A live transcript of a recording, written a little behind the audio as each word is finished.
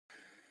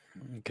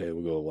Okay,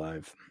 we'll go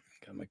live.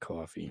 Got my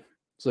coffee.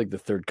 It's like the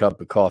third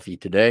cup of coffee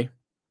today.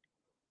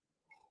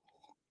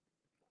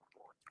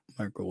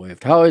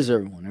 Microwaved. How is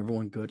everyone?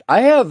 Everyone good?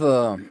 I have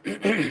I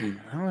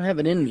don't have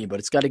it in me, but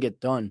it's got to get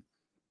done.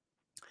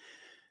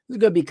 This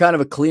is gonna be kind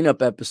of a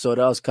cleanup episode.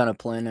 I was kind of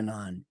planning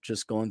on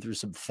just going through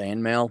some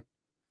fan mail,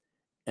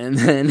 and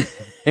then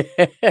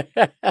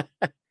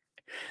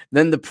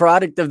then the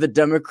product of the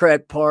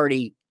Democrat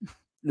Party,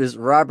 this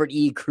Robert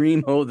E.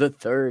 Cremo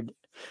III,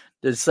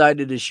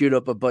 decided to shoot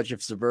up a bunch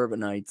of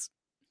suburbanites.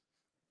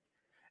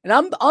 And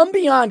I'm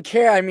beyond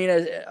care. I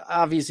mean,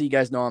 obviously, you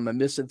guys know I'm a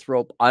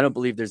misanthrope. I don't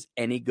believe there's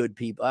any good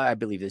people. I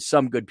believe there's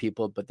some good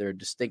people, but they're a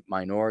distinct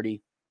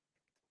minority.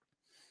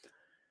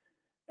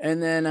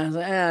 And then I was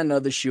like,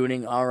 another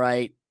shooting. All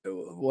right.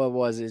 What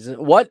was it?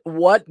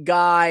 What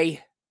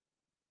guy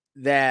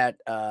that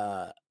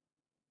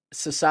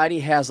society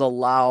has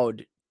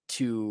allowed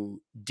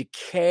to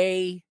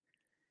decay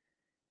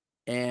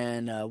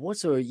and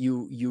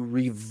you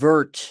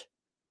revert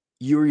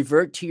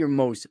to your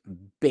most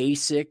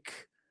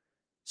basic,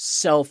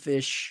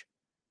 selfish,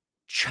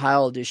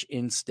 childish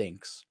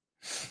instincts,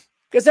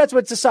 because that's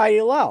what society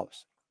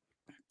allows.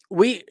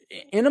 We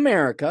in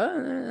America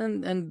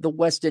and the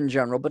West in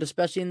general, but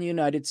especially in the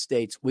United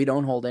States, we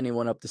don't hold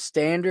anyone up to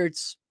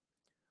standards.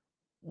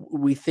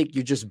 We think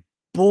you're just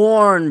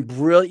born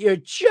brilliant. You're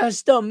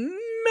just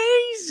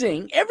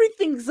amazing.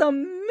 Everything's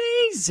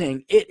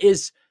amazing. It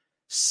is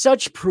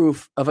such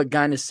proof of a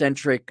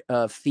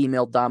gynocentric,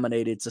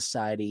 female-dominated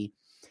society.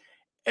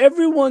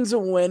 Everyone's a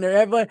winner.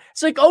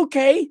 It's like,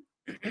 okay,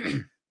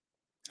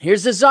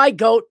 here's a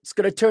zygote. It's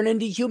going to turn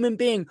into a human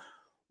being.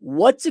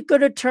 What's it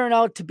going to turn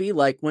out to be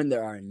like when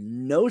there are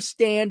no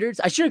standards?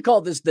 I should have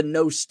called this the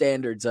no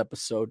standards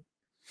episode.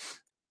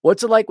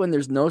 What's it like when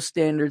there's no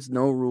standards,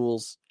 no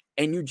rules,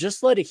 and you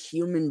just let a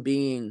human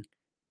being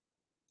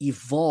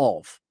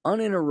evolve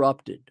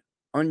uninterrupted,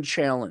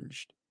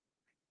 unchallenged?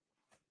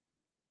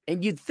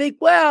 And you'd think,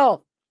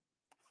 well,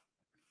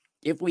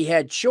 if we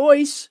had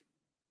choice,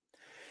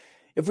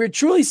 if we're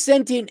truly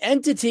sentient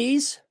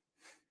entities,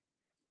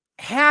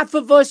 half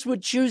of us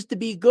would choose to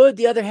be good,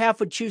 the other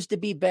half would choose to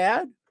be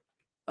bad.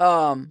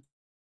 There'd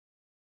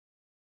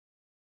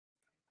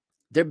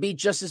be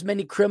just as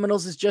many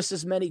criminals as just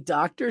as many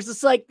doctors.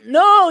 It's like,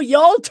 no,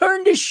 y'all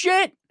turn to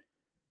shit.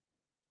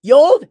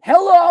 Y'all,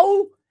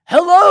 hello.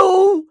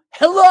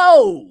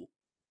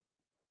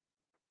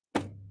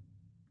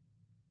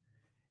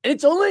 And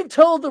it's only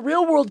until the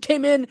real world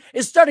came in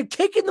and started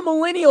kicking the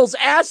millennials'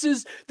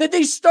 asses that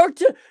they start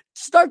to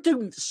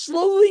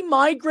slowly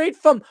migrate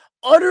from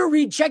utter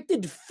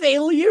rejected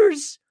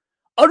failures,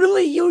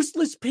 utterly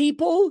useless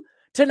people,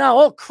 to now,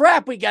 oh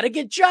crap, we got to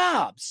get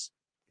jobs.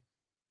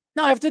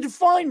 Now I have to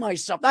define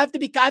myself. I have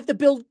to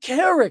build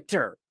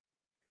character.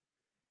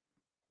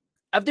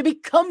 I have to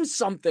become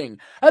something.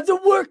 I have to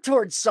work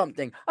towards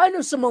something. I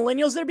know some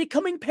millennials that are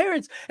becoming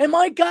parents. And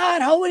my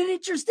God, how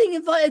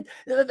interesting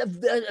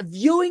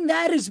viewing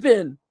that has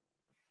been.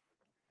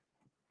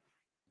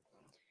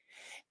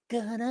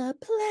 Gonna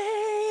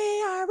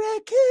play our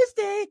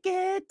acoustic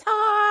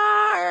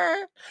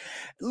guitar.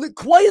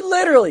 Quite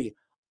literally.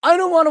 I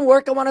don't want to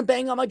work. I want to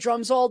bang on my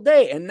drums all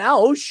day. And now,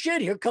 oh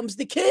shit, here comes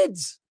the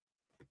kids.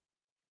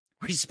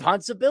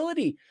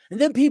 Responsibility.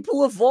 And then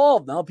people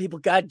evolve. Now people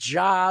got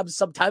jobs.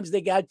 Sometimes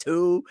they got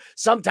 2.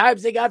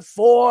 Sometimes they got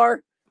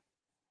 4.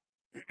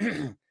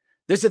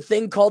 There's a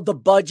thing called the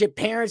budget.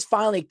 Parents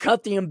finally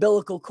cut the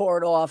umbilical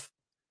cord off.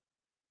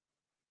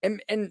 And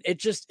it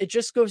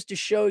just goes to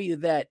show you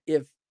that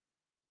if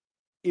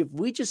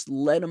we just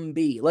let them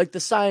be, like the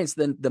science,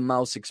 then the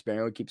mouse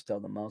experiment, it keeps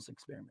telling the mouse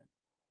experiment.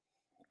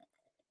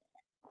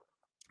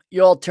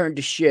 You all turn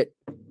to shit.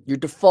 Your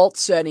default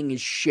setting is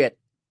shit.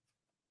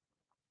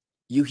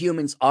 You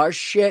humans are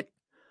shit.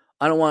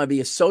 I don't want to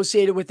be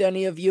associated with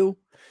any of you.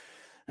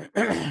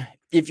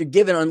 If you're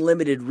given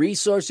unlimited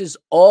resources,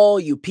 all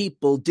you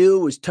people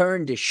do is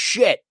turn to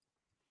shit.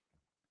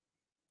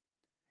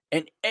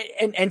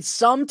 And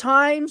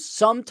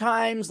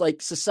sometimes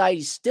like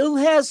society still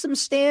has some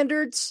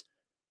standards.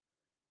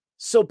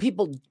 So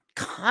people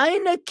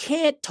kind of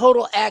can't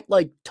act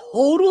like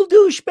total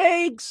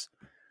douchebags.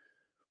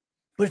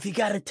 But if you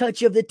got a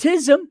touch of the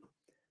tism,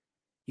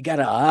 you got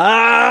to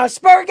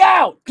spurg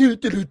out.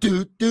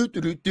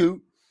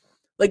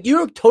 Like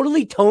you're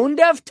totally tone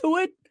deaf to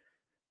it.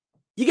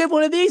 You get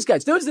one of these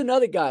guys. There was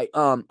another guy.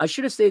 I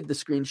should have saved the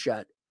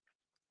screenshot.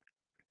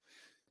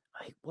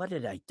 What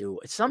did I do?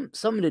 It's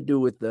something to do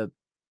with the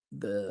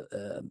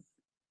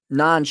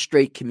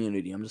non-straight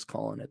community. I'm just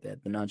calling it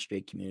that, the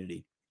non-straight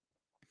community.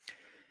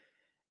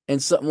 And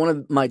so one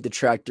of my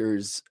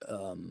detractors,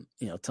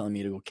 telling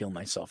me to go kill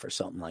myself or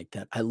something like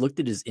that. I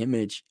looked at his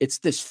image. It's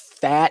this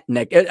fat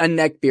a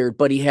neck beard,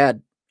 but he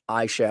had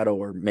eyeshadow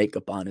or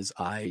makeup on his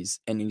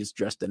eyes, and he was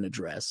dressed in a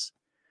dress.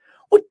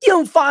 Well,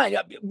 fine.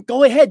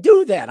 Go ahead,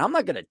 do that. I'm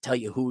not going to tell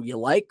you who you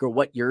like or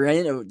what you're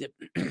in.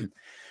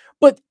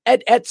 But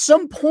at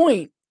some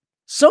point,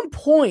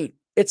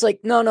 it's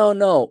like,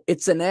 no.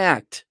 It's an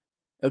act.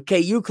 Okay,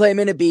 you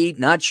claiming to be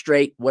not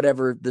straight,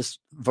 whatever this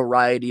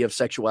variety of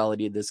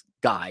sexuality this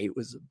guy, it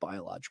was a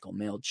biological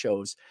male,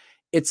 chose.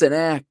 It's an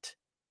act.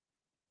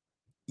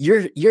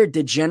 You're a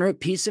degenerate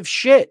piece of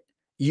shit.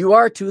 You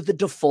are to the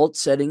default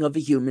setting of a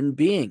human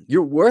being.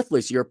 You're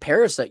worthless. You're a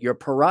parasite. You're a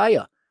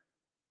pariah.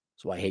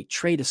 That's why I hate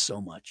traitors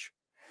so much.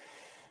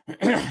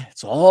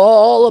 It's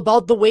all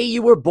about the way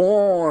you were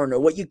born or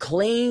what you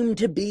claim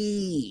to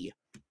be.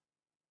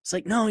 It's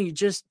like, no, you're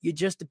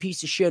just a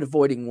piece of shit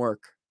avoiding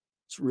work.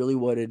 It's really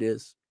what it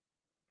is.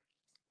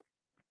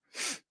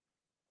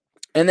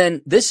 And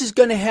then this is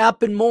going to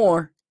happen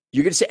more.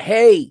 You're going to say,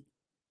 hey,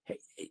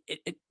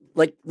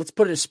 like, let's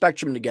put a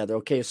spectrum together.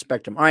 Okay, a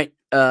spectrum. All right,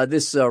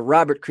 this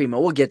Robert Cremo,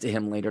 we'll get to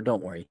him later.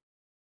 Don't worry.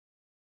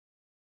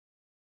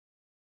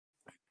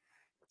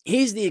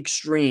 He's the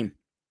extreme.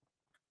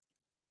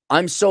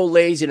 I'm so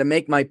lazy to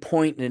make my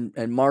point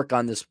and mark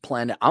on this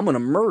planet. I'm going to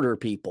murder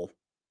people.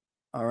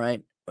 All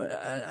right.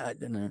 But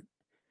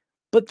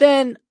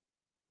then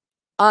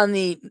on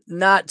the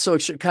not so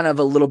kind of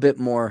a little bit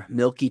more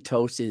milky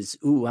toast is,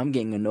 ooh, I'm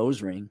getting a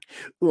nose ring.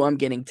 Ooh, I'm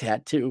getting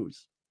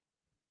tattoos.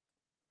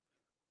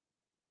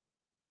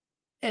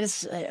 And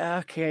it's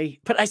okay.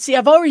 But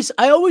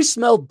I always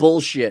smelled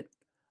bullshit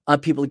on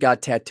people who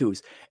got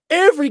tattoos.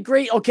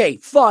 Okay,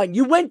 fine.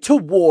 You went to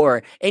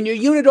war and your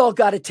unit all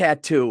got a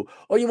tattoo,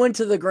 or you went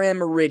to the Grand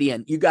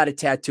Meridian, you got a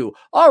tattoo.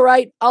 All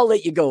right, I'll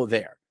let you go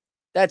there.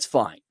 That's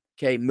fine.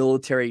 Okay,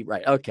 military,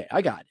 right. Okay,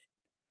 I got it.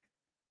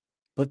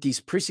 But these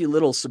prissy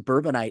little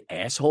suburbanite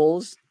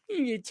assholes,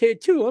 you get a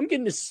tattoo. I'm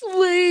getting a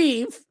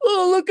sleeve.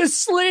 Oh, look, a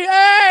sleeve.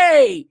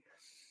 Hey!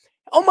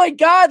 Oh my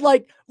God,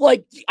 like,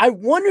 I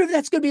wonder if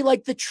that's going to be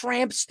like the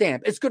tramp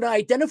stamp. It's going to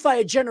identify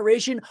a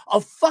generation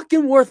of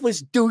fucking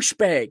worthless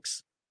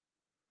douchebags.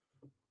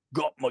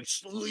 Got my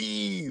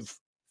sleeve.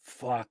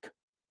 Fuck.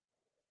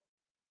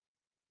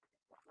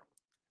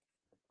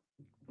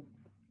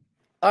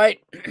 All right.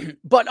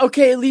 But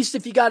okay, at least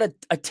if you got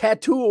a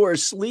tattoo or a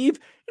sleeve,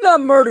 you're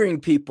not murdering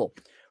people.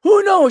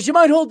 Who knows? You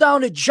might hold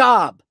down a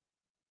job.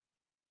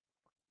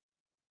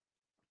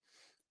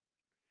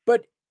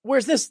 But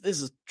where's this?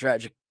 This is a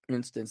tragic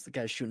instance. The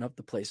guy's shooting up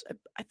the place.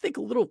 I think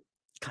a little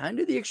kind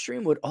of the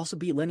extreme would also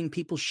be letting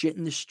people shit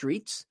in the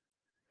streets.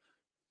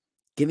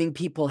 Giving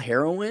people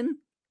heroin.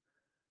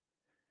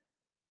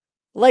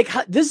 Like,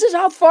 this is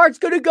how far it's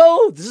going to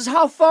go. This is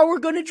how far we're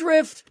going to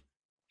drift.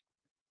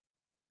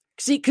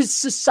 See, because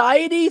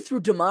society through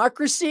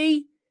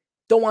democracy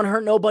don't want to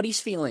hurt nobody's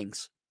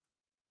feelings.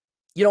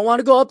 You don't want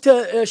to go up to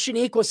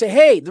Shaniqua and say,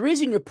 hey, the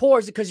reason you're poor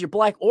is because you're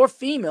black or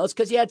female. It's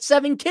because you had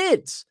 7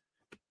 kids.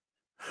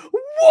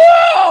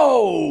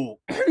 Whoa!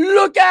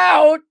 Look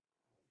out!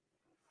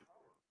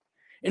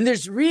 And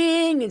there's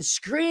reading and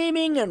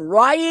screaming and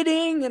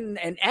rioting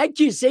and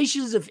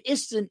accusations of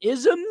ists and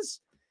isms.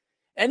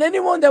 And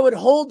anyone that would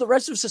hold the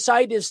rest of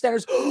society to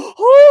standards, oh,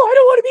 I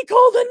don't want to be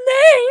called a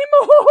name.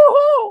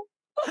 Oh,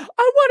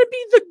 I want to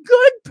be the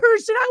good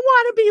person. I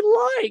want to be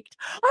liked.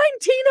 I'm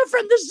Tina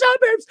from the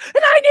suburbs,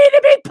 and I need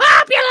to be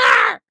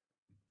popular.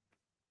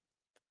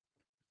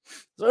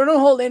 So I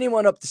don't hold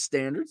anyone up to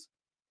standards.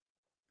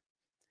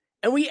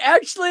 And we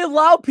actually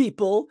allow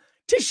people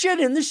to shit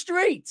in the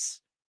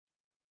streets.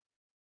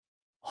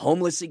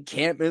 Homeless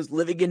encampments,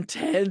 living in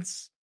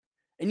tents.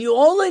 And you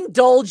all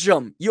indulge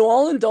them. You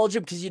all indulge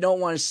them because you don't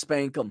want to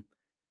spank them.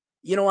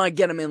 You don't want to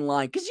get them in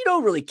line because you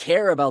don't really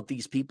care about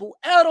these people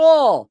at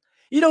all.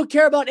 You don't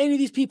care about any of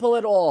these people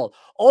at all.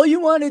 All you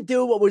want to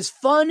do what was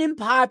fun and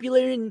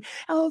popular and,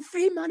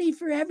 free money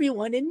for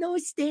everyone and no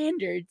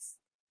standards.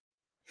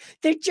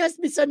 They're just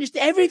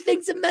misunderstood.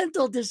 Everything's a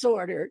mental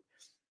disorder.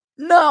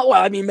 No,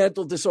 well, I mean,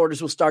 mental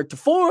disorders will start to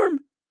form.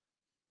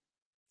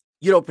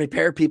 You don't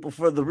prepare people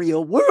for the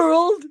real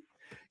world.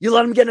 You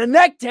let them get a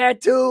neck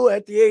tattoo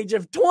at the age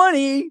of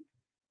 20.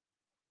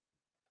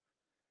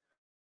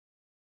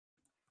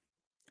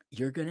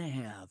 You're going to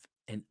have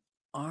an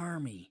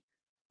army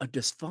of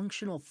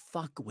dysfunctional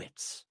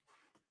fuckwits.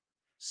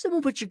 Some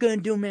of which are going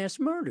to do mass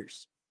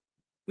murders.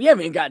 We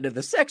haven't even gotten to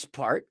the sex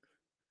part.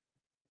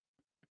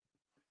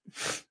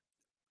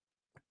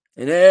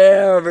 And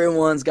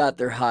everyone's got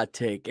their hot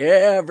take.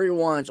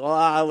 Everyone's, it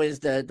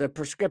was the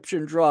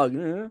prescription drug.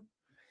 Huh?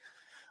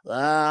 He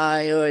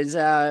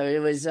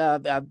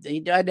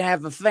didn't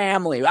have a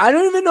family. I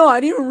don't even know.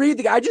 I didn't even read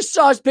the guy. I just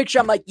saw his picture.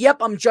 I'm like, yep,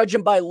 I'm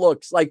judging by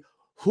looks. Like,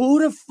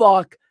 who the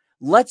fuck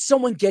lets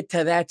someone get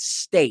to that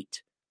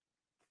state?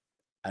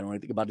 I don't know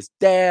anything about his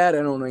dad.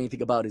 I don't know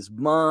anything about his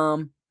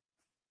mom.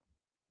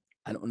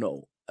 I don't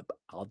know.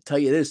 I'll tell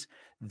you this.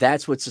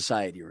 That's what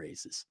society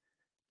raises.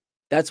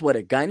 That's what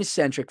a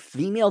gynocentric,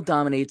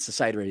 female-dominated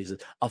society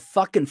raises. A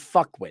fucking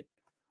fuckwit.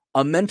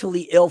 A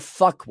mentally ill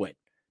fuckwit.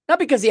 Not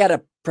because he had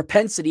a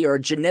propensity or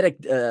a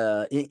genetic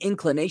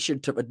inclination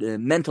to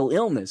mental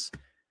illness.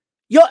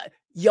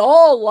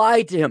 Y'all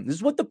lied to him. This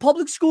is what the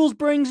public schools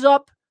brings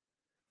up.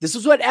 This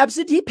is what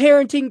absentee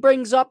parenting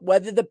brings up.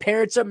 Whether the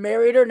parents are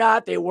married or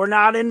not, they were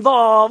not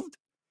involved.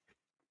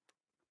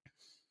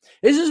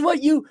 This is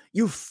what you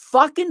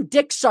fucking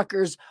dick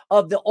suckers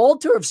of the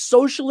altar of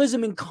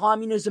socialism and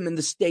communism in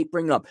the state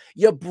bring up.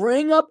 You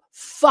bring up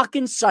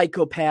fucking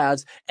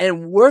psychopaths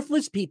and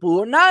worthless people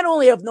who not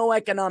only have no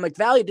economic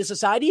value to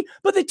society,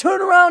 but they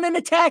turn around and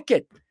attack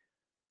it.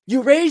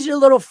 You raise your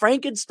little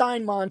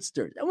Frankenstein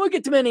monsters. And we'll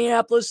get to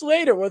Minneapolis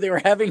later where they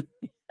were having...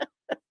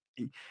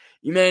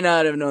 You may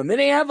not have known.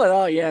 Minneapolis?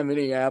 Oh, yeah,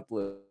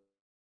 Minneapolis.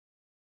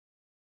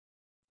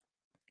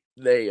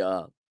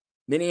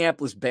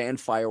 Minneapolis banned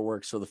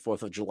fireworks for the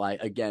 4th of July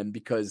again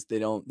because they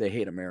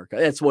hate America.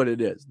 That's what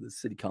it is. The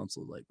city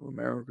council is like, well,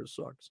 America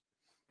sucks.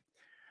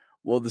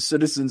 Well, the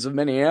citizens of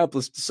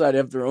Minneapolis decided to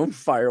have their own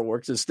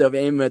fireworks. Instead of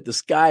aiming at the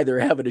sky, they're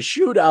having a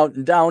shootout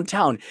in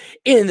downtown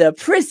in the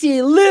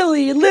Prissy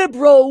Lily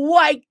liberal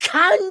white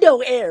condo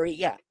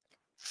area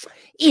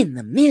in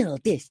the Middle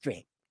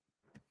District.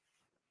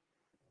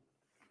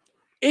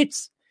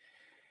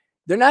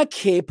 They're not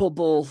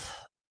capable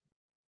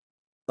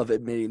of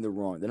admitting they're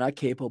wrong. They're not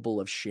capable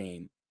of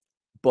shame.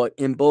 But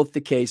in both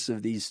the case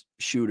of these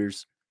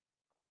shooters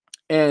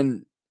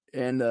and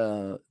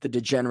the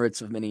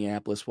degenerates of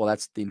Minneapolis, well,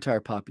 that's the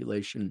entire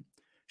population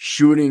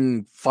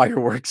shooting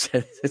fireworks.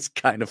 It's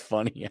kind of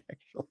funny,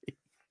 actually.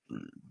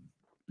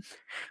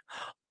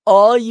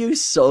 All you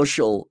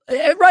social,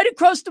 right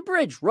across the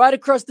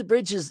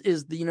bridge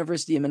is the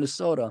University of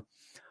Minnesota.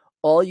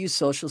 All you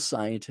social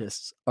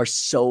scientists are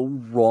so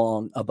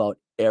wrong about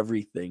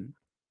everything.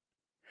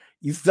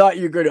 You thought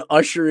you were going to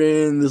usher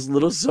in this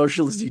little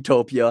socialist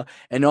utopia,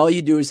 and all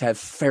you do is have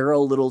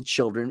feral little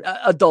children,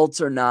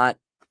 adults or not,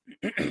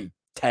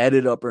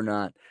 tatted up or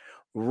not,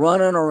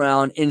 running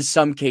around, in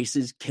some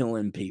cases,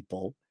 killing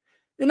people.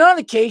 In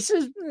other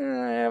cases,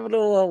 having a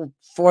little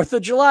 4th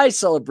of July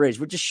celebration.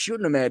 We're just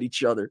shooting them at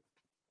each other.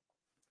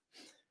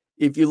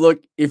 If you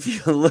look at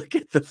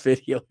the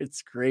video,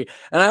 it's great.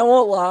 And I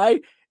won't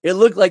lie, it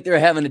looked like they're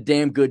having a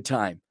damn good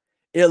time.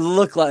 It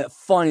looked like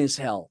fun as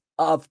hell.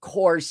 Of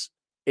course,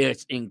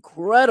 it's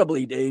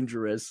incredibly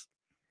dangerous.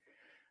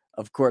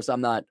 Of course,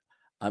 I'm not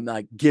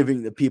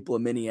giving the people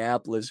of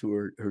Minneapolis who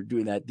are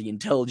doing that the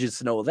intelligence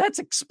to know that's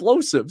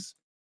explosives.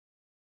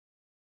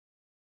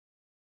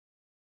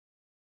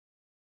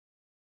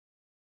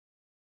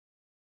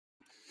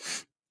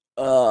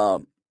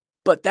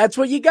 But that's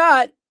what you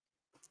got.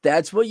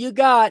 That's what you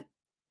got.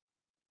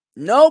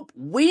 Nope,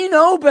 we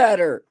know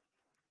better.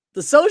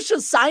 The social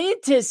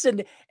scientists and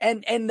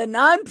the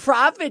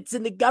nonprofits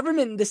and the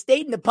government and the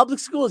state and the public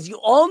schools, you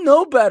all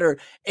know better.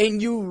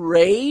 And you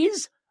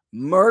raise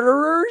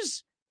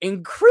murderers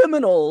and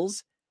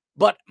criminals,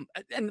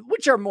 and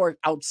which are more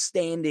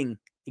outstanding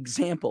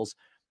examples,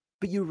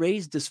 but you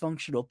raise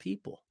dysfunctional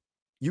people.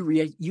 You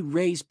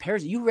raise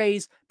parents. You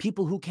raise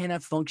people who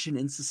cannot function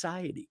in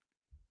society.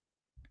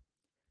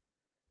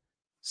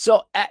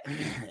 So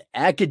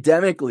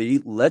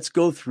academically, let's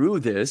go through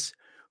this.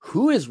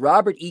 Who is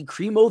Robert E.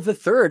 Cremo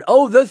III?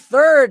 Oh, the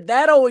third.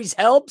 That always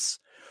helps.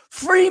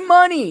 Free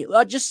money.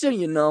 Just so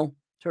you know,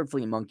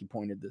 Turfly and Monkey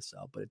pointed this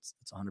out, but it's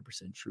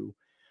 100% true.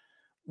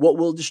 What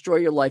will destroy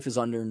your life is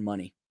unearned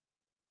money.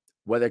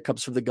 Whether it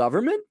comes from the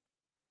government,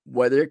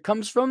 whether it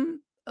comes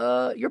from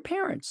your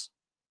parents.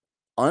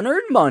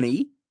 Unearned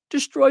money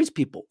destroys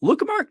people.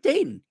 Look at Mark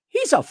Dayton.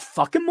 He's a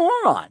fucking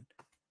moron.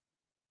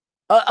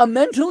 A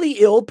mentally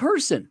ill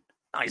person.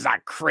 Now, he's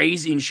not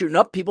crazy and shooting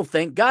up people.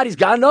 Thank God he's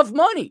got enough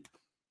money.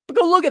 But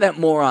go look at that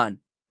moron.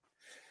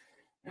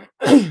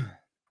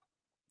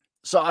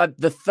 So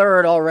the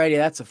third already,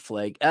 that's a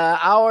flake.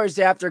 Hours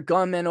after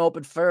gunmen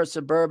opened fire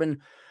suburban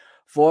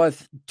for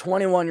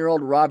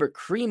 21-year-old Robert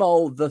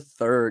Cremo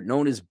III,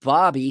 known as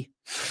Bobby.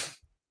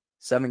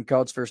 7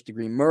 counts,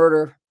 first-degree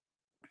murder.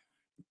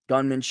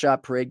 Gunman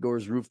shot parade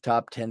goers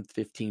rooftop,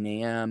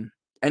 10:15 a.m.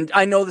 And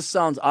I know this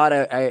sounds odd.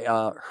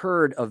 I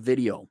heard a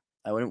video.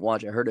 I wouldn't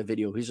watch it. I heard a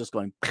video. He's just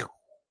going, pew,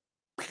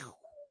 pew,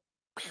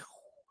 pew.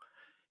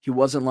 He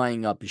wasn't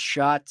lining up his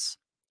shots.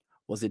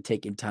 Wasn't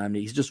taking time.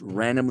 He's just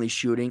randomly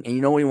shooting. And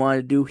you know what he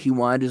wanted to do? He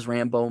wanted his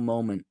Rambo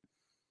moment.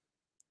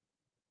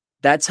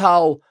 That's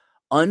how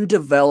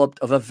undeveloped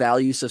of a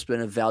value system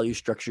and value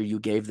structure you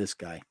gave this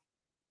guy.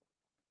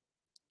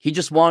 He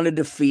just wanted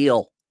to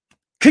feel.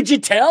 Could you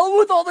tell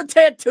with all the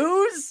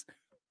tattoos?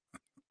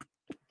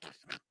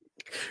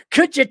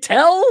 Could you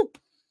tell? It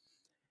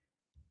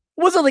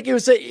wasn't like he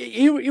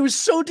was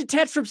so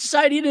detached from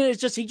society, and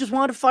it's just he just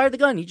wanted to fire the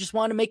gun. He just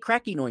wanted to make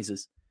cracky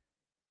noises.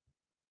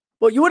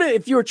 Well, you would have,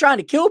 if you were trying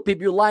to kill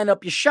people, you line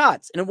up your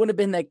shots, and it wouldn't have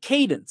been that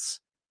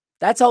cadence.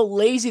 That's how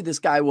lazy this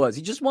guy was.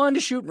 He just wanted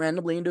to shoot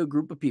randomly into a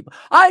group of people.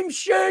 I'm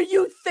sure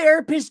you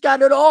therapists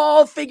got it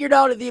all figured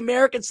out at the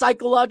American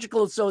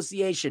Psychological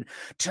Association.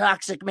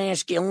 Toxic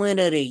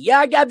masculinity.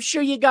 Yeah, I'm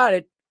sure you got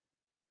it.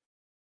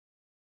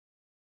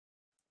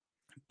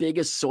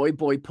 Biggest soy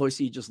boy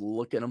pussy, just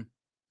look at him.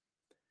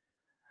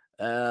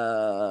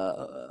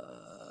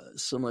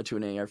 Similar to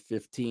an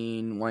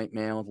AR-15, white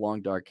man with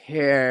long dark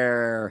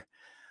hair.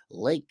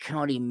 Lake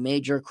County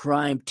Major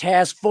Crime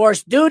Task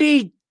Force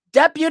Duty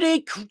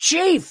Deputy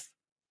Chief.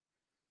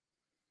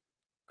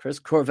 Chris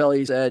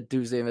Corvelli said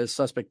Tuesday the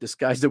suspect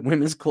disguised in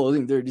women's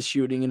clothing during the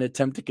shooting in an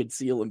attempt to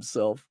conceal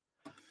himself.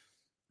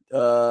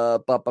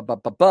 Blending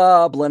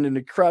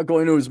the crowd,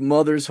 going to his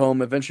mother's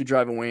home, eventually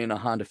driving away in a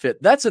Honda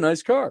Fit. That's a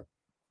nice car.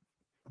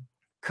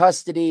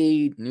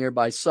 Custody,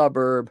 nearby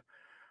suburb,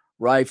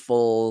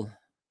 rifle,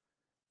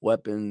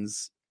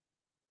 weapons.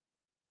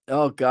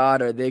 Oh,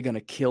 God, are they going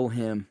to kill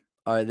him?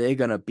 Are they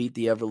going to beat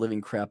the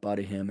ever-living crap out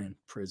of him in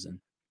prison?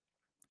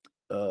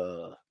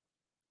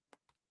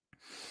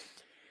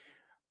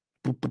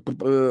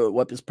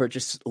 Weapons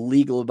purchased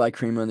illegal by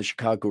Creamer in the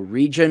Chicago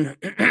region.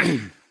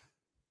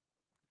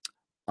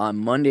 On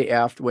Monday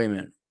after, wait a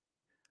minute,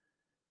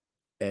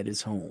 at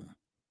his home.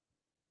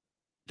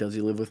 Does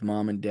he live with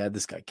mom and dad?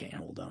 This guy can't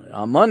hold on.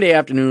 On Monday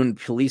afternoon,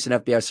 police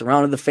and FBI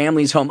surrounded the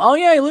family's home. Oh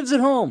yeah, he lives at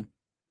home.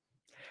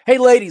 Hey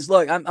ladies,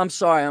 look, I'm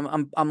sorry,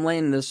 I'm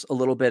laying this a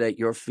little bit at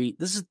your feet.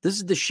 This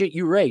is the shit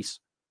you raise.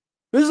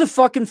 This is the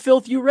fucking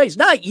filth you raise.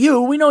 Not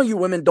you. We know you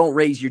women don't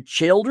raise your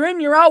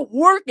children. You're out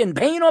working,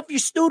 paying off your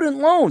student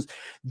loans.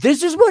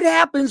 This is what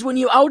happens when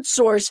you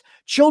outsource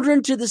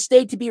children to the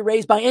state to be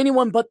raised by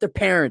anyone but their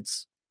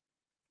parents.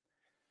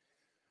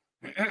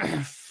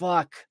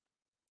 Fuck.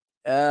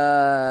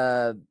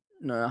 No,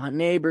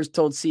 neighbors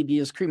told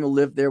CBS Creamer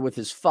lived there with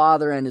his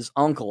father and his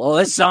uncle. Oh,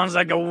 this sounds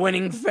like a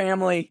winning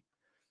family.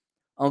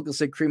 Uncle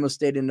said Creamer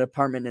stayed in an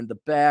apartment in the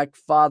back.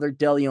 Father,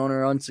 deli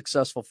owner,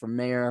 unsuccessful for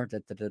mayor.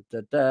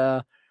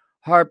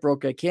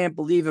 Heartbroken. I can't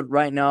believe it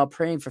right now.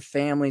 Praying for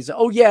families.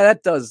 Oh, yeah,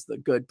 that does the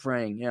good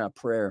praying. Yeah,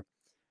 prayer.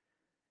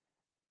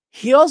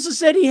 He also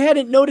said he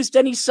hadn't noticed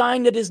any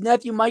sign that his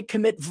nephew might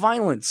commit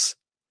violence.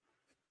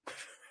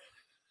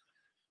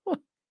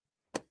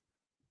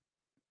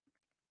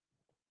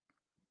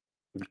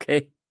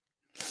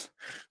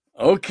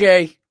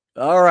 Okay.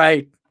 All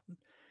right.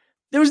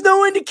 There was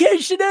no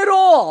indication at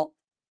all.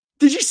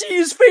 Did you see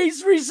his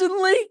face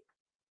recently?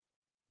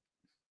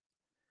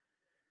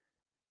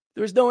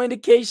 There was no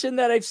indication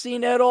that I've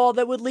seen at all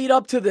that would lead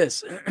up to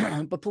this.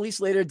 But police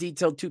later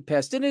detailed 2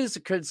 past incidents.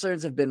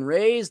 Concerns have been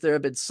raised. There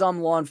have been some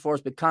law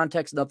enforcement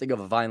contacts, nothing of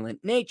a violent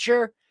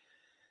nature.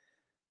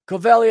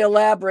 Covelli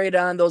elaborated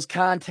on those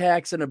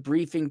contacts in a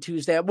briefing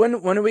Tuesday.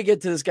 When do we get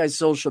to this guy's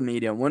social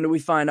media? When do we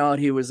find out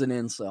he was an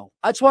incel?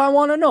 That's what I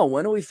want to know.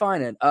 When do we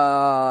find it?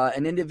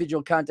 An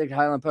individual contacted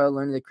Highland Park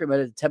learning that Creamer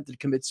had attempted to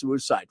commit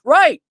suicide.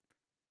 Right.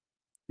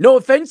 No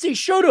offense, he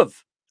should have.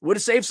 Would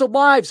have saved some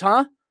lives,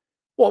 huh?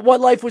 Well, what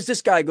life was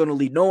this guy going to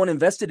lead? No one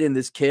invested in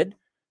this kid.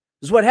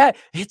 This is what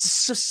happened. It's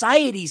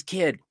society's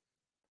kid.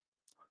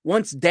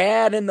 Once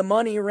dad and the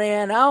money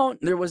ran out,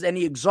 there was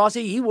any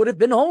exhausted, he would have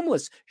been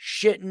homeless,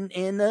 shitting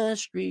in the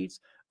streets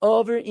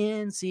over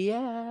in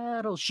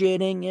Seattle,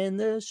 shitting in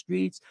the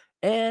streets,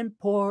 and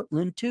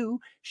Portland too,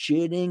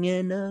 shitting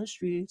in the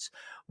streets.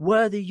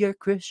 Whether you're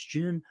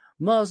Christian,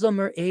 Muslim,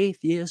 or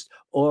atheist,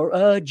 or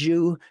a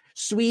Jew,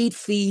 sweet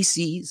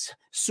feces,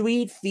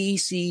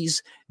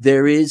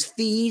 there is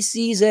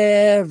feces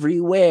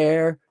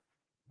everywhere.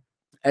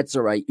 That's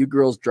all right. You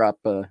girls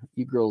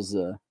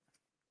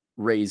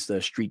raise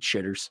the street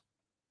shitters.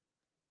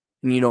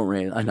 And you don't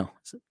raise, I know.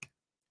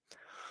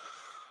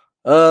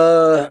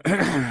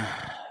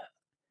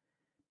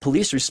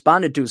 Police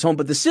responded to his home,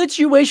 but the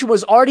situation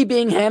was already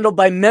being handled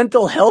by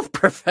mental health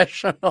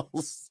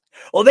professionals.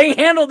 Well, they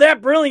handled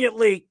that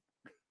brilliantly.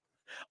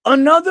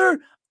 Not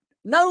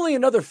only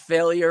another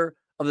failure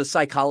of the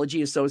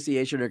psychology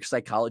association or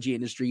psychology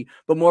industry,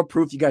 but more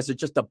proof you guys are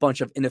just a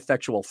bunch of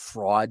ineffectual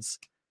frauds.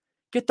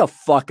 Get the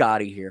fuck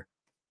out of here.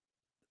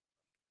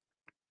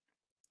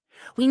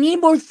 We need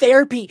more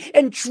therapy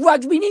and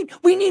drugs. We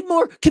need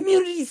more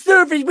community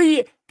service.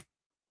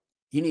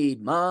 You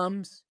need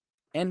moms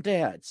and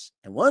dads.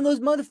 And one of those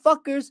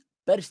motherfuckers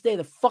better stay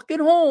the fucking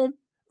home,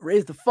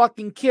 raise the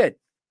fucking kid.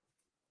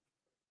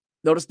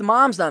 Notice the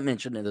mom's not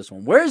mentioned in this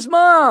one. Where's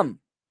mom?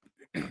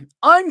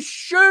 I'm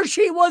sure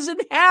she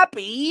wasn't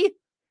happy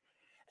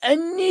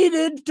and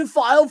needed to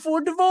file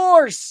for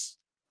divorce.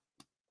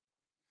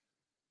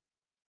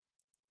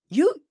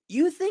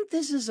 You think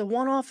this is a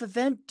one-off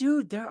event?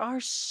 Dude, there are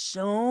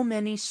so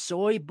many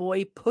soy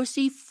boy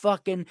pussy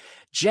fucking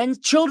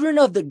children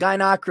of the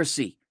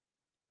gynocracy.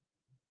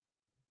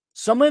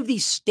 Some of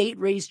these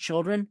state-raised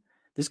children,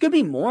 there's going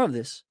to be more of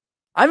this.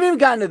 I haven't even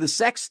gotten to the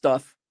sex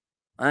stuff.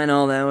 I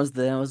know, that was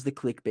the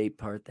clickbait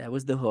part. That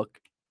was the hook.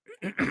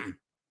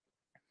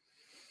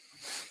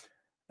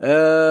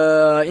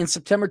 In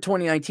September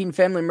 2019,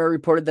 family member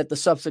reported that the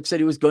suspect said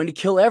he was going to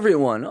kill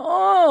everyone.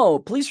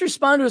 Oh, police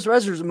responded to his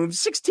residence, removed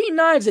 16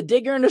 knives, a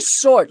dagger, and a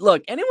sword.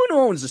 Look, anyone who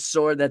owns a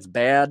sword, that's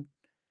bad.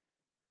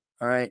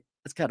 All right,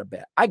 that's kind of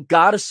bad. I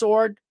got a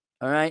sword,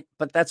 all right,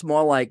 but that's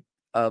more like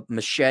a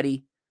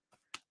machete,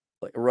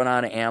 like run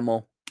out of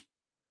ammo.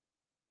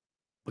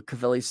 But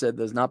Covelli said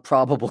there's not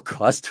probable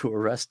cause to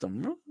arrest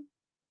him.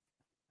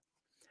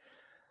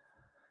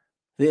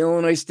 The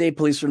Illinois State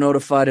Police were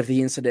notified of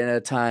the incident at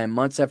a time.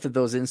 Months after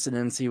those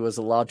incidents, he was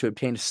allowed to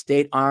obtain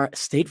state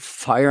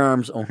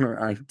firearms owner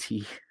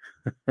ID.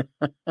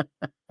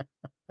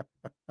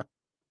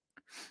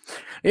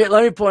 Here,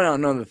 let me point out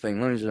another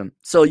thing.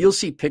 So you'll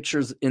see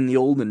pictures in the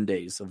olden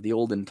days of the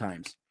olden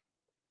times.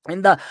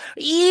 And the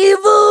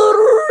evil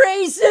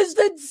racist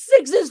and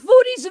sexist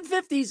 40s and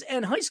 50s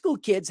and high school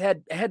kids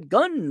had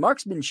gun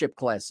marksmanship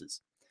classes.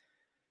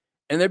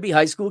 And there'd be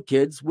high school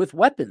kids with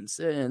weapons,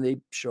 and they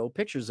show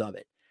pictures of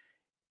it.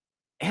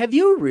 Have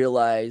you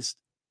realized,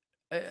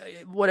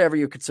 whatever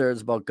your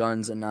concerns about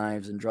guns and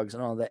knives and drugs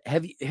and all that,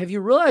 have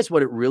you realized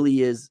what it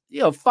really is?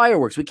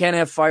 Fireworks. We can't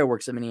have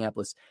fireworks in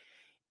Minneapolis.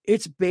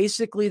 It's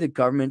basically the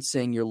government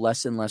saying you're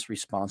less and less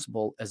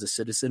responsible as a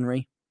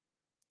citizenry.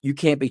 You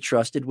can't be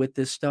trusted with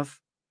this stuff.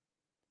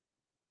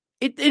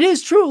 It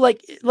is true.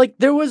 Like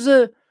there was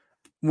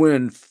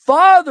when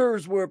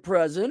fathers were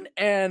present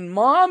and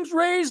moms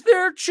raised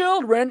their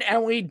children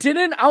and we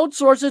didn't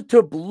outsource it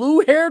to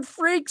blue-haired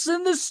freaks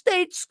in the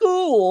state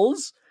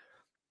schools,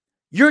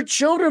 your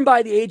children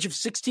by the age of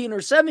 16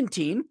 or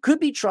 17 could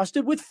be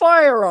trusted with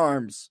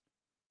firearms.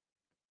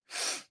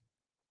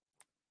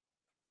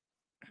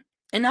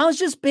 And now it's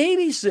just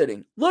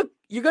babysitting. Look,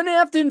 you're going to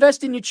have to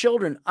invest in your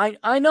children.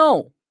 I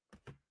know.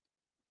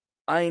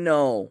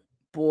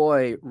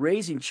 Boy,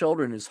 raising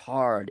children is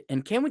hard.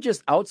 And can we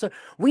just outsource?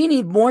 We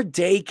need more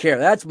daycare.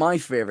 That's my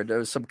favorite. There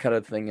was some kind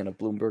of thing in a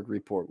Bloomberg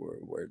report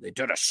where they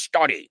did a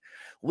study.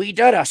 We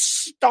did a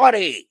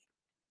study.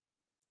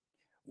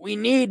 We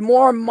need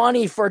more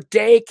money for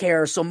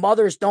daycare so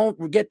mothers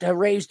don't get to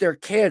raise their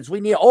kids.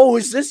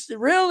 Is this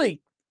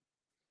really?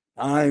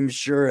 I'm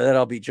sure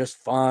that'll be just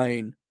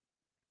fine.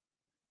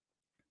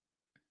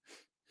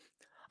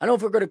 I don't know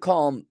if we're going to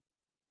call them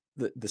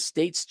the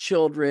state's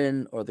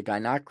children or the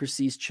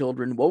gynocracy's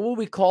children. What will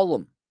we call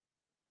them?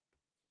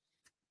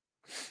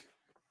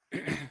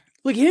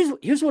 Look,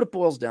 here's what it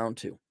boils down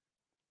to.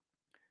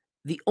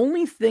 The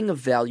only thing of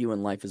value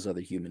in life is other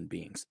human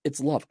beings.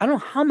 It's love. I don't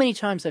know how many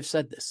times I've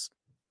said this.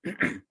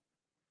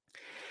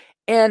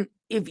 And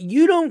if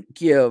you don't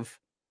give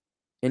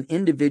an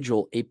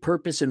individual a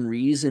purpose and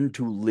reason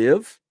to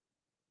live,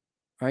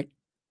 right,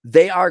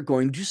 they are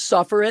going to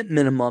suffer at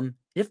minimum.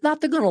 If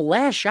not, they're going to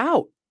lash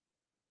out.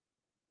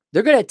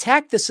 They're going to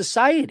attack the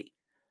society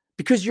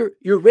because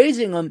you're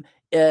raising them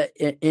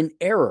in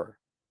error.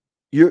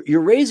 You're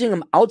raising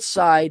them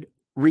outside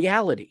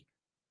reality.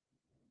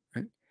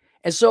 Right?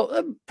 And so,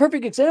 a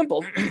perfect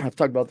example, I've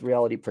talked about the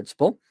reality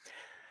principle.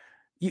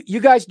 You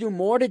guys do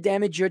more to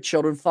damage your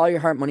children, follow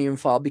your heart, money, and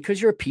fall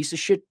because you're a piece of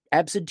shit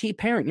absentee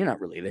parent. You're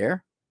not really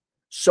there.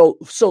 So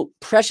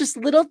precious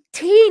little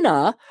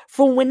Tina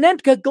from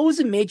Winnetka goes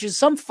and majors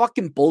some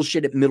fucking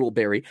bullshit at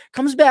Middlebury,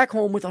 comes back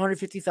home with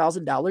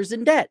 $150,000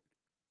 in debt.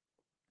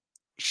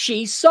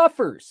 She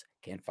suffers,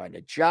 can't find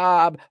a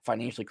job,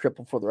 financially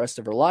crippled for the rest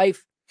of her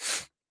life.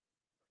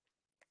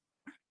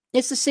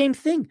 It's the same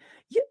thing.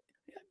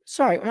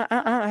 Sorry,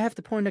 I have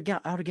to point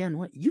out again.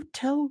 What you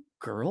tell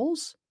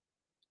girls,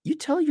 you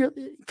tell your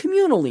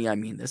communally. I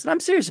mean this, and I'm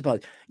serious about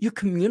it. You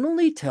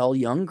communally tell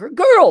young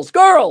girls,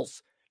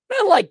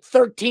 not like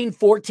 13,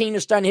 14 are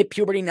starting to hit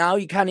puberty now.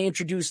 You kind of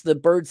introduce the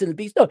birds and the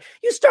bees. No,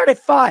 you start at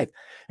 5.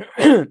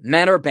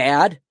 Men are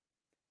bad.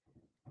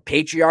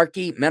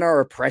 Patriarchy, men are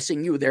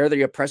oppressing you. They're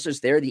the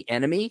oppressors. They're the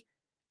enemy.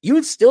 You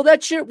instill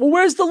that shit. Well,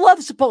 where's the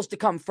love supposed to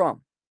come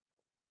from?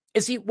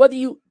 Whether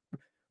you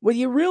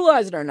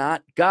realize it or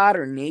not, God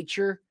or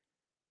nature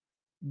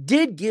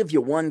did give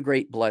you one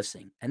great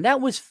blessing, and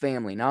that was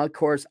family. Now, of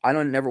course, I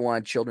never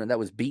wanted children. That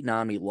was beaten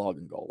on me long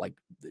ago. Like,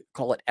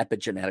 call it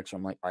epigenetics.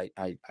 I'm like,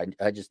 I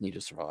just need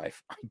to survive.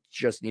 I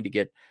just need to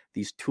get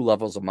these 2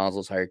 levels of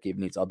Maslow's hierarchy of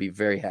needs. I'll be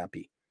very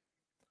happy.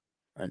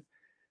 Right?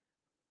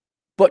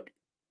 But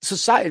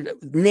society,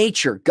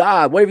 nature,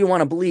 God, whatever you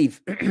want to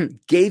believe,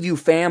 gave you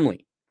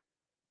family.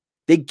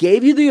 They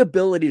gave you the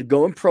ability to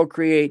go and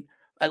procreate,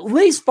 at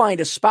least find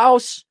a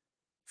spouse,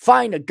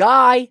 find a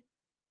guy,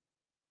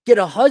 get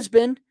a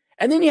husband,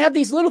 and then you have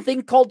these little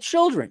things called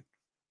children.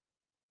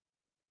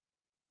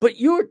 But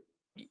you're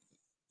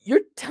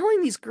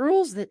telling these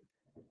girls that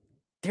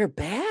they're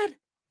bad,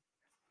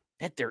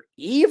 that they're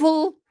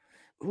evil.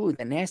 Ooh,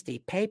 the nasty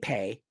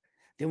Pepe.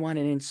 They want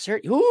to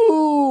insert.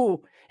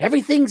 Ooh,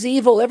 everything's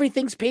evil.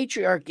 Everything's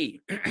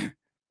patriarchy.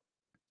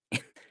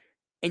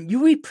 And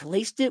you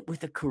replaced it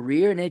with a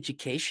career in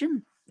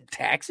education,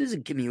 taxes,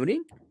 and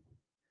commuting.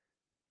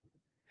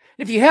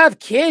 If you have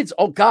kids,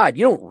 oh God,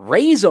 you don't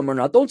raise them or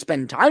not. Don't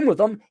spend time with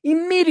them.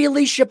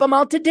 Immediately ship them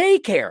out to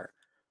daycare.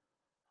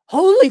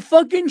 Holy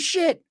fucking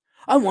shit.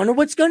 I wonder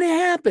what's going to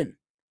happen.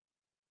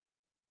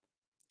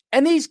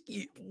 And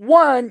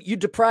you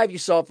deprive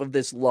yourself of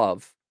this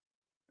love.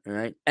 All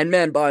right. And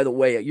men, by the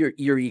way,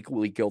 you're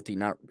equally guilty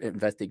not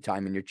investing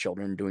time in your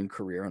children, doing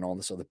career and all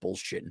this other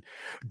bullshit.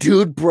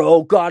 Dude,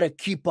 bro, gotta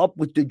keep up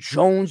with the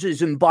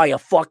Joneses and buy a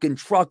fucking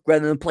truck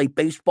rather than play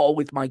baseball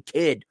with my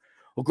kid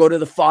or go to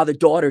the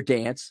father-daughter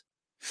dance.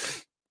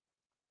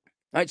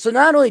 All right. So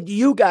not only do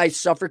you guys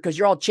suffer because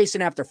you're all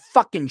chasing after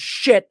fucking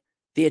shit,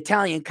 the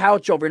Italian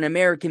couch over an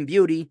American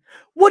Beauty,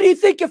 what do you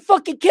think your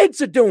fucking kids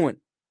are doing?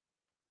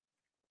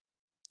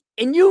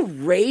 And you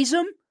raise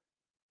them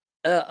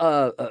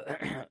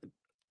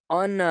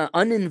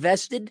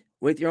uninvested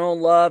with your own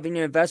love and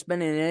your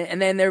investment in it,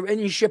 and then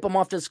you ship them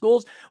off to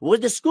schools.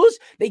 With the schools,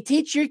 they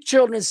teach your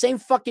children the same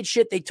fucking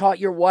shit they taught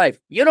your wife.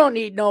 You don't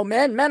need no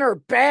men. Men are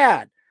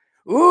bad.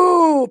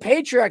 Ooh,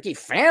 patriarchy,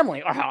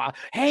 family.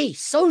 Hey,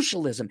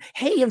 socialism.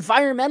 Hey,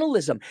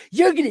 environmentalism.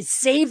 You're going to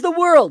save the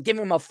world. Give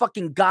them a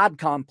fucking God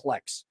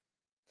complex.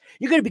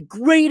 You're going to be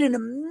great and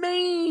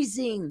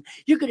amazing.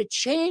 You're going to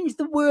change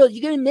the world.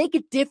 You're going to make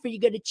it different.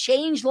 You're going to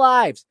change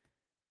lives.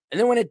 And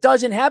then when it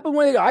doesn't happen,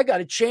 when they go, I got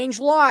to change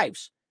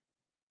lives.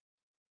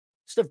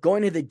 Instead of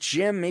going to the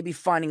gym, maybe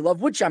finding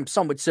love, which I'm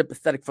somewhat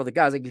sympathetic for the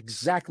guys. Like,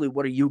 exactly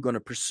what are you going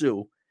to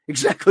pursue?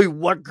 Exactly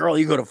what girl are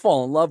you going to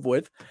fall in love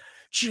with?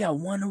 Gee, I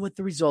wonder what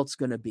the result's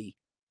going to be.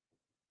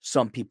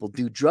 Some people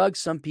do drugs.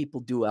 Some people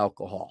do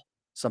alcohol.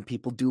 Some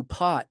people do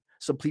pot.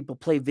 Some people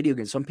play video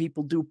games. Some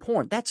people do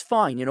porn. That's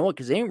fine, you know what?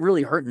 Because they ain't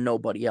really hurting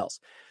nobody else.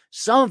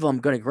 Some of them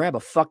are going to grab a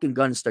fucking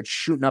gun and start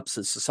shooting up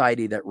the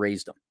society that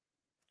raised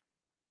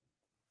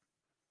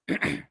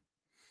them.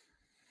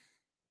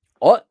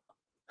 Oh,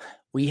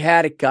 we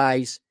had it,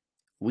 guys.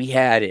 We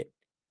had it.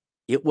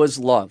 It was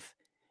love.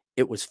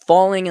 It was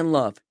falling in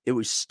love. It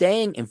was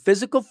staying in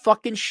physical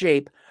fucking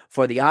shape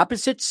for the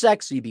opposite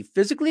sex. So you'd be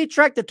physically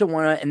attracted to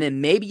one another, and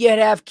then maybe you'd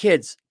have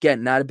kids.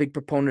 Again, not a big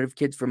proponent of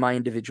kids for my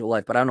individual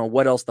life, but I don't know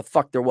what else the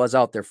fuck there was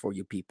out there for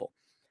you people.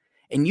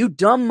 And you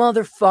dumb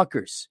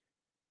motherfuckers,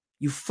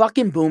 you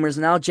fucking boomers,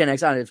 now Gen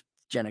X, I don't know if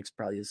Gen X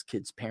probably his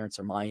kids' parents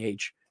are my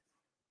age.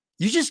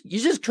 You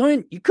just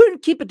couldn't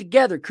keep it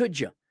together, could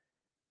you?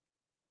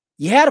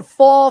 You had to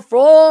fall for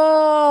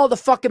all the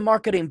fucking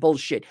marketing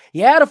bullshit.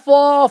 You had to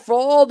fall for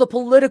all the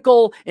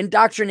political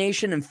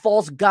indoctrination and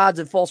false gods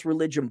and false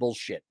religion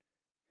bullshit.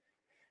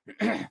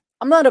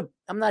 I'm not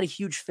a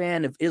huge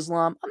fan of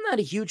Islam. I'm not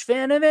a huge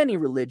fan of any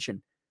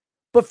religion.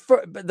 But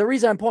the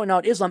reason I'm pointing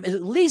out Islam is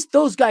at least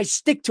those guys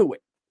stick to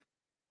it.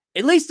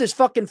 At least there's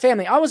fucking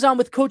family. I was on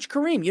with Coach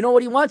Kareem. You know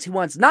what he wants? He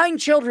wants 9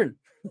 children.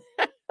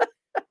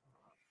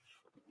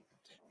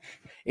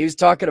 He was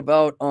talking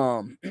about,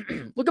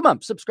 look him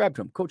up, subscribe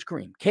to him, Coach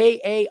Kareem,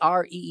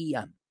 Kareem. He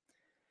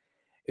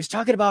was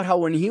talking about how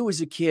when he was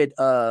a kid,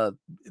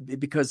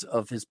 because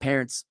of his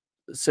parents'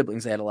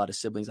 siblings, they had a lot of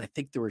siblings. I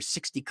think there were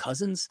 60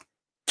 cousins.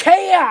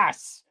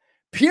 Chaos!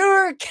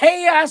 Pure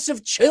chaos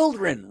of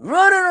children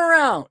running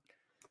around.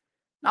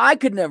 Now, I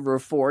could never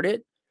afford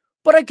it,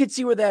 but I could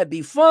see where that'd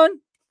be fun.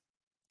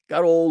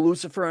 Got old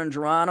Lucifer and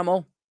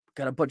Geronimo.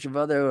 Got a bunch of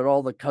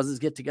all the cousins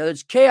get together.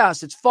 It's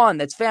chaos. It's fun.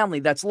 That's family.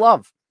 That's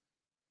love.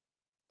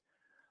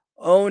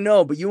 Oh,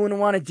 no, but you wouldn't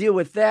want to deal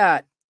with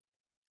that.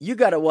 You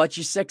got to watch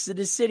your Sex in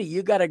the City.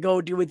 You got to go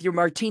do with your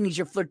martinis,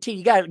 your flirtini.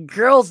 You got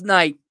girls'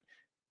 night.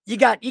 You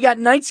got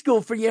night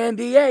school for your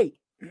MBA.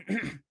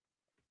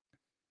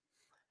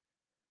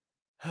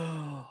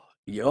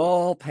 You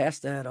all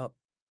passed that up.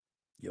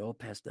 You all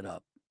passed it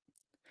up.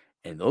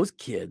 And those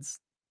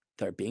kids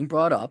that are being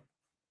brought up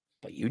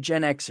by you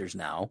Gen Xers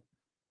now,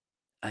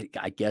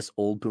 I guess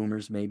old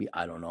boomers maybe,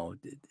 I don't know.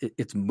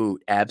 It's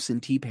moot.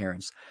 Absentee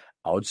parents.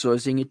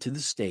 Outsourcing it to the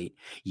state.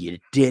 You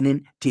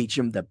didn't teach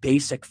them the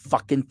basic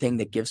fucking thing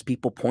that gives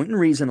people point and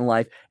reason in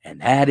life, and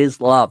that is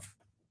love.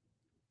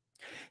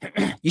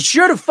 You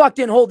should have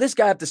fucking hold this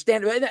guy up to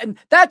stand. And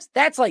that's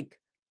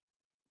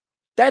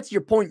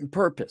your point and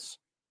purpose.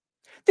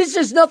 This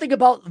is nothing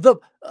about the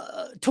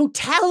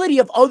totality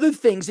of other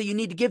things that you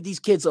need to give these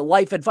kids a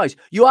life advice.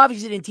 You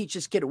obviously didn't teach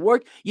this kid at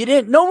work. You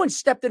didn't. No one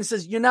stepped in and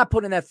says, you're not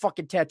putting that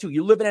fucking tattoo.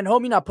 You're living at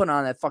home. You're not putting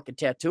on that fucking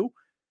tattoo.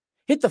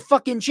 Hit the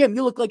fucking gym.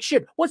 You look like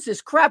shit. What's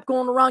this crap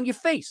going around your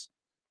face?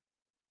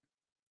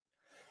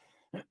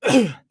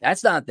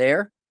 That's not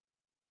there.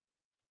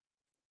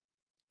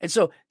 And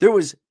so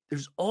there's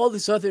all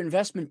this other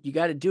investment you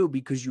got to do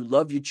because you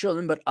love your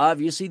children, but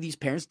obviously these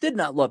parents did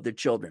not love their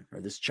children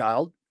or this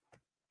child.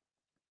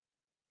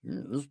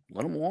 Just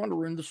let them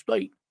wander in the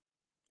state.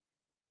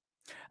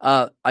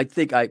 I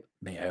think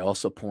may I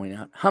also point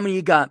out, how many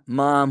you got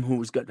mom who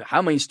was good?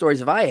 How many stories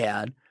have I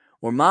had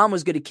where mom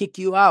was going to kick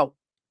you out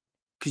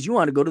because you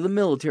want to go to the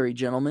military,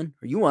 gentlemen,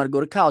 or you want to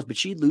go to college, but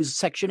she'd lose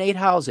Section 8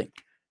 housing.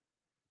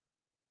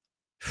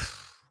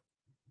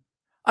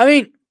 I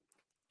mean,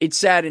 it's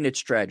sad and it's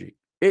tragic.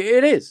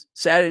 It is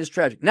sad and it's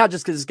tragic. Not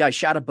just because this guy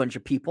shot a bunch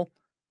of people,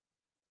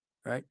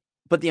 right?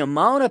 But the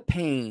amount of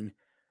pain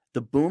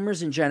the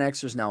boomers and Gen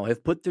Xers now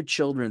have put their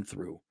children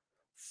through,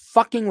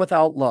 fucking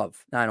without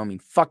love. Now, I don't mean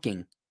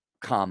fucking,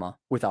 comma,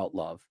 without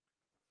love.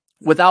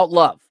 Without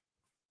love.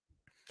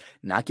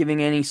 Not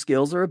giving any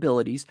skills or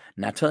abilities,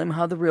 not telling them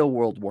how the real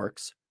world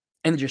works,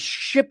 and just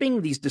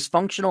shipping these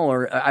dysfunctional,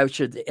 or I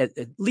should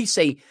at least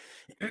say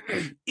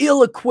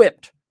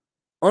ill-equipped,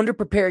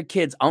 underprepared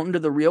kids out into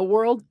the real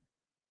world.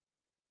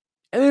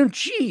 And then,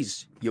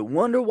 geez, you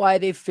wonder why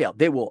they failed.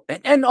 They will,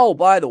 and oh,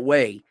 by the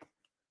way,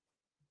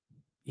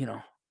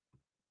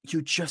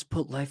 you just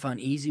put life on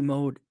easy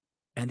mode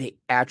and they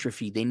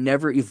atrophy. They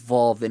never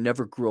evolve. They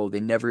never grow. They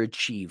never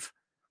achieve.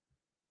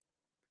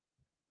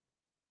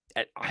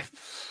 And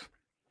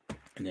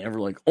they're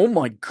never like, oh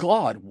my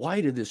God,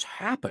 why did this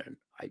happen?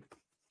 I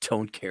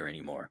don't care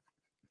anymore.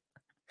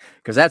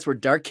 Because that's where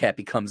Dark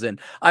Cappy comes in.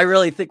 I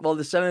really think, well,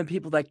 the 7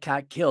 people that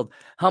got killed,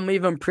 how many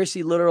of them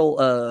prissy little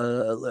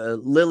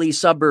Lily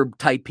suburb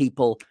type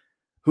people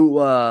who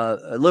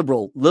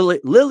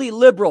Lily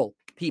liberal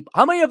people,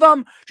 how many of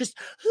them just,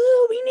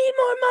 oh, we need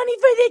more money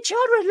for the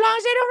children as long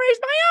as they don't raise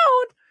my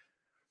own?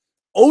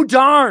 Oh,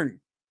 darn.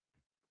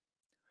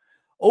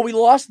 Oh, we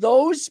lost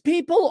those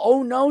people?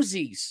 Oh,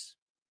 nosies.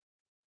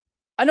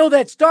 I know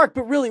that's dark,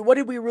 but really, what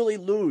did we really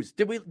lose?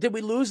 Did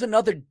we lose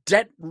another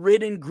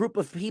debt-ridden group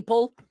of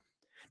people?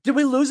 Did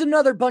we lose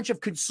another bunch of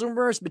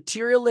consumerist,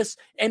 materialist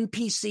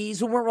NPCs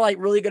who weren't like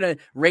really going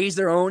to raise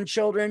their own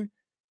children?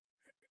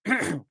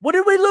 What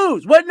did we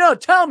lose? What? No,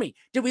 tell me.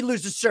 Did we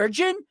lose a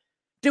surgeon?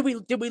 Did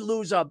we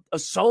lose a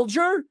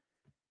soldier?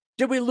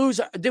 Did we lose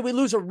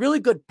a really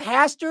good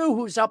pastor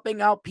who's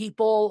helping out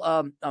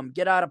people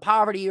get out of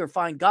poverty or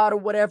find God or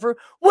whatever?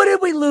 What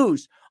did we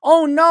lose?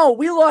 Oh no,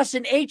 we lost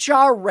an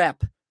HR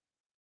rep.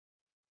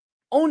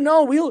 Oh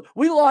no,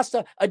 we lost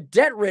a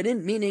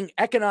debt-ridden, meaning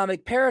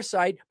economic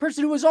parasite,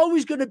 person who was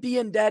always going to be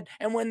in debt,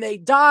 and when they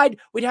died,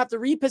 we'd have to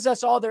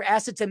repossess all their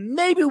assets, and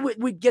maybe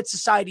we'd get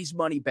society's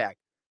money back.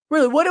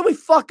 Really, what did we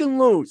fucking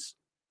lose?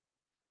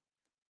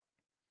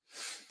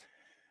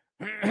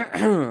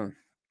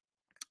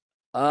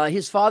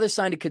 His father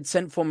signed a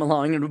consent form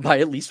allowing him to buy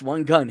at least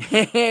one gun.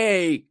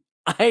 Hey,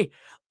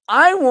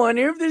 I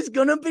wonder if there's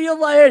gonna be a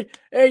liar.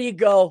 There you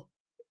go.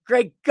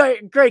 Great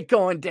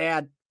going,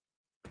 Dad.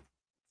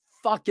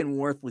 Fucking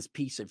worthless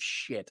piece of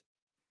shit.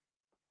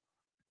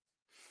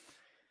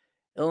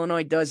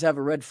 Illinois does have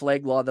a red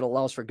flag law that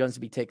allows for guns to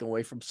be taken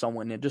away from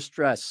someone in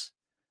distress.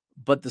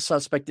 But the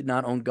suspect did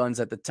not own guns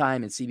at the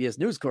time, and CBS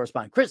News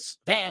correspondent Chris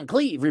Van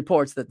Cleve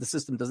reports that the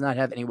system does not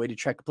have any way to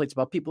track complaints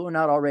about people who are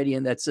not already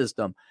in that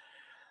system.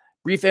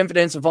 Brief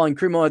evidence involving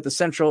Cremo at the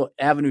Central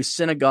Avenue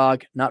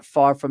Synagogue, not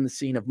far from the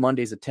scene of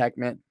Monday's attack.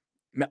 Man,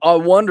 I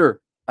wonder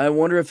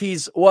if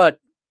he's what?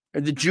 Are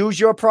the Jews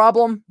your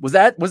problem? Was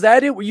that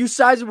it? Were you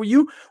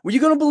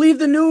going to believe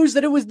the news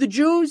that it was the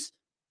Jews?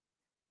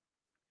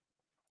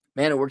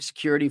 Man who worked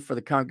security for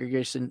the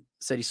congregation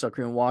said he saw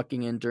Cremo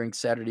walking in during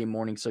Saturday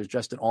morning, so he's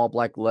dressed in all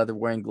black leather,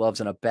 wearing gloves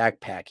and a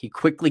backpack. He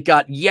quickly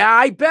got,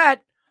 I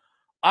bet.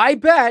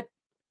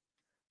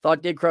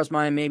 Thought did cross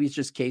my mind, maybe he's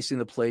just casing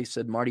the place,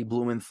 said Marty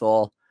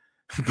Blumenthal.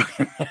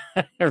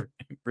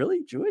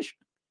 Really? Jewish?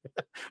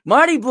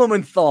 Marty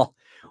Blumenthal.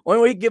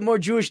 Only way you get more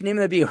Jewish name,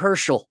 that'd be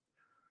Herschel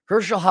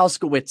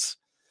Hauskowitz,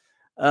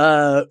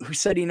 who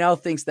said he now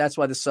thinks that's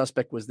why the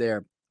suspect was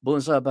there.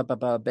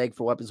 Blumenthal begged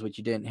for weapons, which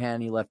he didn't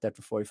hand. He left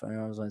after 45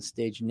 hours on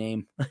stage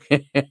name.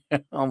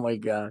 Oh, my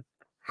God.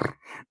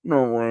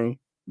 No way.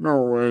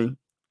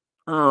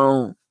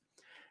 Oh.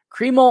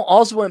 Cremo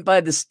also went by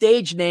the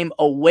stage name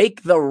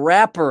Awake the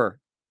Rapper.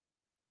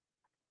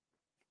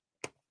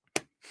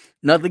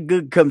 Nothing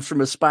good comes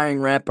from aspiring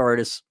rap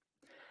artists.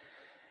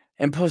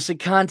 And posted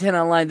content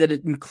online that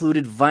it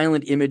included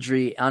violent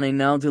imagery on a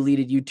now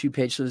deleted YouTube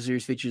page. So the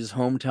series features his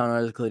hometown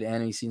article,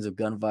 anime scenes of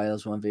gun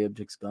violence, one video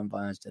depicts gun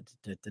violence.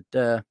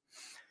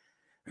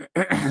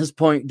 This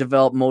point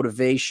developed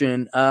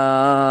motivation. She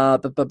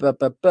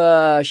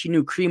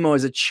knew Cremo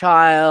as a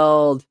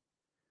child.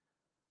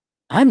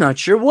 I'm not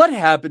sure what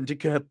happened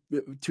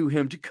to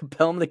him to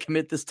compel him to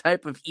commit this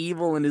type of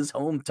evil in his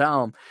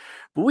hometown.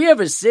 But we have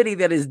a city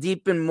that is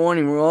deep in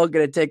mourning. We're all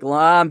going to take a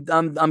lot.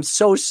 I'm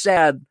so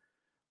sad.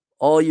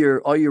 All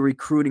your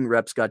recruiting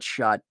reps got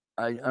shot.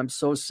 I'm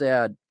so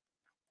sad.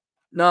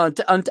 No,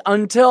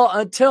 until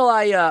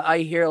I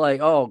hear like,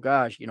 oh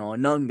gosh, a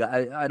nun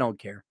guy. I don't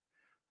care.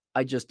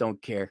 I just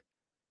don't care.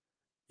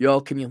 Yo,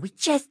 community, we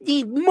just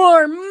need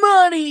more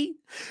money.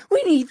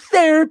 We need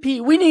therapy.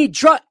 We need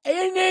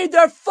they need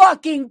their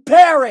fucking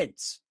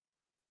parents.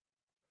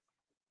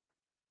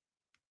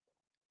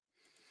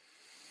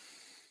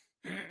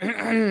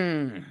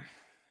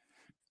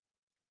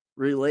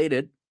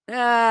 Related.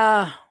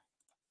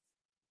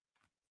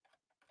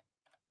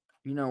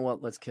 You know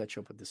what? Let's catch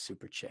up with the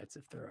super chats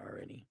if there are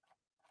any.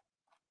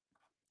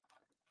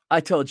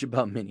 I told you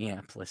about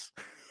Minneapolis.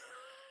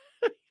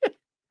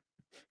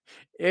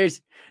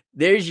 There's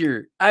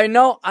your. I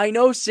know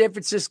San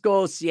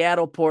Francisco,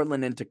 Seattle,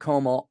 Portland, and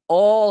Tacoma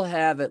all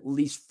have at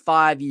least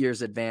 5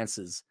 years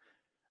advances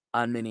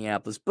on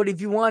Minneapolis. But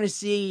if you want to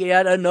see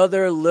yet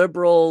another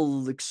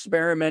liberal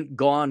experiment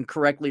gone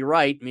correctly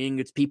right, meaning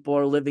its people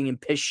are living in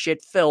piss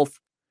shit filth,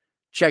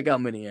 check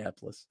out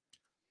Minneapolis.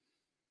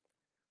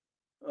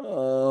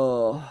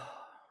 Oh.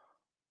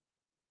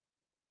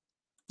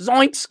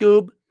 Zoink,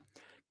 Scoob.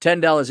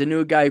 $10. I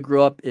knew a guy who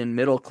grew up in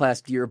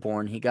middle-class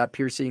Dearborn. He got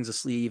piercings, a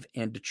sleeve,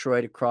 and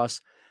Detroit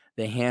across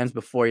the hands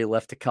before he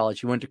left to college.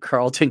 He went to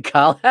Carleton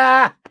College.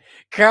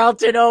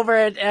 Carleton over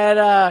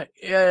at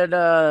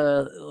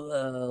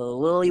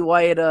Lily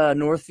White,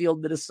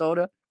 Northfield,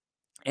 Minnesota.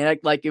 And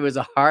act like it was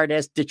a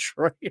hard-ass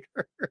Detroiter.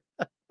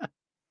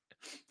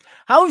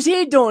 How's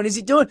he doing? Is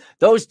he doing?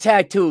 Those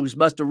tattoos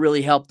must have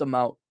really helped him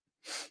out.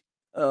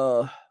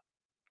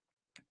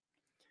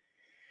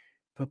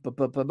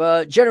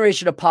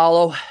 Generation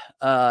Apollo,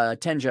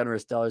 10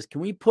 generous dollars.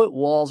 Can we put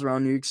walls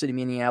around New York City,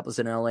 Minneapolis,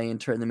 and LA and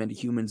turn them into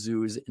human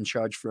zoos and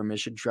charge for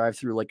admission? Drive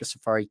through like a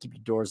safari, keep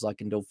your doors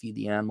locked, and don't feed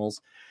the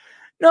animals.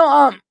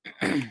 No,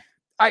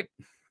 I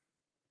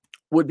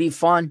would be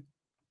fun.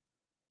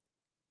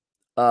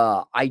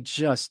 I'll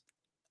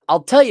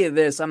tell you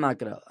this.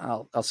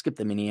 I'll skip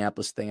the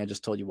Minneapolis thing. I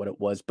just told you what it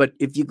was. But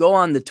if you go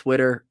on the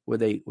Twitter where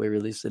they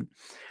released it,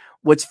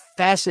 what's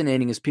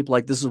fascinating is people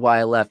like, this is why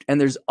I left. And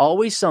there's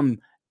always some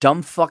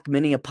dumb fuck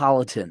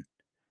Minneapolitan,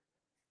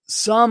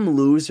 some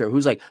loser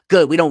who's like,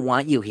 good, we don't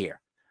want you here.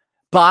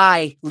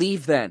 Bye,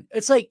 leave then.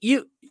 It's like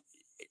you,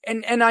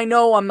 and I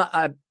know I'm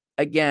not,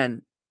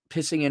 again,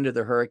 pissing into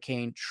the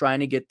hurricane, trying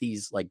to get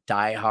these like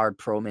diehard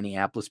pro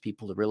Minneapolis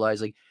people to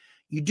realize, like,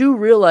 you do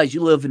realize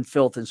you live in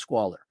filth and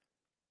squalor.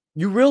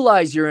 You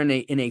realize you're in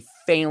a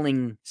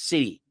failing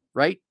city,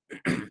 right?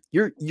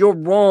 You're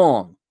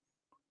wrong.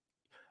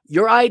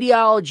 Your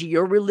ideology,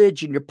 your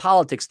religion, your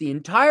politics, the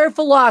entire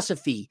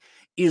philosophy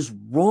is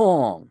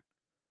wrong.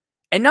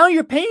 And now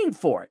you're paying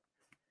for it.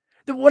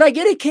 What I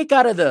get a kick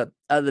out of the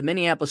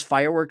Minneapolis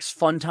fireworks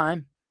fun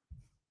time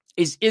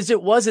is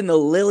it was in the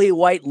lily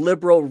white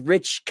liberal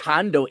rich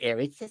condo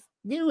area. It's just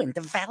new and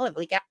developed.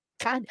 We got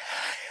condo.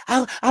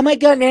 Oh my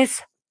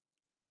goodness.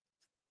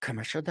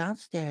 Commercial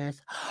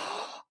downstairs.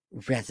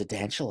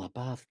 Residential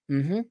above.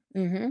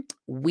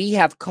 We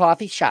have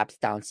coffee shops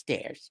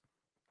downstairs.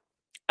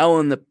 Oh,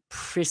 and the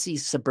prissy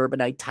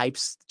suburbanite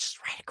types just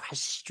right across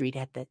the street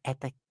at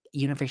the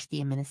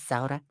University of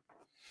Minnesota.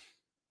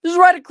 This is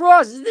right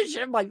across.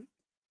 I'm like,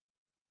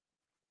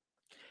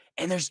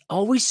 and there's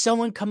always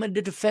someone coming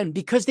to defend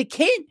because they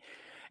can't.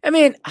 I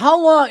mean,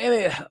 how long? I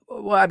mean,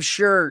 well, I'm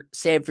sure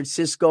San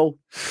Francisco,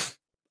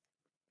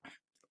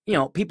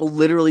 people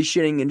literally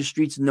shitting in the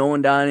streets, no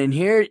one down. And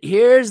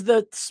here's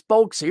the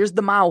spokes. Here's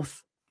the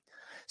mouth.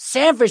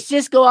 San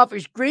Francisco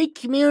offers great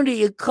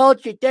community and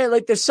culture there.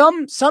 Like there's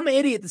some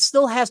idiot that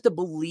still has to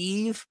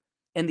believe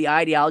in the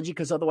ideology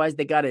because otherwise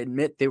they got to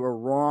admit they were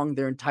wrong.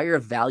 Their entire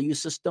value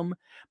system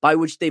by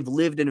which they've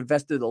lived and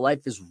invested their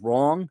life is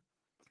wrong.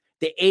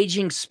 The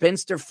aging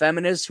spinster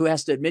feminist who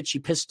has to admit she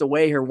pissed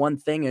away her one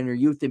thing in her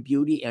youth and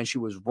beauty and she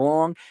was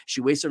wrong. She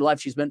wasted her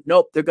life.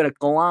 Nope, they're going to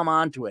glom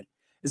onto it.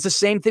 It's the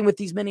same thing with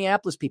these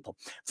Minneapolis people.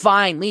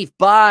 Fine, leave,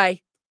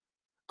 bye.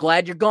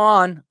 Glad you're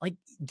gone. Like,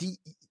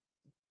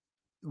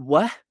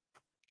 what?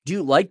 Do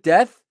you like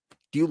death?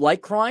 Do you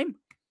like crime?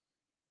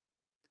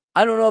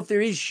 I don't know if there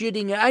is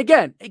shitting.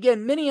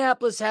 Again,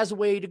 Minneapolis has a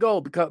way to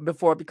go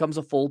before it becomes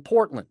a full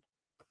Portland.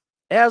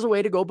 It has a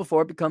way to go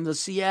before it becomes a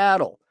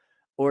Seattle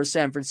or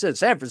San Francisco.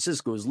 San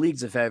Francisco is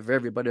leagues of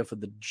everybody for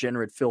the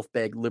degenerate filth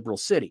bag liberal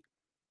city.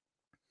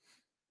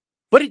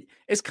 But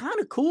it's kind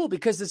of cool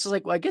because it's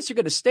like, well, I guess you're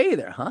going to stay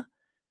there, huh?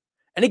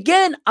 And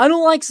again, I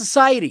don't like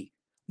society.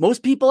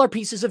 Most people are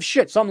pieces of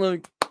shit. So I'm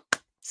like,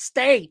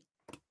 stay.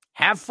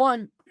 Have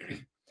fun.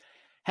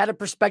 Had a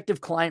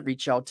prospective client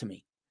reach out to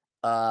me,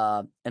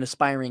 an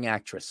aspiring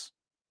actress,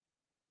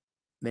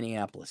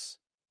 Minneapolis.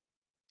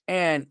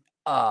 And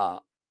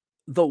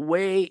the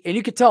way, and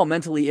you could tell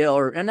mentally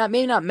ill,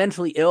 maybe not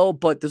mentally ill,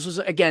 but this was,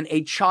 again,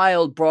 a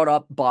child brought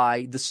up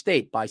by the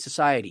state, by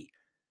society.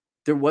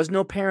 There was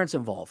no parents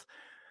involved.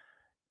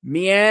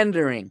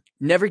 Meandering,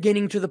 never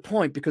getting to the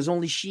point because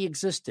only she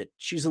existed.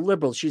 She's a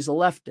liberal. She's a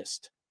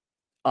leftist.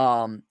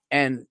 And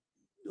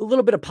a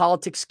little bit of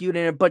politics skewed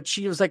in it, but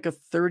she was like a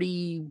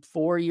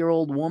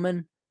 34-year-old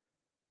woman,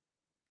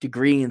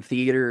 degree in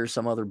theater or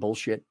some other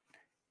bullshit.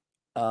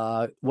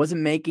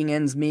 Wasn't making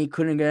ends meet,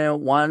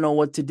 want to know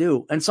what to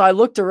do. And so I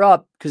looked her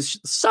up because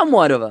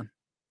somewhat of a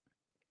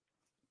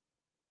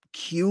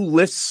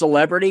Q-list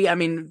celebrity. I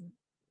mean,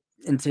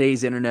 in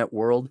today's internet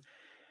world.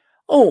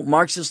 Oh,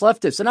 Marxist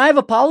leftist. And I have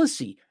a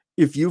policy.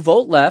 If you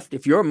vote left,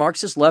 if you're a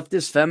Marxist,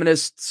 leftist,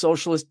 feminist,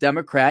 socialist,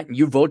 Democrat, and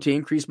you vote to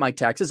increase my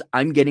taxes,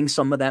 I'm getting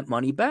some of that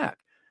money back.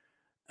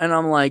 And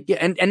I'm like, yeah,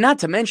 and not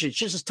to mention, it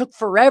just took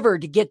forever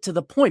to get to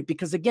the point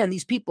because, again,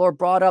 these people are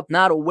brought up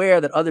not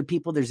aware that other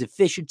people, there's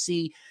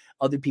efficiency,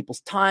 other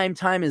people's time.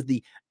 Time is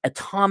the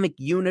atomic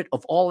unit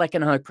of all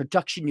economic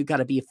production. You got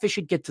to be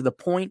efficient, get to the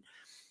point.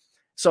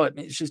 So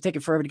it's just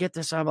taking forever to get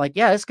this. So I'm like,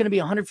 yeah, it's going to be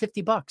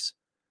 $150.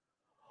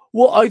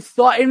 Well, I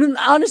thought, and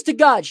honest to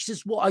God, she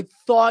says, well, I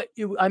thought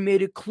I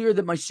made it clear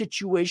that my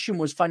situation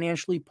was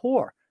financially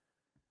poor.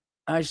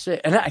 I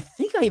said, and I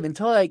think I even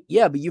told her, like,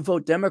 yeah, but you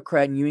vote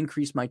Democrat and you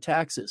increase my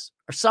taxes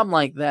or something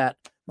like that.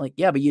 I'm like,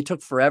 yeah, but you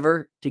took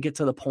forever to get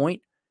to the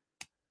point.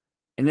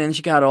 And then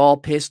she got all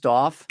pissed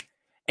off.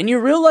 And you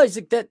realize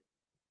that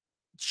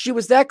she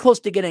was that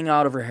close to getting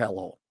out of her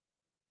hellhole.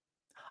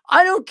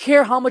 I don't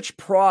care how much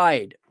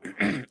pride,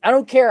 I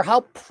don't care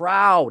how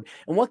proud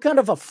and what kind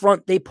of a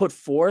front they put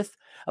forth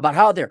about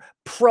how they're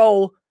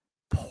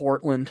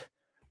pro-Portland,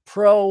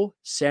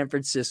 pro-San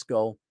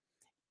Francisco.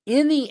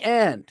 In the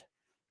end,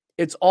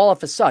 it's all a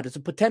facade. It's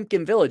a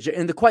Potemkin village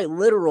in the quite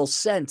literal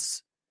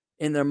sense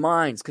in their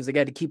minds because they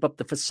got to keep up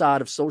the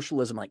facade of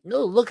socialism. Like,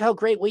 no, look how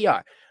great we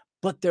are.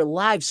 But their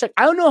lives suck.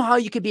 I don't know how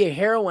you could be a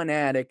heroin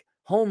addict,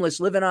 homeless,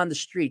 living on the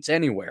streets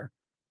anywhere,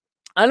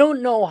 I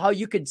don't know how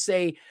you could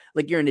say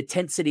like you're in a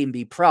tent city and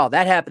be proud.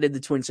 That happened in the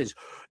Twin Cities.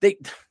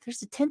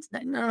 There's a tent.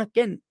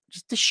 Again,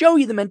 just to show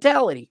you the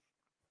mentality.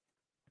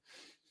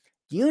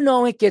 You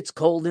know it gets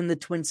cold in the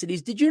Twin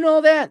Cities. Did you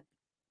know that?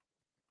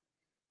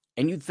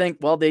 And you'd think,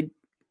 well, they'd,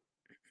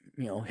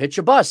 hitch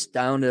a bus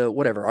down to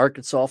whatever,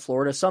 Arkansas,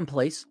 Florida,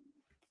 someplace.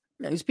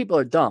 These people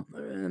are dumb,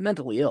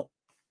 mentally ill.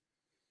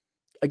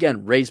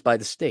 Again, raised by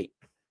the state.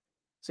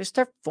 So they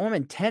start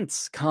forming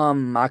tents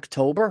come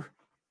October.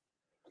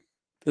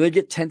 They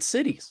get tent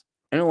cities.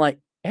 And they're like,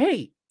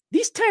 hey,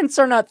 these tents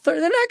are not, they're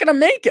not going to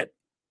make it.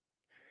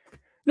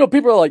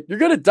 People are like, you're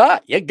going to die.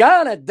 You're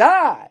going to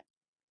die.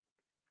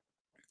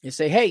 You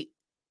say, hey,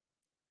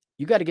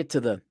 you got to get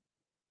to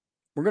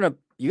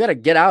you got to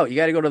get out. You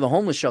got to go to the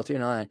homeless shelter.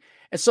 And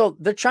so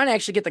they're trying to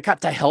actually get the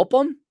cop to help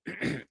them.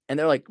 And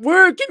they're like,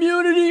 we're a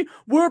community.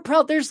 We're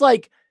proud. There's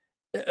like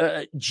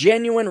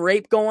genuine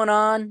rape going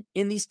on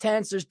in these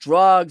tents. There's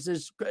drugs.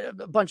 There's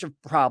a bunch of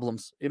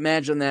problems.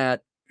 Imagine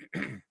that.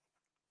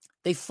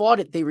 They fought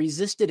it. They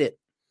resisted it.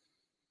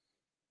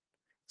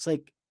 It's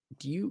like,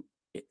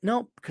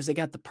 no, because they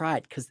got the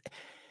pride. Because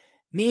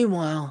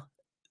meanwhile,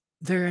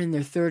 they're in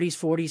their 30s,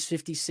 40s,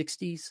 50s,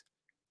 60s.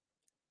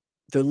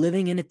 They're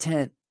living in a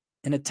tent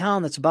in a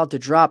town that's about to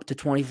drop to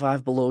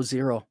 25 below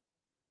zero.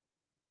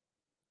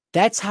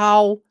 That's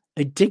how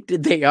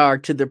addicted they are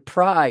to their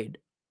pride.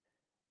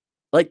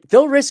 Like,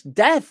 they'll risk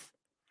death.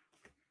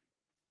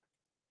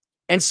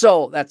 And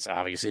so that's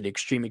obviously an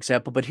extreme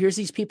example, but here's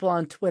these people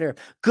on Twitter.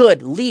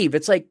 Good, leave.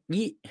 It's like,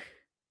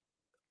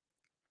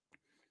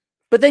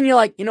 but then you're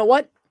like, you know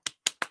what?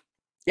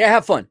 Yeah,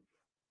 have fun.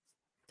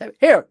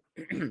 Here.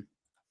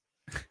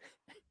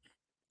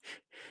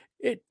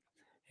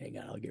 Hang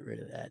on, I'll get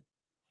rid of that.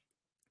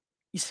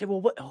 You say,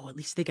 well, what? Oh, at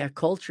least they got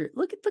culture.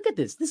 Look at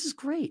this. This is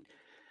great.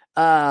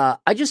 I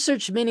just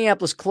searched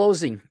Minneapolis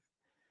closing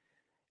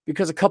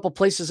because a couple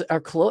places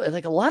are closed.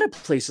 Like a lot of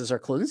places are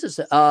closed. This is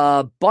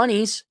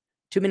Bunny's.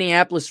 2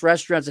 Minneapolis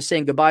restaurants are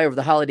saying goodbye over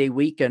the holiday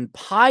weekend.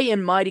 Pie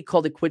and Mighty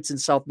called it quits in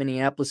South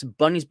Minneapolis.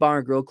 Bunny's Bar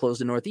and Grill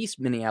closed in Northeast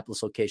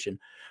Minneapolis location.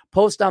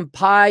 Post on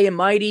Pie and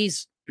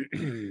Mighty's.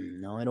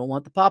 No, I don't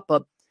want the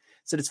pop-up.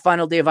 Said its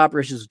final day of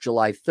operations was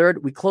July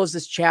 3rd. We closed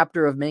this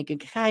chapter of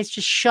making... Guys,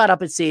 just shut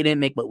up and say it didn't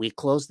make, but we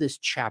closed this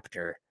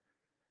chapter.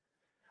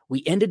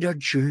 We ended our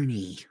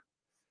journey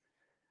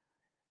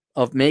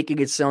of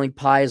making and selling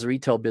pie as a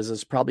retail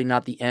business. Probably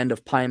not the end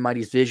of Pie and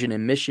Mighty's vision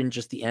and mission,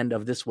 just the end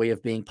of this way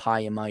of being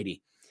Pie and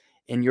Mighty.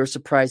 And you're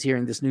surprised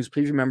hearing this news.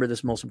 Please remember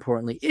this most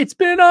importantly. It's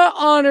been an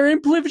honor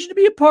and privilege to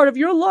be a part of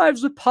your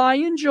lives with Pie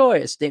and Joy,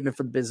 a statement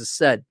from the business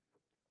said.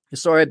 The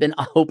store had been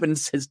open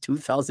since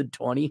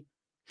 2020.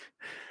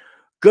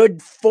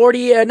 Good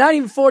 40, not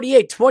even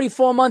 48,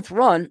 24-month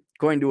run.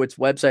 According to its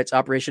website's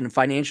operation and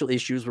financial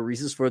issues were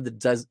reasons for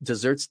the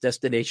desserts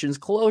destination's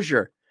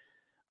closure.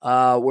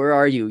 Where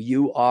are you?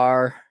 You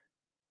are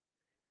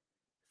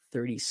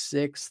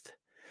 36th.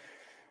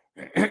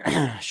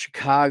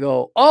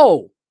 Chicago.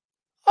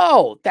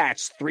 Oh,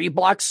 that's 3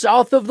 blocks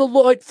south of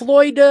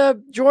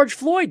the George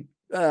Floyd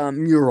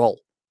mural.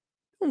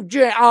 Oh,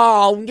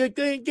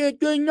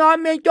 you not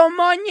make the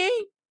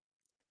money?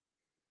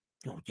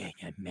 Oh, they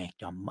didn't make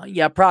the money.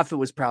 Yeah, profit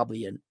was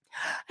probably in.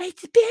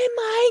 It's been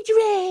my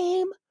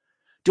dream.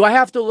 Do I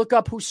have to look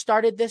up who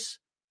started this?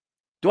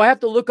 Do I have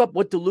to look up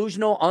what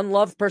delusional,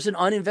 unloved person,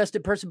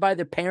 uninvested person by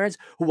their parents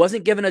who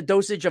wasn't given a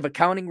dosage of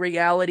accounting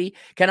reality?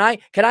 Do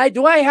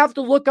I have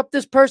to look up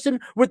this person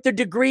with the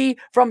degree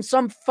from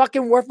some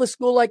fucking worthless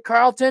school like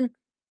Carleton?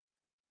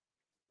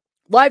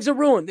 Lives are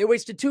ruined. They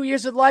wasted 2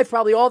 years of life,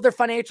 probably all their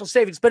financial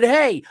savings. But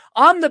hey,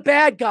 I'm the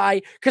bad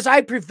guy because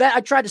I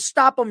try to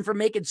stop them from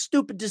making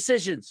stupid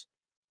decisions.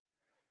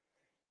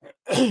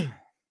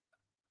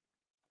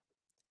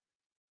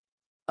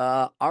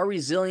 Our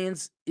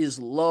resilience is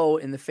low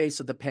in the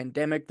face of the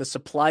pandemic, the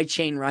supply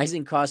chain,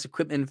 rising costs,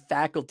 equipment,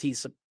 faculty,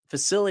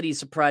 facility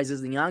surprises,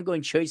 and the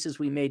ongoing choices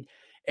we made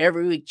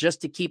every week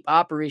just to keep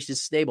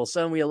operations stable.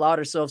 Some we allowed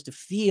ourselves to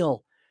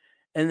feel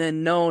and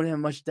then knowing how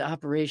much the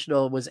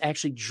operational was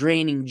actually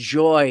draining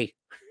joy.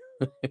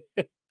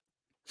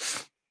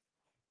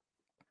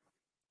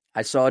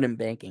 I saw it in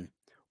banking.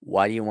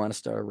 Why do you want to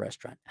start a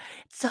restaurant?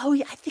 So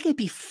I think it'd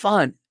be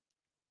fun.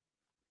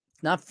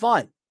 It's not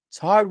fun. It's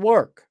hard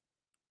work.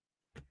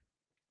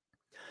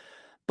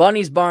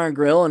 Bunny's Bar and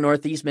Grill in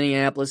Northeast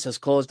Minneapolis has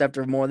closed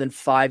after more than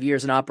 5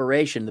 years in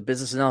operation. The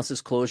business announced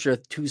its closure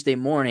Tuesday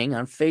morning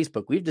on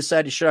Facebook. We've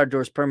decided to shut our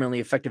doors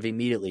permanently, effective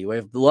immediately.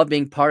 We love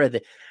being part of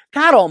the...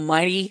 God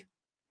almighty.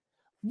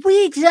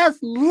 We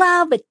just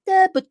love it.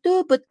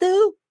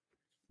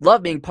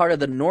 Love being part of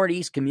the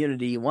Northeast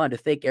community. Wanted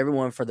to thank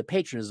everyone for the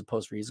patronage of the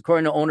post reads.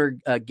 According to owner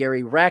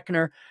Gary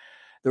Rackner,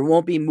 there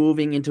won't be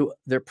moving into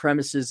their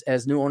premises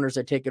as new owners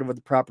are taking over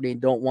the property and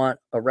don't want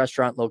a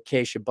restaurant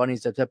location.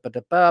 Bunny's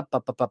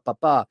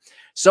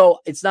So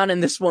it's not in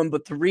this one,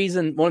 but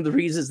one of the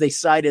reasons they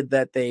cited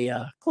that they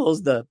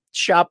closed the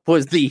shop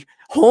was the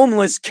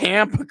homeless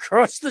camp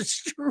across the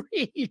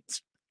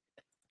street.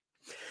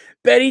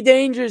 Betty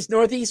Dangers,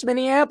 Northeast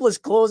Minneapolis,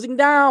 closing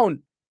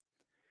down.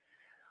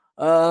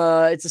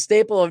 It's a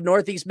staple of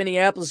Northeast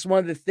Minneapolis. One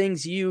of the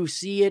things you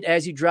see it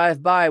as you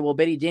drive by. Well,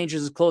 Betty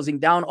Dangers is closing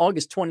down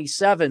August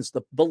 27th.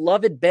 The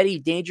beloved Betty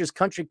Dangers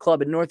Country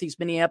Club in Northeast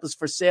Minneapolis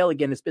for sale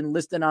again. It's been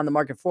listed on the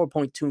market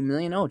 $4.2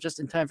 million. Oh,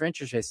 just in time for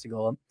interest rates to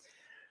go up.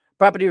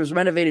 Property was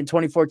renovated in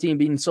 2014,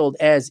 being sold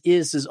as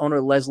is, says owner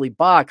Leslie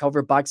Bach.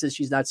 However, Bach says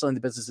she's not selling the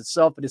business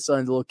itself, but is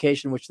selling the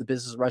location, which the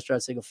business,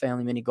 restaurant, single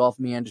family, mini golf,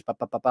 meanders,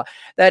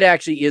 That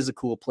actually is a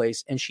cool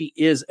place, and she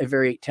is a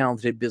very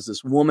talented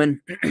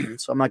businesswoman.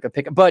 So I'm not going to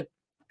pick it, but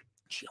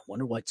gee, I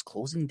wonder why it's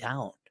closing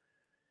down.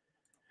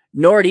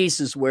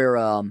 Northeast is where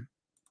all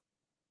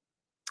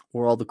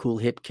the cool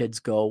hip kids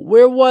go.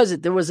 Where was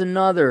it? There was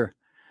another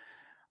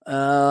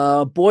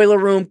Boiler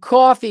Room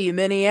Coffee in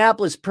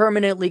Minneapolis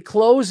permanently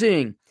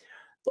closing.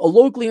 A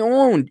locally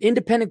owned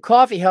independent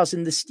coffee house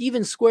in the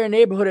Stevens Square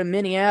neighborhood of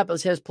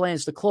Minneapolis has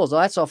plans to close. Oh,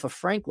 that's off of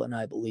Franklin,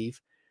 I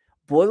believe.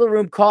 Boiler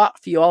Room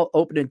Coffee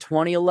opened in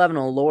 2011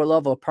 on a lower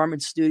level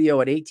apartment studio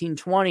at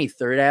 1820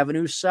 3rd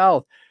Avenue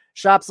South.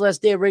 Shop's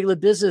last day of regular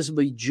business will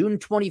be June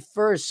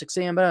 21st, 6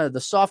 a.m. The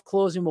soft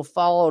closing will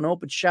follow an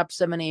open shop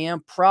 7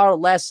 a.m. Proud of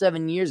the last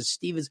 7 years of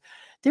Stevens.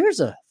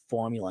 There's a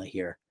formula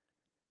here.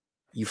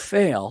 You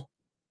fail.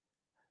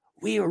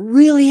 We are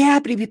really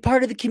happy to be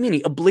part of the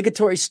community.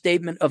 Obligatory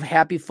statement of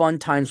happy, fun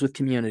times with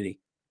community.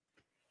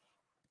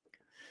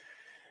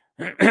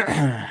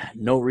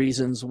 No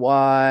reasons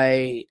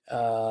why.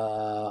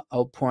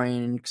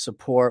 Outpouring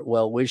support,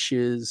 well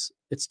wishes.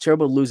 It's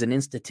terrible to lose an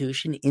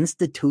institution.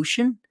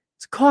 Institution?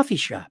 It's a coffee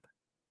shop.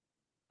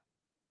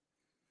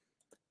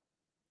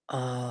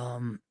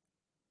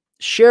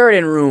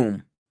 Sheridan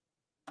Room.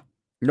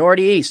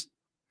 Northeast.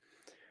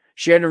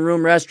 Sheridan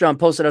Room Restaurant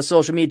posted on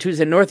social media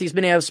Tuesday. Northeast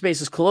Minneapolis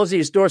space is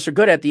closing its doors for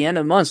good at the end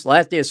of the month.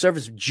 Last day of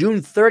service,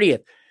 June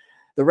 30th.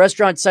 The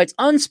restaurant cites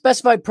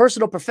unspecified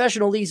personal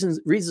professional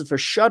reasons for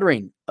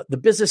shuttering. The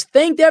business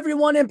thanked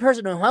everyone in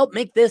person who helped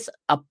make this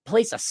a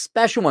place a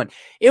special one.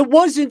 It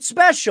wasn't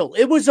special.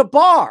 It was a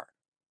bar.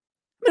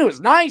 It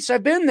was nice.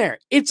 I've been there.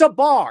 It's a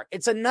bar.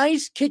 It's a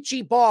nice,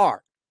 kitschy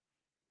bar.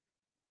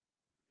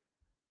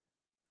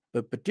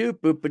 Boop-a-doo,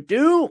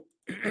 boop-a-doo.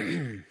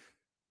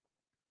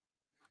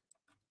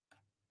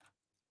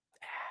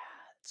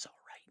 It's all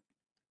right.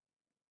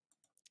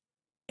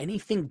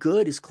 Anything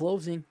good is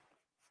closing.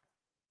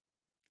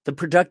 The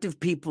productive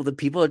people, the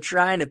people are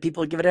trying, the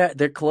people give it out,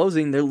 they're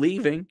closing, they're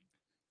leaving.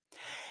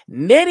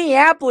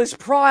 Minneapolis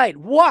pride.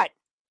 What?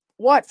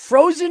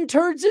 Frozen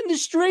turds in the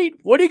street?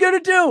 What are you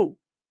going to do?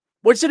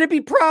 What should it be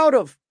proud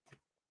of?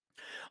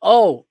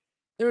 Oh,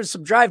 there was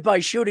some drive-by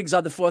shootings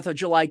on the 4th of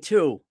July,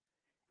 too,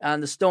 on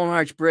the Stone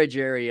Arch Bridge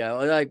area.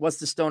 Like, what's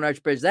the Stone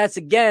Arch Bridge? That's,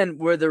 again,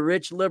 where the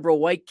rich, liberal,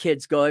 white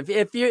kids go.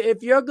 If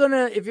you're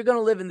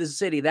gonna live in this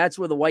city, that's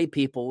where the white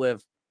people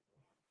live.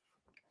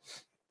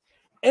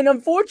 And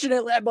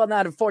unfortunately, well,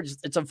 not unfortunate,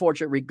 it's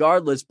unfortunate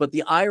regardless, but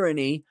the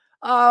irony,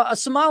 a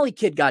Somali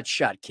kid got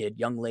shot,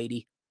 young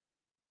lady.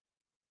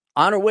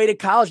 On her way to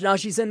college, now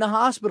she's in the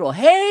hospital.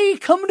 Hey,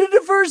 come to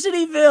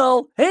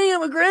Diversityville. Hey,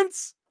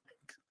 immigrants.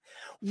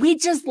 We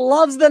just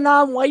love the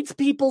non-whites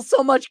people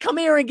so much. Come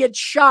here and get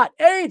shot.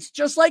 Hey, it's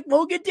just like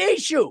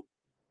Mogadishu.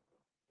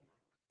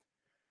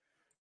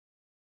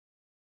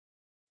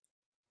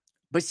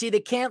 But see,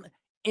 they can't,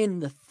 in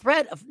the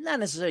threat of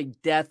not necessarily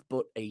death,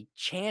 but a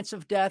chance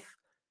of death,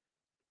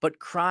 but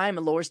crime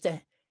and lowers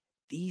death,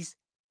 these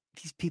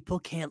people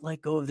can't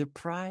let go of their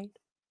pride.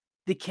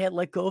 They can't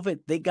let go of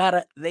it. They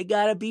gotta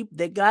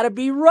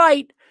be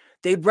right.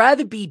 They'd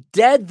rather be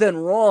dead than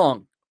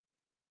wrong.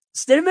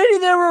 Instead of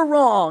admitting they were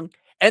wrong,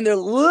 and their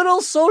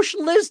little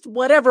socialist,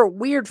 whatever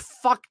weird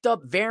fucked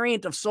up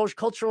variant of social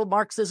cultural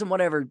Marxism,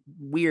 whatever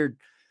weird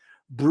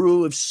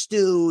brew of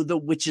stew, the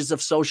witches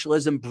of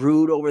socialism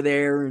brewed over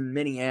there in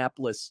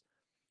Minneapolis.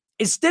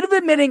 Instead of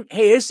admitting,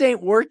 hey, this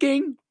ain't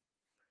working,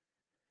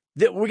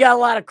 that we got a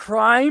lot of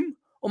crime,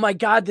 oh my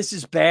God, this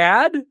is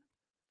bad.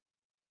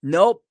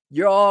 Nope.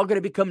 You're all going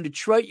to become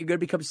Detroit. You're going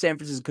to become San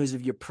Francisco because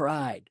of your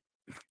pride.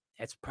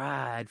 That's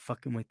pride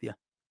fucking with you.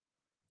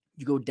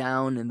 You go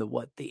down in the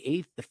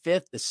 8th, the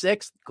 5th, the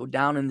 6th, go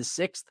down in the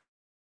 6th.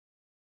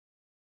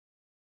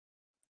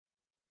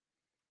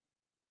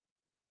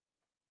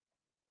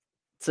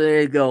 So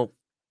there you go.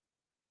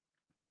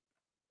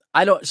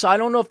 I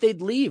don't know if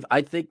they'd leave.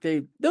 I think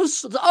the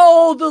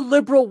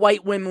liberal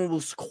white women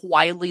will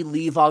quietly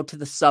leave out to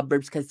the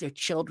suburbs because their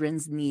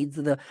children's needs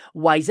the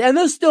whites, and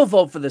they'll still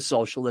vote for the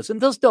socialism.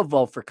 They'll still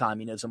vote for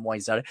communism,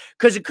 whites out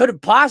because it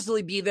could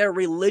possibly be their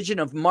religion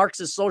of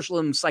Marxist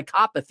socialism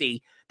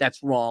psychopathy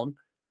that's wrong.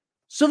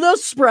 So they'll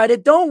spread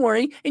it. Don't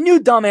worry. And you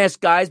dumbass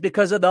guys,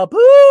 because of the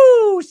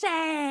pussy.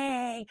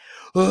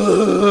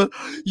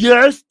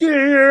 Yes,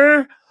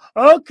 dear.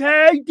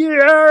 Okay,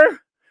 dear.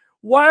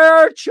 Why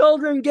are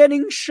children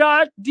getting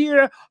shot,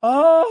 dear?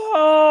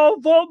 Oh,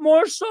 vote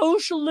more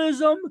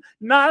socialism.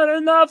 Not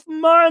enough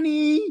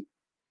money.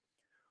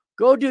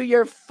 Go do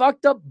your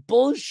fucked up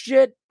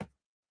bullshit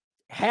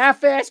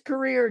half-ass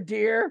career,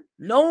 dear.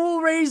 No,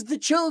 raise the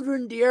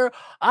children, dear.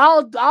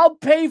 I'll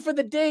pay for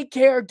the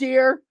daycare,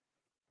 dear.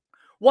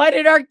 Why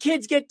did our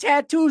kids get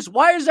tattoos?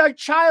 Why is our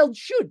child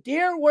shoot?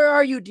 Dear, where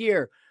are you,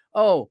 dear?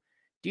 Oh,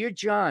 dear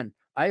John,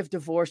 I have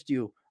divorced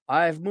you.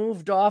 I've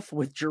moved off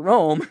with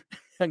Jerome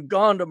and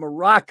gone to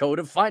Morocco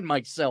to find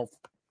myself.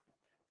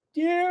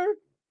 Dear,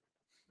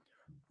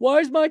 why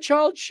is my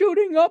child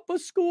shooting up a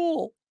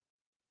school?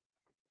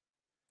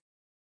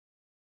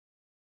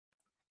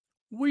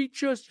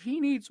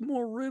 He needs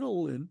more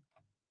Ritalin.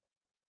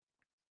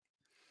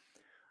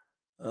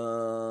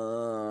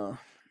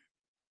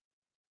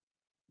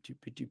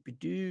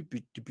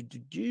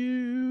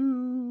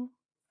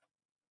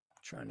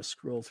 Trying to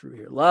scroll through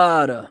here. A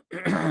lot of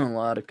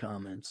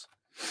comments.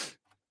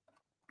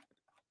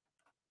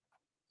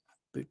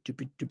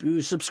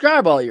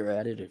 Subscribe while you're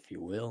at it, if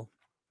you will.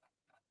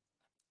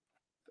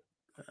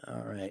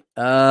 All right.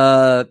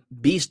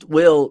 Beast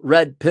Will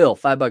Red Pill,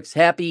 $5.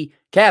 Happy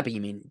Cappy,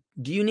 you mean?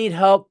 Do you need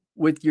help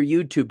with your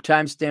YouTube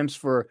timestamps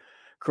for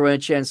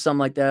Croatia and something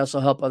like that? Also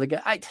help other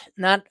guys?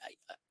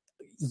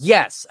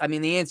 Yes. I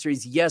mean, the answer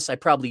is yes. I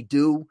probably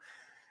do.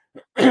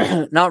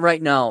 Not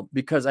right now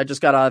because I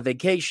just got out of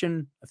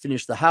vacation. I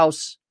finished the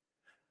house.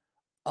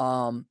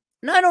 And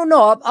I don't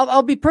know.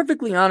 I'll be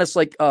perfectly honest.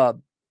 Like,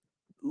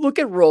 look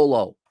at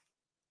Rolo.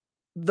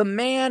 The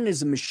man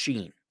is a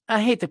machine.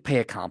 I hate to pay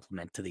a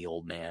compliment to the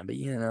old man, but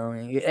you know,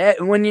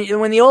 when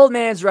the old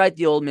man's right,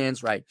 the old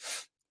man's right.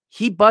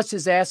 He busts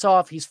his ass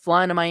off. He's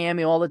flying to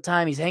Miami all the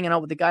time. He's hanging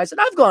out with the guys.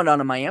 And I've gone down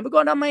to Miami. I've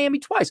gone down to Miami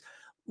twice.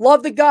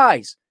 Love the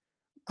guys.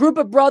 Group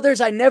of brothers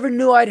I never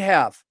knew I'd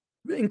have.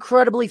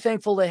 Incredibly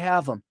thankful to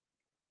have them.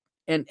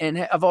 And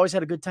I've always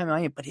had a good time in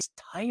Miami, but it's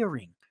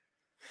tiring.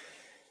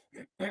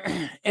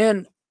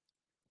 And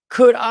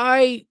could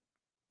I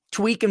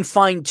tweak and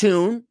fine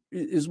tune,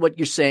 is what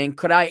you're saying?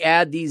 Could I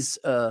add these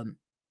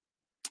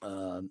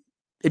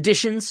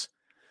additions?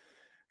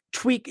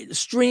 Tweak,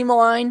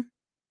 streamline?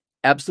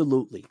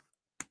 Absolutely.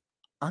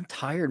 I'm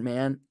tired,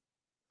 man.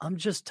 I'm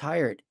just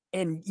tired.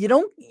 And you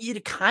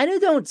kind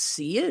of don't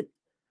see it,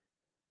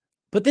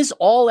 but this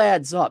all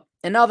adds up.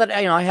 And now that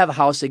I have a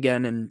house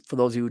again, and for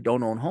those who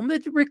don't own a home,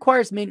 it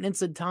requires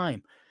maintenance and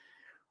time.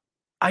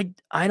 I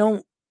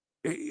don't,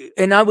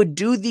 and I would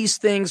do these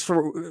things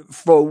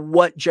for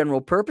what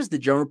general purpose? The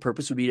general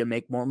purpose would be to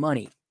make more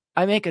money.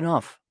 I make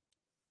enough.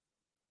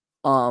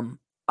 I'm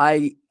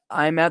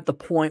at the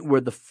point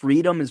where the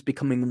freedom is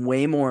becoming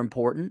way more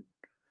important.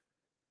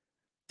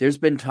 There's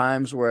been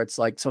times where it's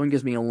like someone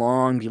gives me a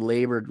long,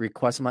 belabored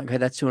request. I'm like, okay,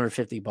 that's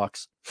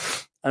 $250.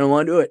 I don't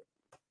want to do it.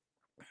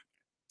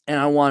 And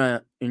I want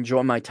to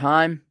enjoy my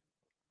time.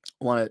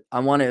 I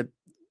want to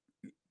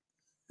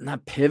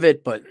not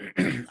pivot, but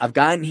I've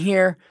gotten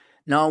here.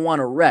 Now I want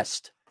to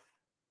rest.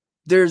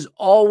 There's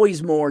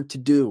always more to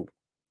do.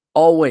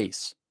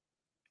 Always.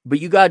 But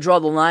you got to draw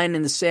the line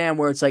in the sand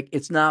where it's like,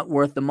 it's not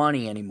worth the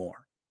money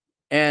anymore.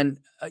 And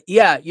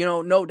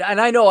no,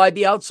 and I know I'd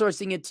be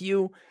outsourcing it to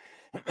you.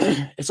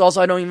 It's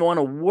also, I don't even want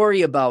to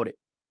worry about it.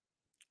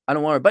 I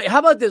don't want to, but how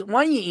about this?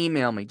 Why don't you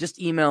email me? Just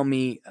email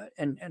me.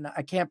 And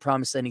I can't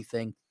promise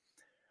anything,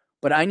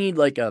 but I need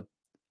like a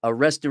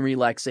rest and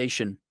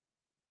relaxation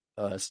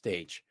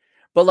stage.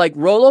 But like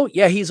Rolo,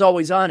 yeah, he's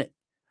always on it.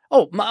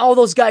 Oh, all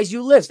those guys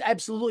you list.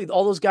 Absolutely.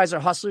 All those guys are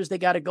hustlers. They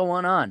got it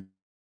going on.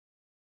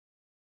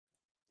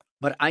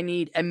 But I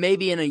need, and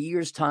maybe in a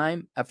year's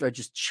time after I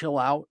just chill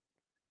out.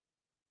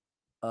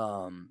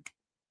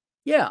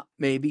 Yeah,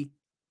 maybe.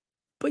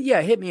 But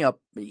yeah, hit me up.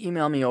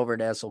 Email me over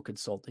at Asshole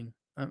Consulting.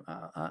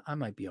 I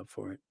might be up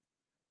for it.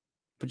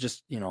 But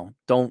just,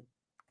 don't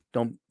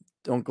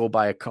go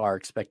buy a car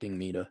expecting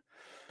me to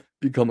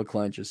become a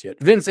client just yet.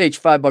 Vince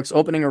H, $5.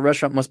 Opening a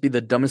restaurant must be the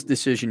dumbest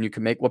decision you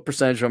can make. What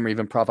percentage of them are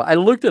even profit? I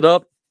looked it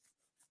up.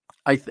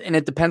 And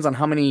it depends on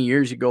how many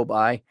years you go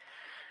by.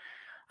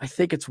 I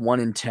think it's 1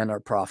 in 10 are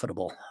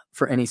profitable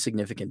for any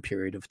significant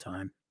period of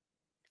time.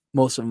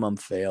 Most of them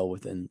fail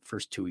within the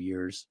first 2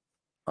 years.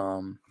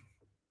 But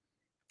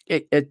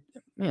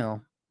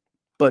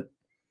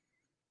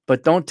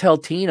don't tell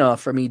Tina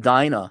from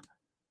Edina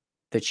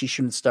that she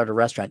shouldn't start a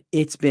restaurant.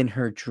 It's been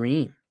her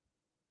dream.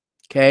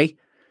 Okay?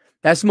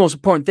 That's the most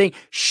important thing.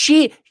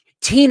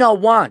 Tina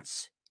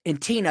wants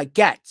and Tina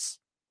gets.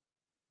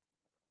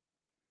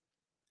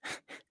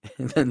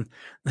 And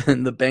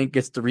then the bank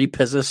gets to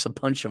repossess a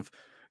bunch of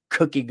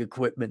cooking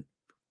equipment.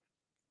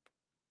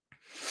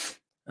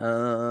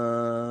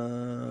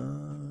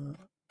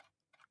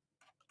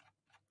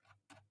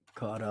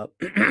 Caught up.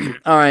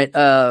 All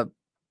right.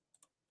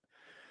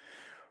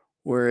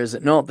 Where is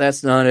it? No,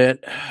 that's not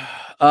it.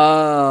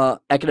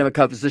 Academic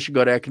Composition.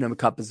 Go to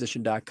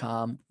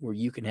academiccomposition.com where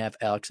you can have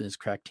Alex and his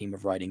crack team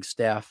of writing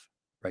staff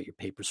write your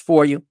papers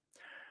for you.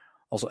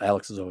 Also,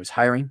 Alex is always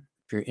hiring.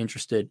 If you're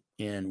interested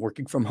in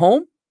working from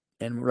home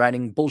and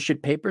writing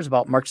bullshit papers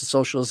about Marxist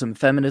socialism and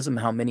feminism,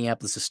 how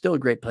Minneapolis is still a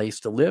great place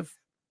to live,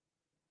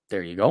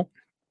 there you go.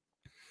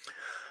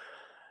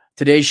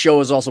 Today's show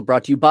is also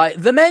brought to you by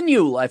The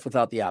Menu, Life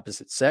Without the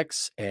Opposite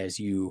Sex. As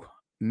you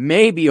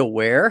may be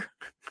aware,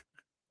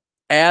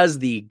 as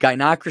the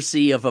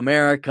gynocracy of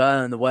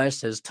America and the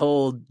West has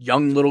told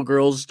young little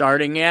girls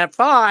starting at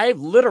 5,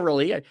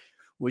 literally,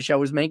 Wish I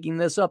was making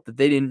this up, that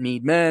they didn't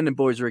need men and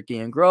boys are icky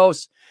and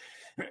gross.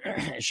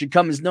 It should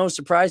come as no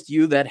surprise to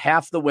you that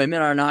half the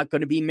women are not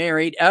going to be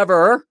married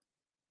ever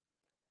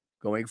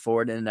going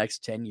forward in the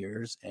next 10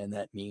 years. And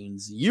that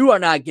means you are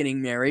not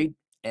getting married.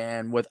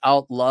 And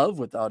without love,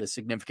 without a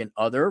significant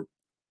other,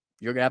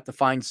 you're going to have to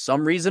find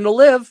some reason to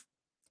live.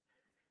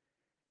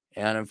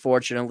 And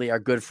unfortunately, our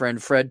good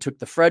friend Fred took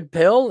the Fred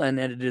pill and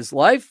ended his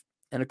life.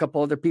 And a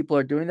couple other people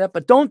are doing that.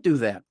 But don't do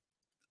that.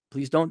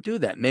 Please don't do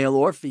that. Male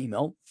or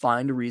female,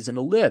 find a reason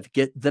to live.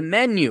 Get the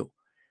menu.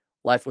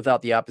 Life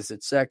without the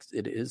opposite sex.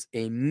 It is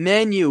a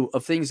menu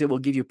of things that will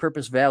give you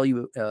purpose,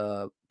 value,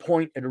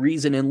 point, and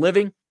reason in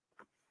living.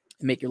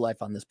 And make your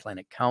life on this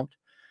planet count.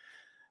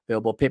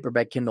 Available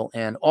paperback, Kindle,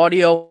 and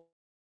audio.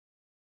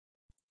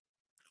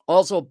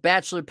 Also,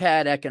 bachelor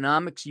pad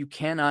economics. You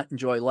cannot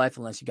enjoy life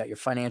unless you got your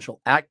financial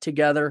act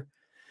together.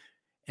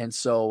 And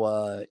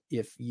so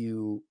if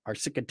you are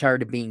sick and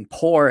tired of being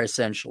poor,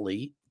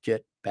 essentially,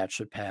 get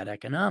bachelor pad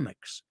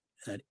economics.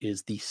 That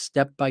is the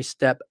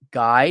step-by-step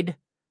guide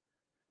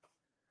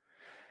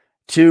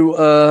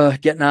to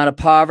getting out of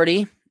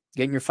poverty,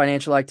 getting your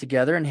financial act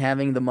together, and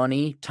having the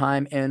money,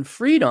 time, and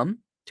freedom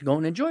to go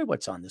and enjoy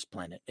what's on this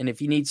planet. And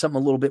if you need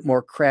something a little bit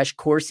more crash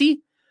coursey,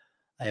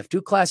 I have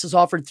 2 classes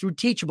offered through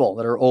Teachable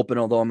that are open,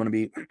 although I'm going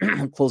to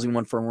be closing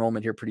one for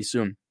enrollment here pretty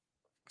soon.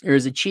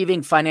 There's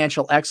Achieving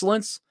Financial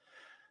Excellence,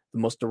 the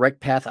most direct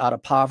path out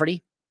of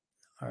poverty.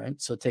 All right,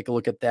 so take a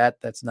look at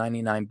that. That's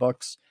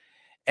 $99.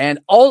 And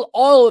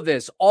all of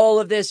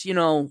this, you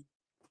know,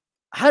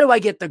 how do I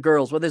get the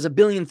girls? Well, there's a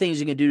billion things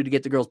you can do to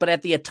get the girls, but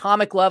at the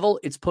atomic level,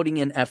 it's putting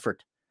in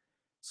effort.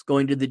 It's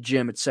going to the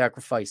gym. It's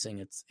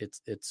sacrificing.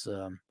 It's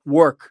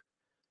work.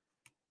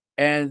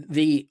 And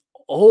the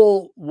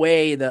whole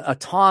way, the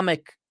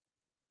atomic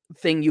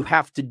thing you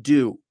have to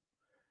do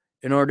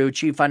in order to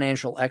achieve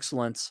financial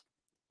excellence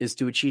is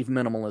to achieve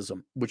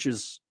minimalism, which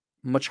is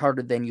much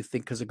harder than you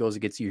think because it goes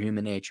against your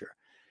human nature.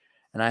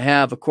 And I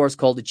have a course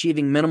called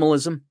Achieving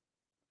Minimalism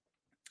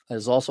that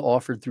is also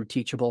offered through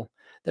Teachable.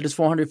 That is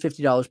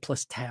 $450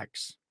 plus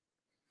tax.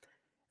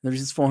 And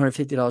there's this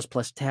 $450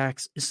 plus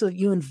tax is so that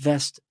you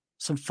invest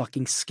some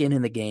fucking skin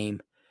in the game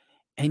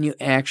and you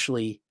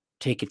actually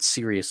take it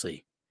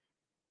seriously.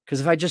 Because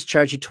if I just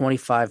charge you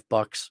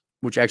 $25,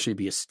 which actually would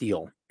be a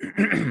steal,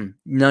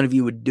 none of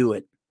you would do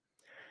it.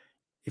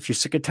 If you're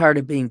sick and tired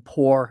of being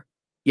poor,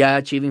 yeah,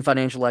 achieving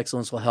financial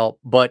excellence will help,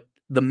 but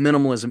the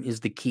minimalism is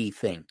the key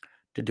thing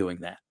to doing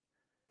that.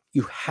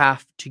 You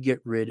have to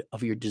get rid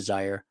of your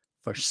desire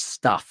for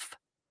stuff.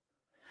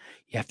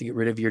 You have to get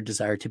rid of your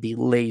desire to be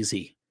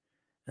lazy.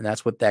 And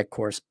that's what that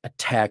course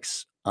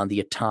attacks on the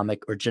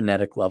atomic or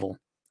genetic level,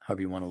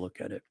 however you want to look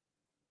at it.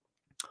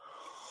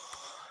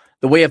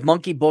 The Way of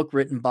Monkey book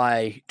written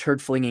by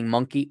Turd Flinging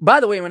Monkey. By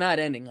the way, we're not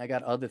ending. I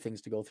got other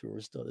things to go through.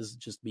 This is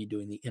just me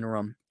doing the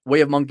interim.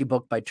 Way of Monkey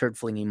book by Turd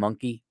Flinging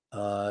Monkey.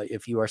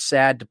 If you are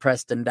sad,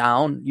 depressed, and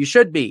down, you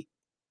should be.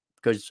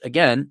 Because,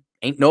 again,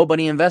 ain't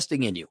nobody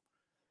investing in you.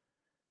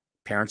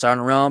 Parents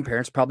aren't around.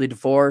 Parents probably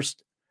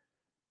divorced.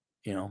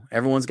 You know,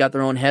 everyone's got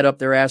their own head up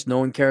their ass. No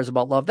one cares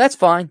about love. That's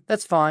fine.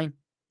 That's fine.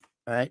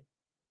 All right.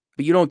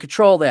 But you don't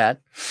control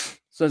that.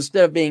 So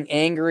instead of being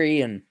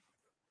angry and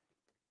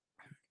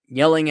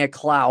yelling at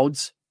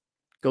clouds,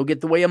 go get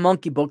the Way of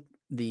Monkey book,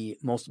 the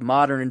most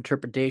modern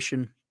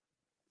interpretation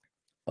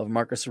of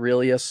Marcus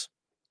Aurelius,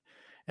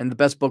 and the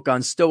best book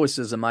on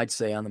Stoicism, I'd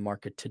say, on the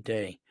market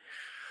today.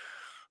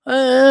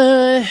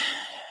 I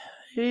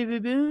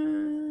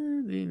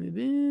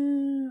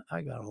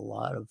got a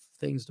lot of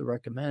things to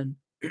recommend.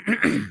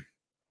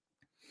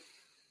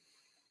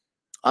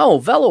 Oh,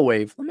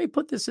 VeloWave. Let me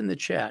put this in the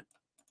chat.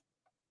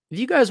 If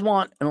you guys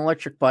want an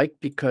electric bike,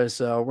 because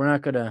we're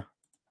not going to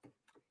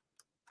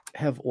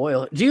have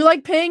oil. Do you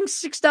like paying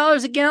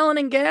 $6 a gallon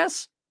in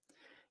gas?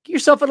 Get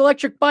yourself an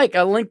electric bike.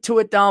 I'll link to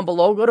it down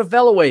below. Go to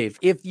VeloWave.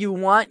 If you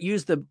want,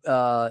 use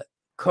the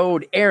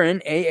code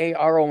Aaron,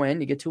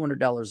 AARON, you get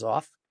 $200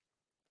 off.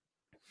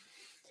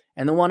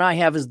 And the one I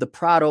have is the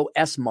Prado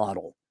S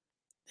model.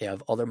 They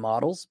have other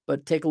models,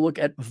 but take a look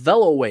at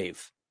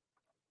VeloWave.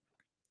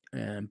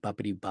 And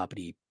boppity,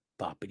 boppity,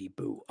 boppity,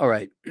 boo. All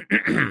right.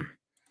 Let's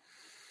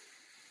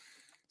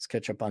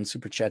catch up on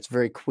Super Chats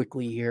very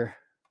quickly here.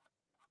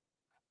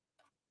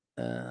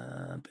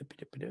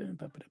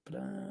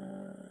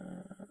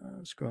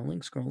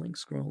 Scrolling.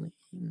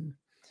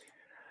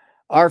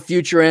 Our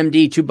future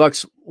MD,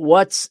 $2.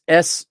 What's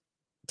S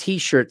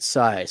t-shirt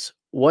size?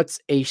 What's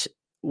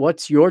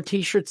your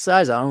t-shirt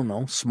size? I don't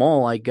know.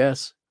 Small, I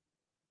guess.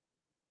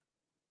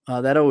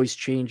 That always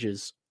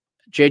changes.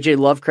 JJ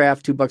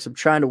Lovecraft, $2. I'm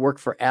trying to work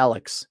for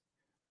Alex.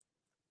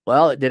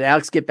 Well, did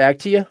Alex get back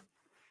to you?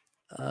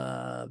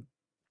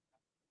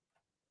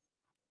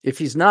 If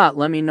he's not,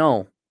 let me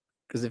know.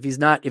 Because if he's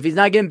not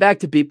getting back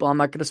to people, I'm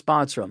not going to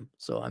sponsor him.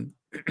 So I'm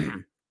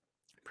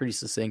pretty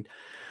succinct.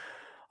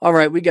 All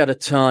right, we got a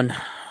ton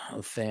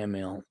of fan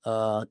mail.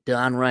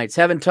 Don writes,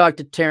 haven't talked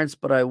to Terrence,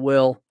 but I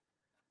will.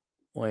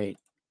 Wait.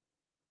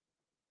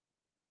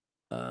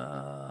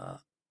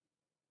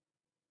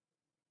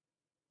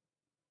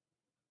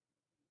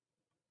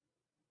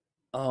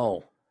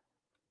 Oh,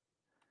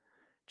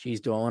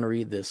 geez, do I want to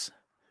read this?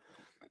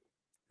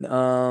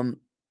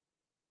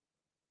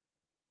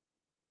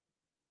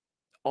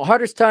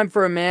 Hardest time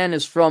for a man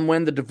is from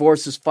when the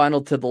divorce is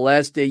final to the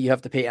last day you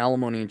have to pay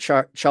alimony and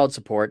child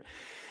support.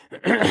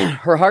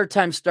 Her hard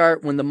times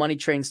start when the money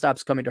train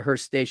stops coming to her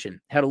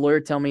station. Had a lawyer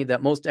tell me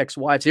that most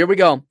ex-wives, here we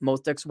go,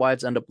 most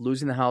ex-wives end up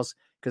losing the house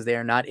because they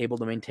are not able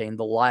to maintain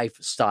the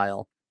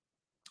lifestyle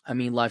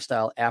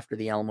after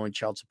the alimony and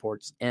child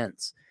support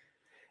ends.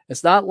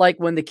 It's not like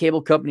when the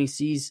cable company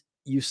sees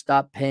you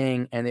stop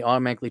paying and they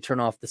automatically turn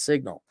off the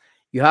signal.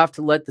 You have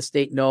to let the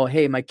state know,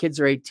 hey, my kids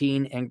are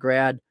 18 and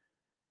graduated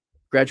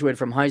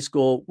from high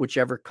school,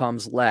 whichever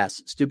comes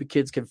last. Stupid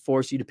kids can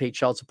force you to pay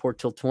child support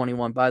till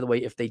 21. By the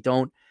way, if they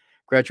don't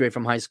graduate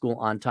from high school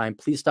on time,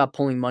 please stop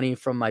pulling money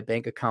from my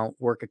bank account,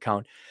 work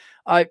account.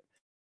 I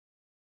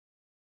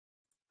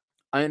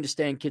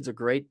understand kids are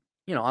great.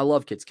 I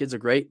love kids. Kids are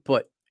great.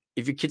 But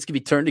if your kids can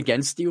be turned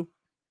against you,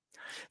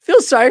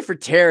 feel sorry for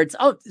Terrence.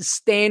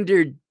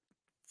 Standard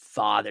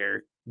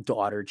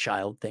father-daughter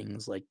child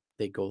things, like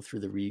they go through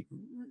the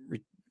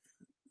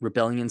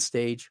rebellion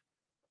stage.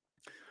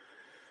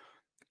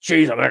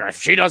 Jeez,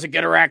 she doesn't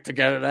get her act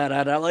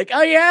together. Like,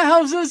 oh yeah,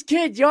 how's those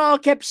kids? Y'all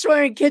kept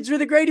swearing kids were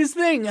the greatest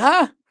thing,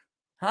 huh?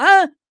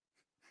 Huh?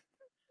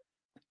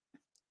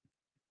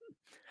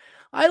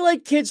 I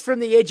like kids from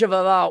the age of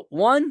about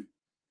 1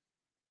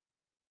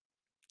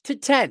 to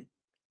 10.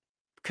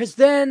 Because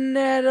then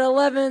at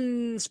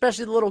 11,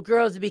 especially the little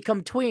girls, they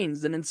become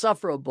tweens and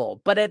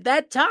insufferable. But at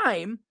that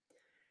time,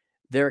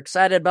 they're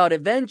excited about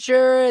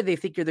adventure. They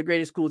think you're the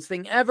greatest, coolest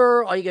thing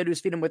ever. All you got to do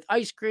is feed them with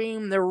ice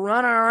cream. They're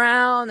running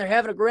around. They're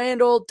having a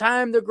grand old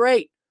time. They're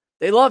great.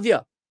 They love you.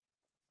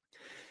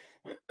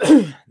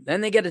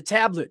 Then they get a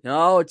tablet.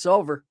 No, it's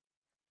over.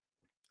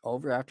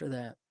 Over after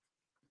that.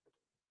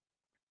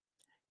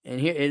 And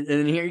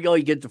here you go.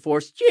 You get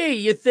divorced. Gee,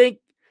 you think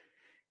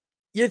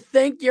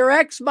your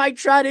ex might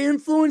try to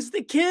influence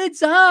the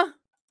kids, huh?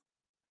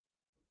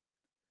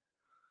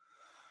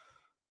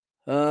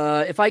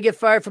 If I get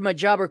fired from my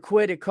job or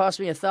quit, it costs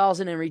me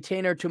 $1,000 in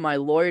retainer to my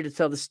lawyer to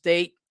tell the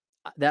state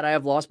that I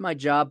have lost my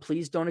job.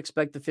 Please don't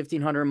expect the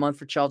 $1,500 a month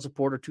for child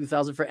support or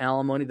 $2,000 for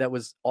alimony that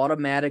was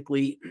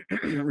automatically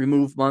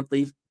removed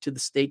monthly to the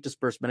state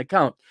disbursement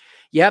account.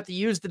 You have to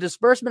use the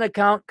disbursement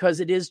account because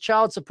it is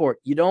child support.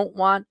 You don't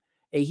want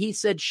a he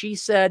said, she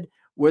said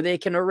where they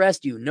can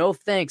arrest you. No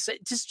thanks.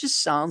 It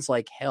just sounds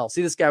like hell.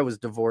 See, this guy was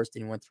divorced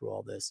and he went through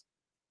all this.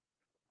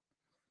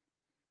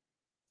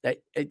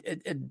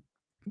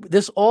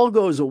 This all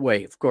goes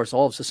away. Of course,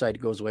 all of society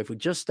goes away if we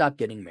just stop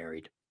getting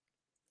married.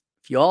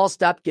 If you all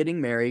stop getting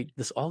married,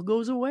 this all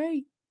goes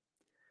away.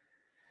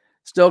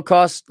 Still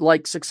costs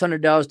like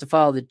 $600 to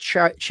file the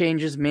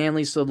changes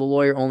manually, so the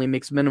lawyer only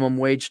makes minimum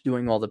wage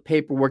doing all the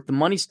paperwork. The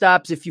money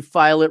stops if you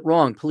file it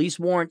wrong. Police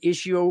warrant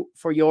issue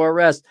for your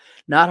arrest.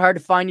 Not hard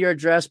to find your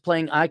address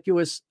playing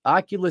Oculus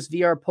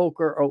VR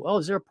poker. Oh,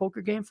 is there a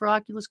poker game for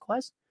Oculus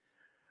Quest?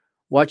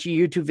 Watching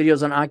YouTube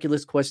videos on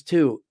Oculus Quest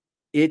 2.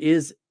 It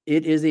is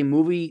a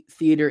movie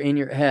theater in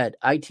your head.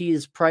 IT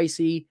is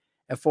pricey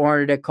at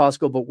 $400 at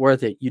Costco, but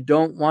worth it. You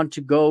don't want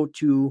to go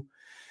to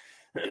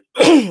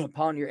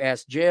pound your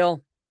ass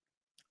jail.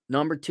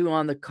 Number 2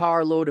 on the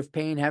carload of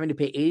pain, having to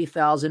pay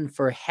 $80,000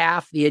 for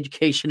half the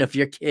education of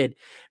your kid.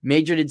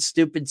 Majored in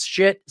stupid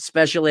shit,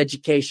 special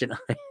education.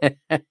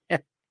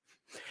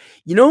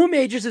 You know who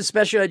majors in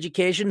special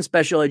education?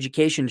 Special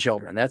education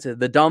children. That's it.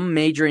 The dumb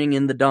majoring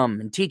in the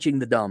dumb and teaching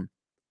the dumb.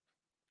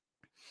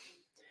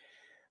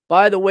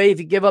 By the way, if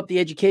you give up the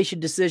education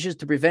decisions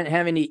to prevent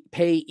having to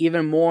pay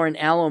even more in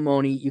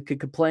alimony, you could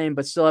complain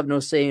but still have no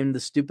say in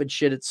the stupid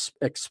shit it's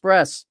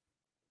express.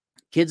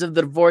 Kids of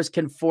the divorce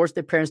can force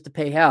their parents to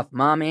pay half,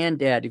 mom and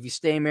dad. If you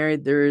stay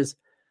married, there is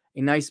a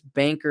nice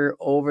banker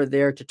over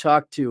there to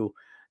talk to.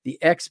 The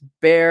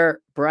ex-bear,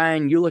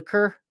 Brian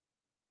Ulicker,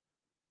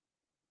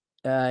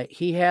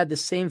 he had the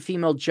same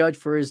female judge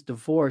for his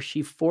divorce.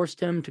 She forced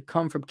him to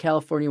come from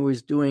California, where he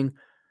was doing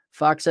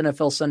Fox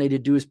NFL Sunday, to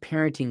do his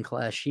parenting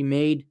class. She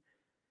made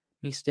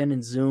me stand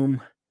in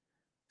Zoom,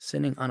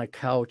 sitting on a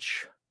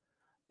couch.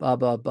 Blah,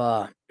 blah,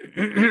 blah.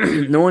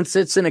 No one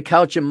sits in a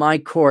couch in my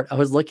court. I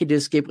was lucky to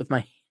escape with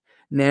my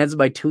nads,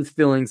 my tooth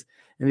fillings.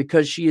 And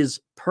because she is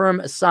perm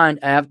assigned,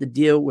 I have to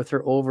deal with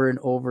her over and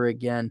over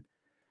again.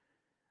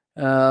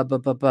 Look.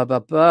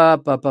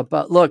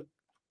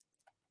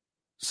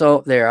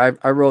 So there,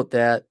 I wrote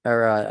that.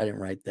 Or I didn't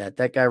write that.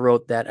 That guy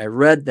wrote that. I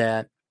read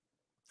that.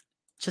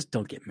 Just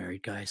don't get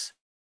married, guys.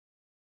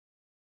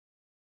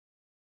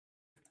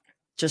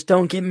 Just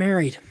don't get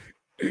married.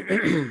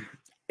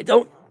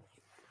 Don't.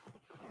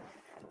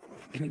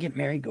 If you get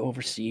married, go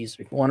overseas.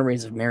 If you want to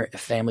raise a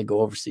family, go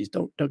overseas.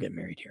 Don't get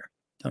married here.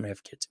 Don't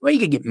have kids. Well, you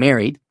can get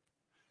married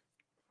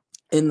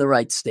in the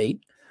right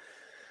state,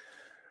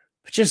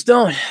 but just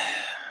don't.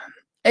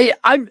 Hey,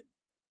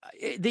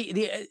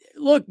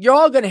 look. You're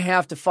all going to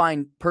have to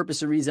find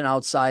purpose and reason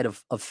outside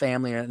of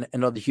family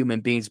and other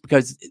human beings,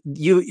 because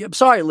I'm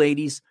sorry,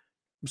 ladies.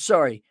 I'm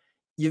sorry.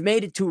 You've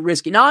made it too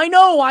risky. Now I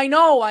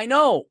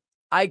know.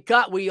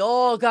 We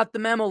all got the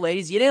memo,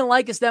 ladies. You didn't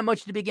like us that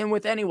much to begin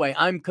with anyway.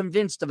 I'm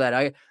convinced of that.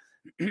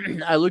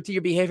 I looked at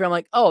your behavior. I'm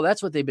like, oh,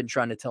 that's what they've been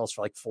trying to tell us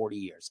for like 40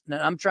 years.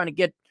 Now I'm trying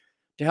to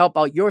help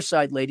out your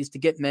side, ladies, to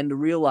get men to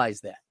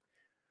realize that.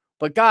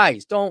 But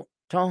guys, don't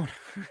don't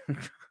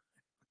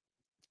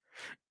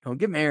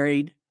get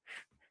married.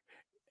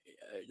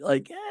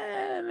 Like,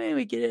 maybe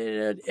we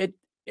get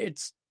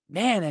it's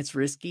man, that's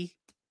risky.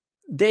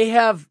 They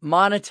have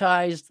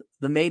monetized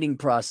the mating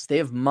process. They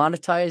have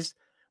monetized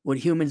what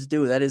humans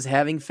do. That is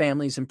having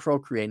families and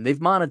procreating. They've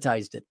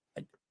monetized it.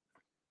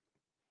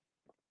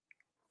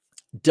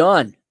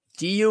 Done.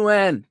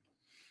 DUN.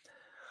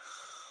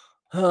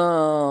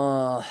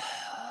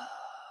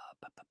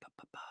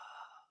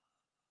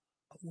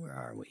 Where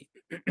are we?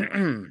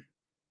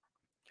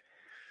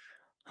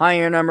 Hi,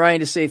 Aaron. I'm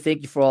writing to say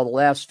thank you for all the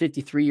laughs.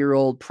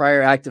 53-year-old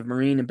prior active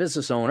Marine and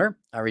business owner.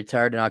 I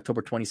retired in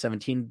October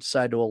 2017 and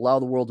decided to allow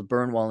the world to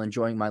burn while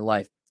enjoying my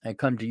life. I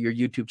come to your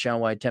YouTube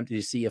channel while I attempted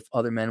to see if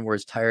other men were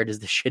as tired as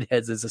the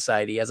shitheads in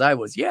society as I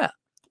was. Yeah,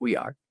 we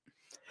are.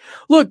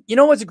 Look, you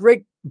know what's a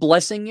great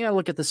blessing? Yeah,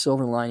 look at the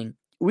silver lining.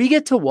 We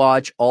get to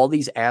watch all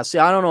these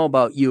assholes. I don't know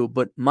about you,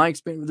 but my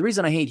experience, the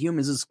reason I hate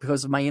humans is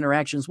because of my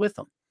interactions with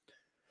them.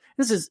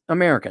 This is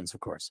Americans,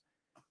 of course.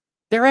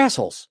 They're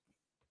assholes.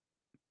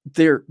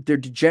 They're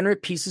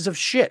degenerate pieces of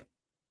shit.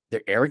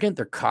 They're arrogant.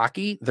 They're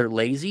cocky. They're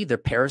lazy. They're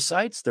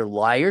parasites. They're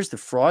liars. They're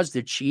frauds.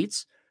 They're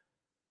cheats.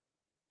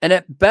 And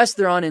at best,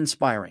 they're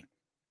uninspiring.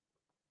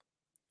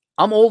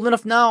 I'm old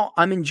enough now.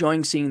 I'm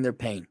enjoying seeing their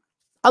pain.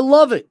 I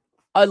love it.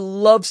 I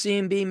love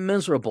seeing being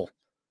miserable.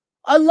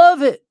 I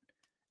love it.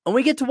 And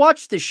we get to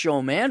watch this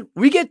show, man.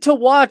 We get to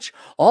watch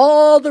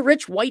all the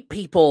rich white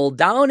people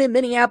down in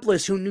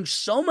Minneapolis who knew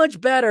so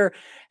much better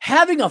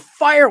having a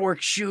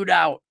fireworks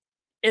shootout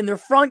in their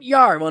front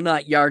yard. Well,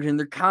 not yard, in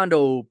their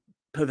condo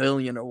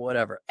pavilion or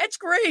whatever. It's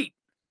great.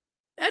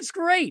 That's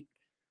great.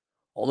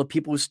 All the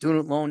people with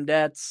student loan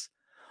debts,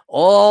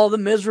 all the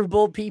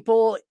miserable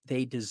people,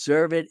 they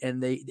deserve it.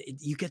 And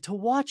you get to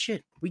watch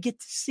it. We get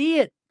to see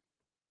it.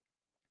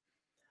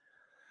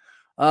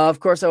 Of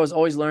course, I was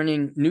always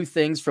learning new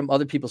things from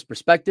other people's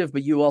perspective,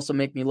 but you also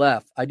make me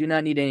laugh. I do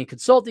not need any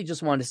consulting.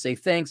 Just wanted to say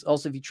thanks.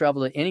 Also, if you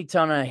travel to any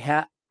town I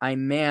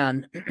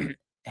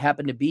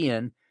happen to be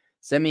in,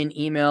 send me an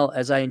email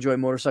as I enjoy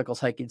motorcycles,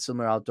 hiking,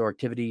 similar outdoor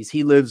activities.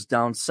 He lives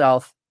down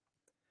south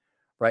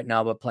right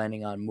now, but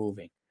planning on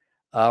moving.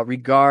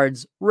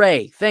 Regards,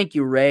 Ray. Thank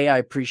you, Ray. I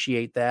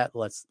appreciate that.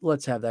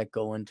 Let's have that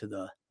go into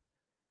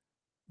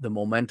the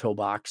memento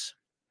box.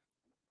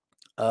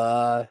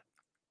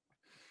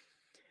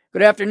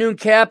 Good afternoon,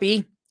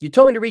 Cappy. You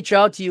told me to reach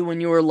out to you when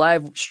you were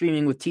live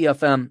streaming with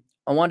TFM.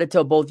 I wanted to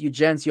tell both you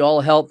gents you all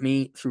helped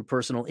me through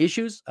personal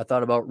issues. I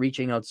thought about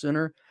reaching out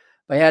sooner,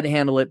 but I had to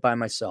handle it by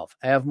myself.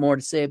 I have more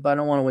to say, but I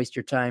don't want to waste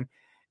your time.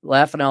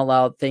 Laughing out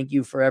loud. Thank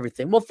you for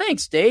everything. Well,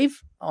 thanks,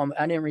 Dave. I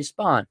didn't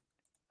respond.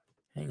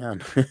 Hang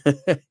on.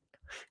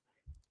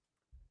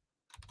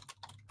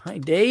 Hi,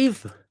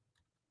 Dave.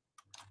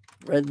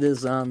 Read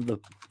this on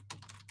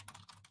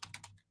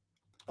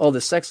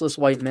the Sexless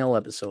White Male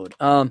episode.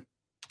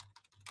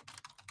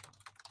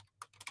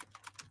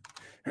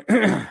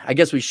 I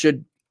guess we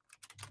should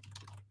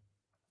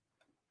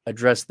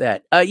address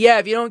that. Yeah,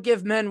 if you don't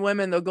give men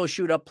women, they'll go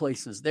shoot up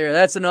places.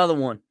 That's another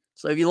one.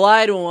 So if you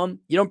lie to them,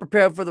 you don't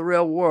prepare for the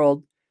real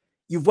world.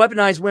 You've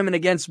weaponized women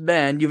against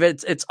men.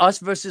 It's us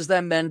versus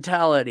them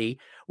mentality.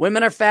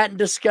 Women are fat and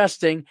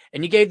disgusting,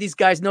 and you gave these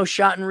guys no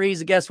shot in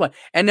reason. Guess what?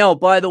 And no,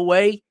 by the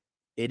way,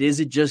 it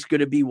isn't just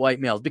going to be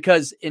white males.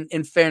 Because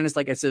in fairness,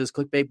 like I said, it's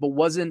clickbait, but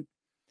wasn't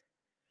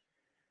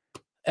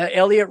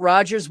Elliot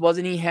Rogers,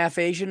 wasn't he half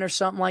Asian or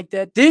something like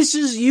that?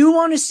 You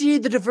want to see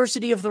the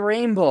diversity of the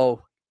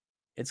rainbow.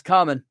 It's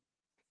coming.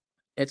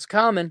 It's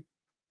coming.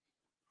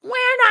 We're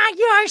not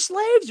your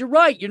slaves. You're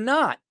right. You're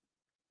not.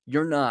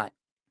 You're not.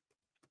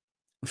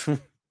 But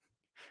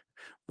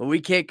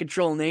we can't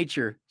control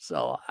nature.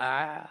 So,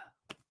 are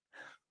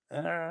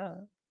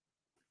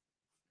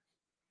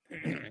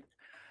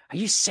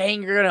you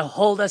saying you're going to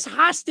hold us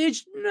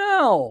hostage?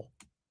 No.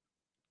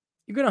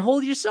 You're going to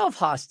hold yourself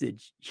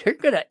hostage. You're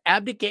going to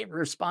abdicate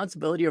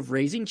responsibility of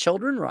raising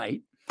children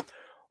right.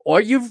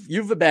 Or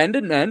you've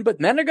abandoned men,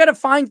 but men are going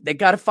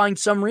to find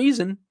some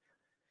reason.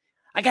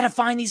 I got to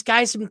find these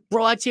guys some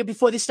broads here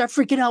before they start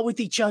freaking out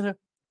with each other.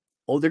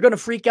 Oh, they're going to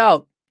freak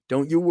out.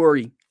 Don't you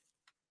worry.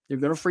 They're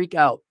going to freak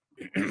out.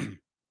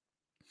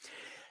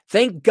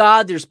 Thank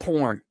God there's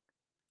porn.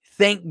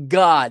 Thank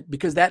God,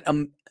 because that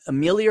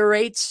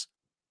ameliorates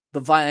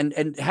the violence.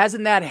 And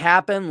hasn't that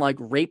happened? Like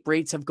rape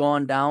rates have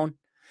gone down.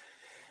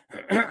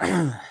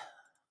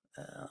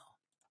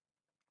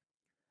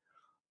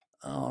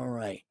 All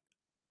right.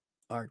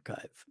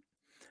 Archive.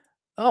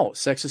 Oh,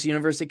 Sexless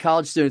University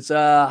college students.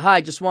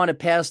 Hi, just want to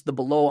pass the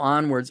below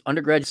onwards.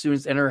 Undergraduate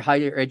students enter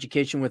higher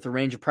education with a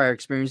range of prior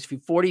experience.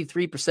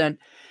 43%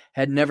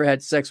 had never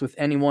had sex with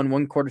anyone.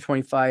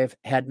 25%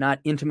 had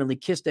not intimately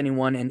kissed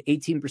anyone, and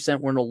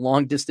 18% were in a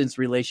long distance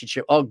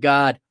relationship. Oh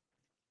God.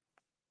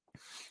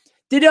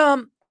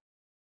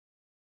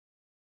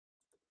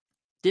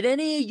 Did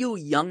any of you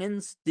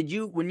youngins,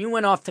 when you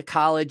went off to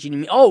college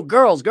and oh,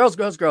 girls,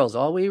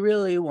 all we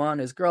really want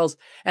is girls.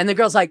 And the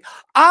girl's like,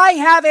 I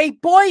have a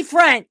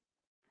boyfriend.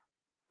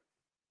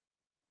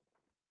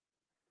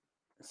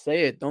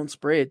 Say it, don't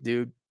spray it,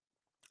 dude.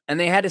 And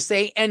they had to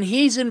say, and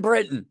he's in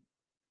Britain.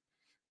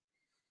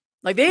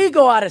 Like they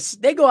go out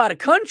of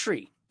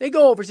country. They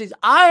go overseas.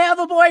 I have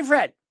a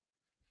boyfriend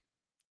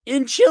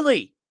in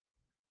Chile.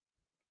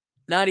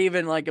 Not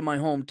even like in my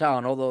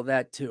hometown, although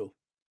that too.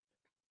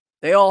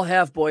 They all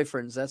have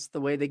boyfriends. That's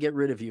the way they get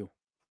rid of you,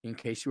 in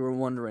case you were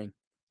wondering.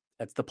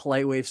 That's the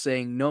polite way of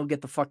saying, no,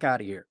 get the fuck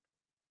out of here.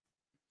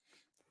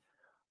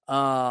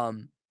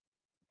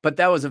 But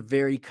that was a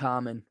very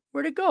common.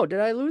 Where'd it go? Did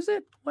I lose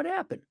it? What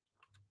happened?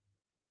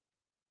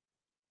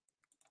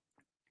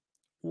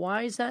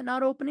 Why is that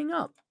not opening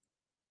up?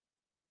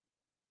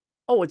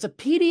 Oh, it's a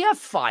PDF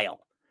file.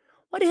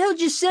 Why the hell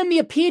did you send me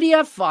a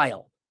PDF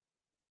file?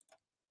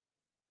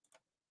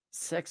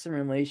 Sex and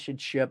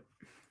relationship.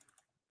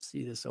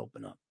 See this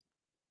open up.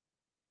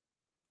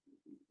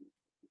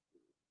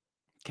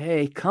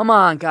 Okay, come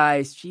on,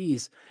 guys.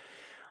 Jeez.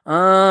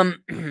 From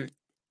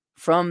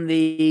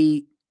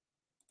the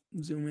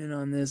zoom in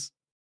on this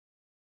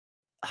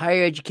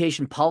Higher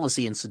Education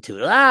Policy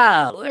Institute.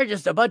 We're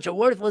just a bunch of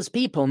worthless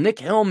people. Nick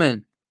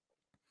Hillman.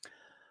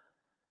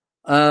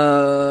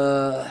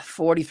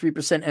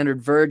 43%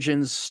 entered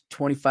virgins,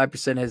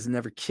 25% has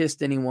never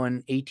kissed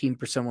anyone,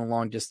 18% went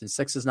long distance.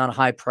 Sex is not a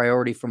high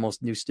priority for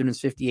most new students.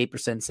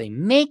 58% say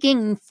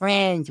making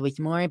friends was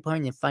more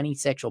important than finding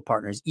sexual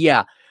partners.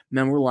 Yeah,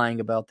 men were lying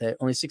about that.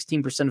 Only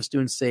 16% of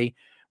students say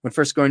when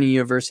first going to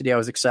university, I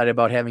was excited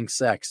about having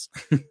sex.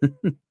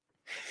 In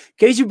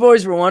case you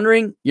boys were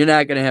wondering, you're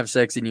not going to have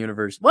sex in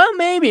university. Well,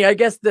 maybe. I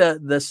guess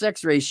the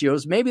sex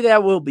ratios, maybe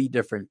that will be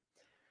different.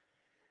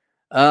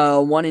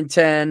 1 in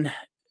 10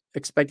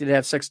 expected to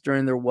have sex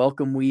during their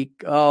welcome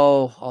week.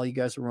 Oh, all you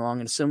guys are wrong.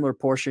 And a similar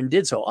portion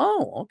did so.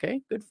 Oh, okay.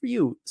 Good for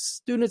you.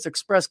 Students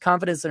express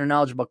confidence in their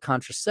knowledge about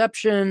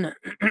contraception.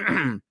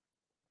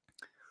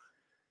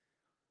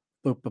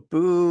 It's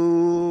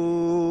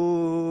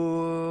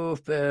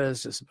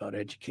just about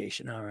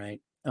education. All right.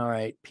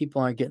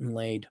 People aren't getting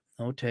laid.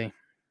 Okay.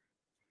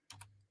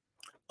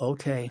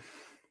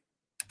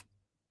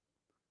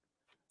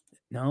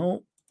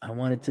 No, I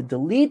wanted to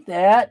delete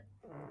that.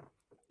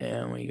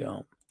 There we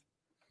go.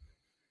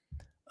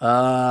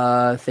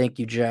 Thank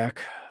you,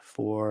 Jack,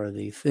 for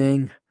the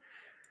thing.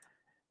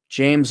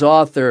 James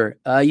Author,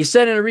 you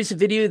said in a recent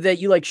video that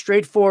you like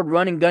straightforward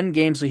run and gun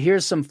games, so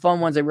here's some fun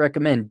ones I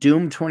recommend.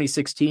 Doom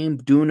 2016,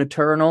 Doom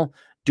Eternal,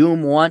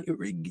 Doom 1.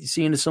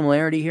 Seeing a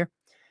similarity here?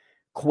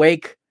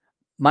 Quake,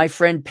 My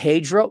Friend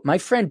Pedro,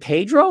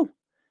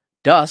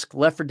 Dusk,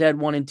 Left 4 Dead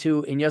 1 and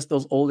 2, and yes,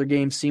 those older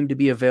games seem to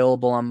be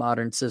available on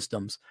modern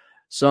systems.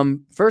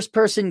 Some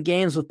first-person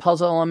games with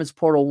puzzle elements,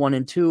 Portal 1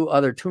 and 2,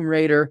 other Tomb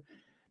Raider,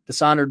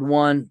 Dishonored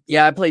 1.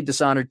 Yeah, I played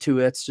Dishonored 2.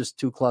 That's just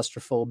too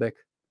claustrophobic.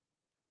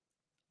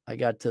 I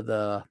got to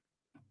the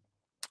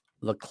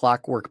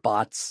clockwork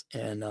bots,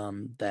 and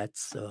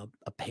that's a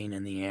pain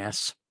in the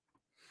ass.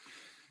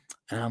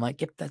 And I'm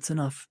like, yep, that's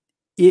enough.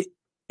 It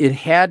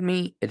had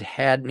me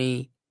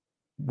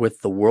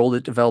with the world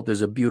it developed.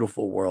 There's a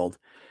beautiful world.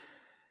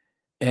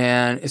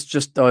 And it's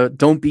just a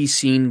don't be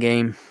seen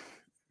game.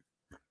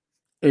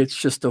 It's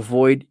just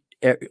avoid.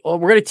 We're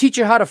going to teach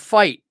you how to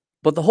fight,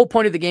 but the whole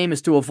point of the game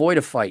is to avoid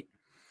a fight.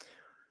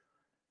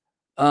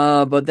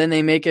 But then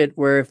they make it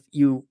where if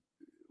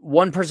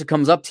one person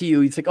comes up to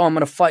you, you think, oh, I'm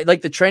going to fight.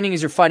 Like the training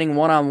is you're fighting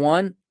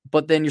one-on-one,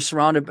 but then you're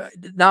surrounded by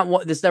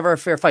there's never a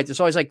fair fight.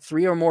 There's always like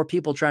 3 or more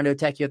people trying to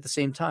attack you at the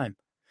same time.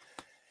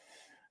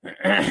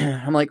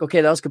 I'm like, okay,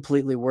 that was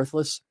completely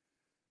worthless.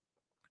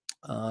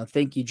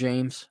 Thank you,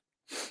 James.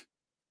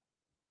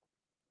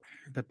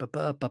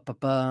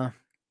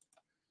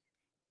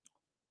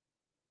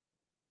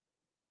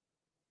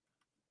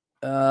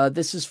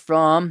 This is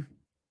from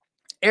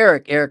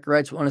Eric. Eric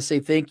writes, I want to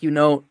say thank you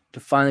note to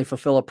finally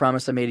fulfill a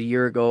promise I made a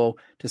year ago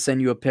to send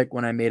you a pic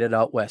when I made it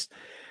out west.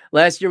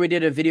 Last year, we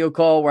did a video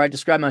call where I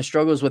described my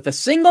struggles with a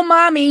single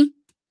mommy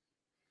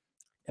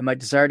and my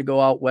desire to go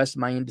out west,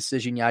 my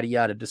indecision, yada,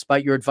 yada.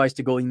 Despite your advice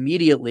to go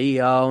immediately,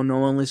 no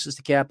one listens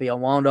to Cappy. I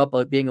wound up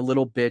being a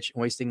little bitch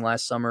and wasting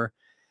last summer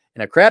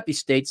in a crappy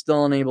state,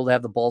 still unable to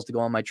have the balls to go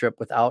on my trip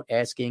without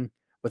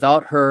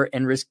her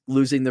and risk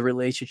losing the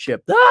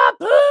relationship. The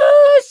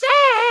pussy!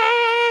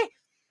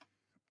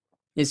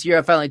 This year,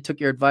 I finally took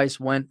your advice,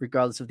 went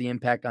regardless of the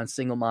impact on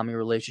single mommy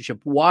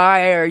relationship.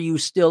 Why are you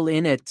still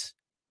in it?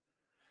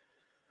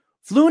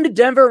 Flew into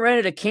Denver,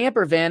 rented a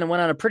camper van, and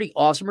went on a pretty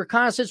awesome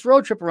reconnaissance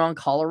road trip around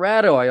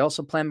Colorado. I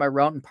also planned my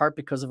route in part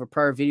because of a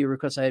prior video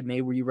request I had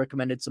made where you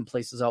recommended some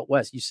places out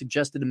west. You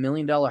suggested $1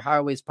 Million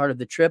Highway as part of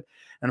the trip,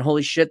 and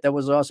holy shit, that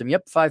was awesome.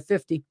 Yep,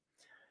 $550.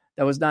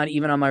 That was not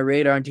even on my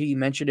radar until you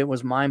mentioned it.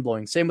 Was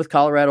mind-blowing. Same with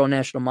Colorado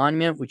National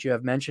Monument, which you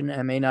have mentioned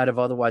and may not have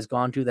otherwise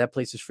gone to. That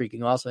place is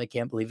freaking awesome. I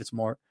can't believe it's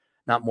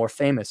not more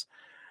famous.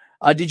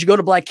 Did you go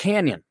to Black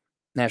Canyon?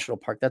 National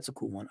Park. That's a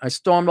cool one. I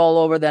stormed all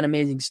over that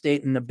amazing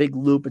state in a big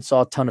loop and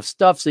saw a ton of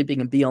stuff, sleeping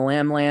in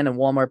BLM land and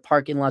Walmart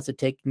parking lots and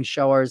taking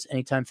showers,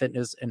 anytime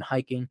fitness and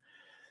hiking.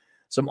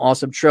 Some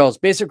awesome trails.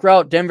 Basic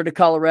route, Denver to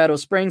Colorado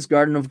Springs,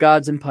 Garden of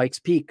Gods and Pikes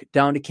Peak,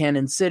 down to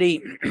Cannon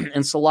City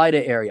and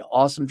Salida area.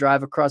 Awesome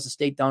drive across the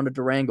state down to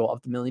Durango,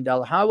 up the $1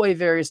 Million Highway,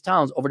 various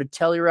towns, over to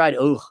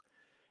Telluride,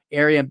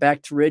 area and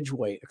back to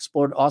Ridgeway.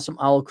 Explored awesome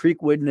Owl Creek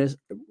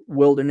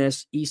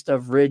wilderness east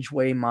of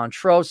Ridgeway,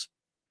 Montrose.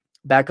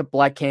 Back up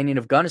Black Canyon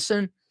of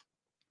Gunnison,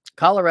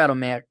 Colorado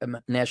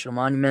National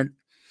Monument,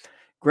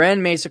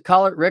 Grand Mesa,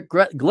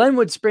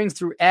 Glenwood Springs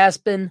through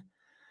Aspen,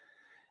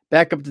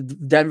 back up to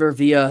Denver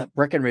via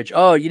Breckenridge.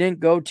 Oh, you didn't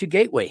go to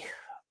Gateway.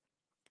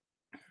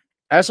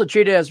 I also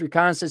treated it as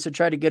reconnaissance to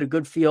try to get a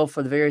good feel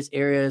for the various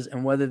areas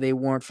and whether they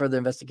warrant further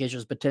investigation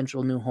as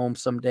potential new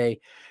homes someday.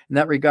 In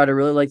that regard, I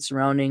really liked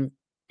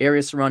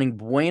areas surrounding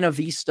Buena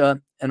Vista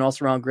and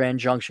also around Grand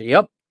Junction.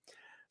 Yep.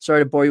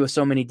 Sorry to bore you with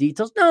so many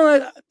details.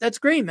 No, that's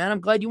great, man.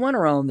 I'm glad you went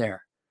around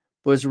there.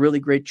 It was a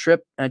really great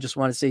trip. And I just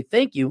want to say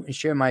thank you and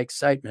share my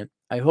excitement.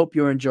 I hope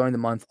you're enjoying the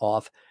month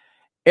off.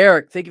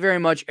 Eric, thank you very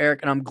much,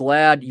 Eric. And I'm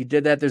glad you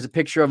did that. There's a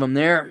picture of him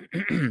there.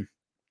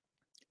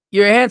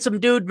 You're a handsome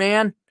dude,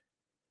 man.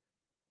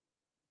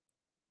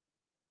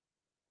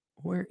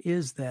 Where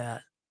is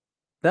that?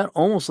 That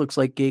almost looks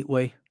like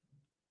Gateway.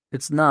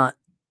 It's not,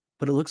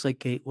 but it looks like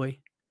Gateway.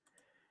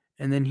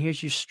 And then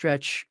here's your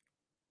stretch.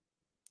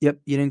 Yep,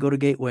 you didn't go to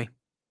Gateway.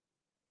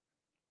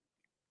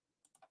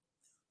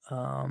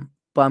 But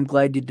I'm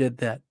glad you did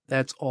that.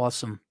 That's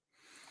awesome.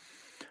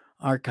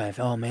 Archive.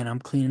 Oh, man, I'm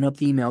cleaning up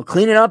the email.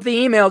 Cleaning up the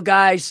email,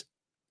 guys.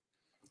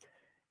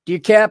 Dear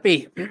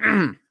Cappy.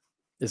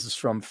 This is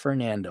from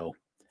Fernando.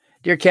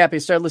 Dear Cappy, I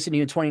started listening to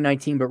you in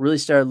 2019, but really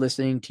started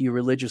listening to you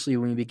religiously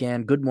when you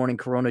began Good Morning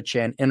Corona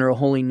chant. Enter a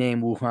holy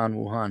name, Wuhan,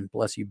 Wuhan.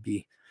 Bless you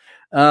be.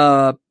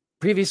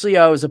 Previously,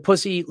 I was a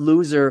pussy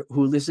loser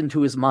who listened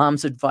to his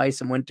mom's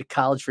advice and went to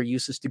college for a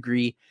useless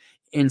degree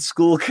in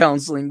school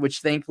counseling,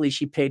 which thankfully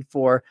she paid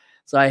for.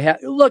 So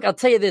look, I'll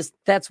tell you this.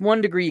 That's one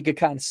degree you could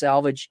kind of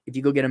salvage. If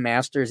you go get a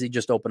master's, you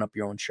just open up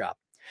your own shop.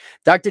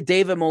 Dr.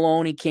 David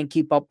Maloney can't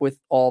keep up with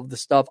all of the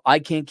stuff. I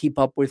can't keep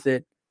up with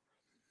it.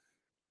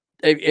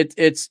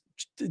 It's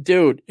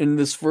dude, in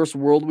this first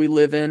world we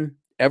live in,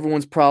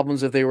 everyone's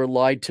problems if they were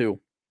lied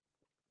to.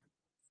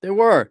 They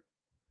were.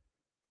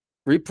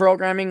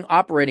 Reprogramming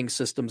operating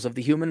systems of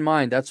the human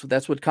mind. That's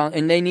what,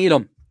 and they need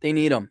them. They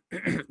need them.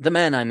 The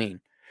men, I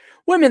mean.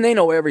 Women, they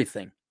know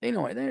everything. They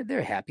know,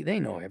 they're happy. They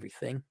know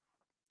everything.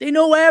 They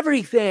know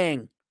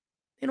everything.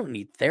 They don't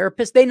need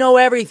therapists. They know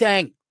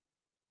everything.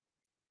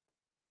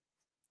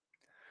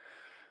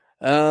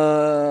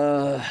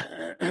 That's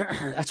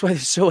why they're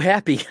so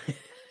happy.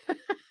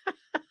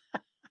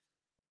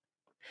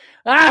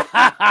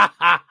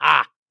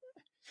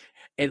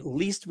 At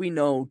least we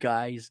know,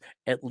 guys.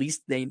 At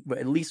least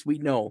we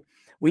know.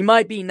 We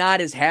might be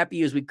not as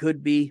happy as we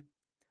could be.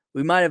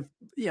 We might have,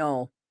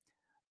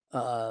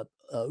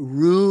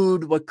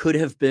 rude what could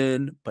have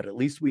been, but at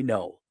least we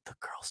know. The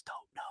girls don't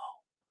know.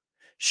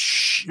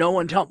 Shh, no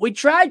one tell them. We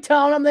tried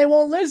telling them, they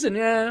won't listen.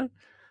 Yeah,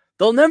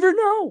 they'll never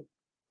know.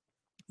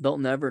 They'll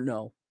never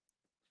know.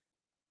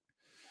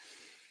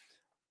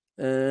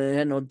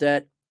 Had no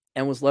debt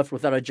and was left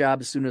without a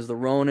job as soon as the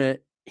Rona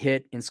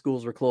hit and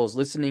schools were closed.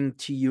 Listening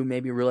to you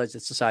made me realize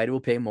that society will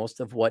pay the most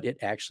for what it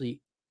actually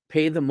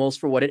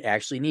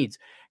needs.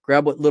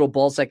 Grab what little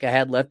ballsack I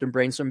had left and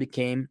brainstorm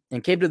came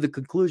to the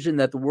conclusion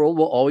that the world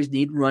will always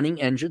need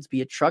running engines,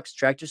 be it trucks,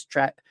 tractors,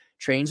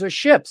 trains, or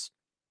ships.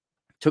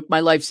 Took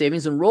my life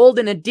savings and rolled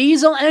in a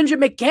diesel engine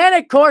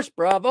mechanic course.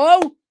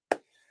 Bravo.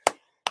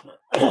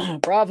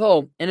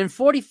 Bravo. And in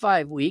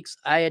 45 weeks,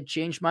 I had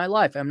changed my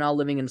life. I'm now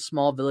living in a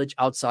small village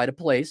outside a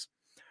place,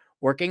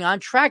 working on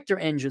tractor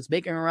engines,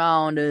 making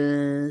around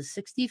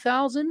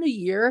 $60,000 a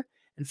year,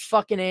 and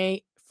fucking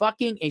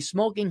a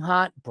smoking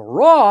hot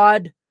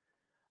broad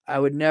I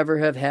would never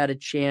have had a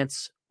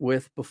chance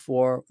with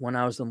before when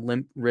I was a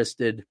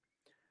limp-wristed,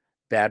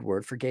 bad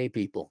word for gay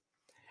people.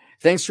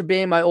 Thanks for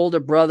being my older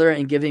brother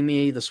and giving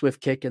me the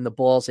swift kick in the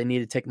balls. I need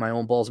to take my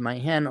own balls in my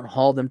hand and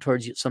haul them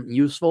towards something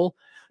useful.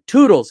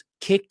 Toodles,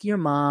 kick your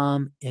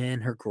mom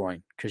in her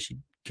groin because she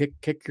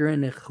kick her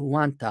in the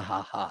juanta,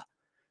 ha.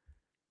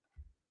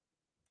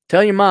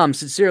 Tell your mom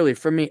sincerely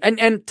from me,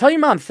 and tell your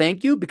mom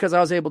thank you because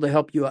I was able to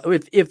help you out.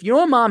 If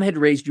your mom had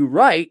raised you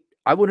right,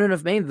 I wouldn't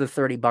have made the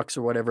 $30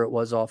 or whatever it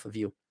was off of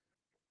you.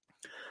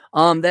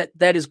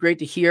 That is great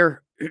to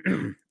hear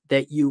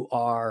that you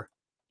are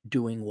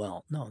doing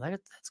well. No,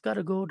 that's got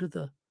to go to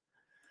the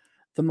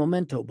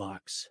memento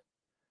box.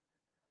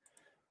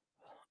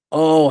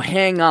 Oh,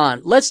 hang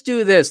on. Let's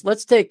do this.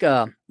 Let's take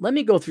let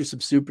me go through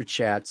some super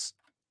chats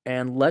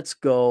and let's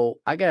go.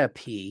 I got to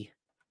pee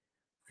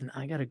and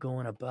I got to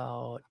go in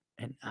about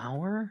an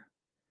hour.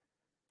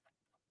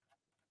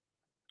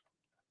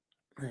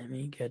 Let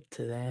me get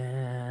to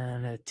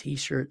that. A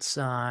t-shirt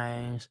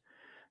size.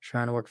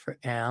 Trying to work for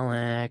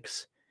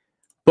Alex.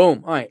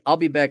 Boom. All right. I'll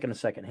be back in a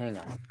second. Hang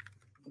on.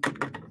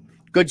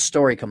 Good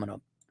story coming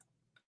up.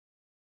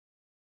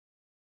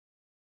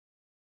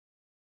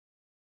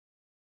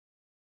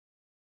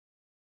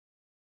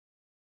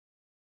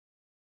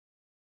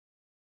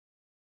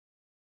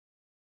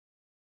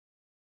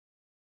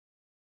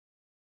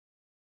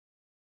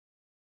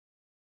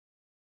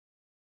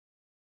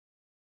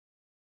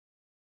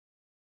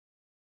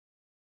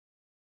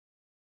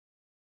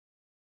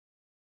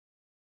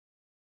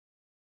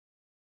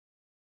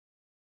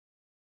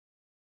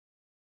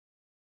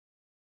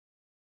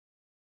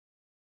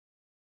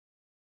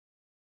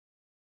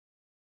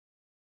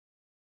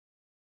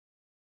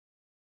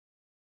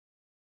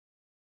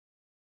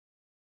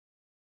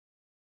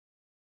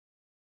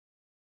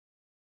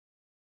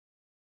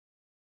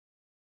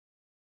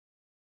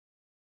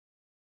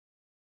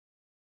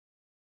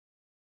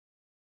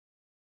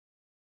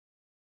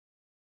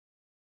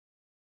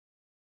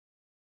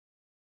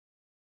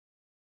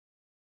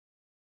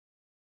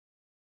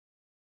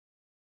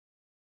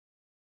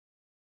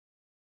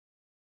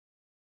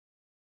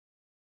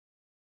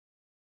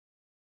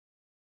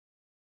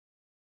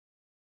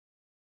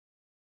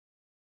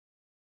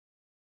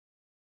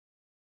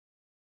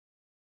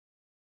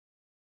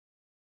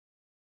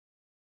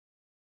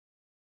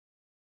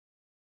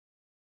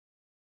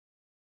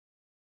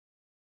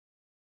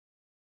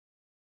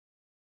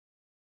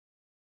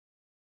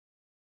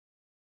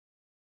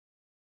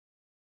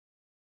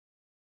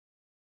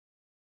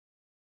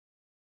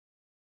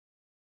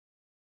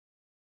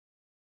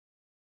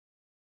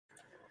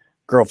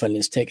 Girlfriend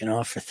is taking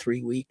off for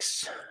 3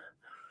 weeks.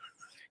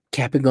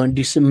 Cappy going to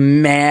do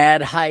some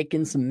mad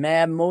hiking, some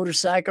mad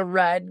motorcycle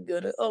riding.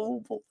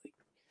 Oh, boy.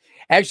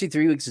 Actually,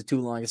 3 weeks is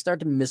too long. I start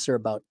to miss her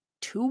about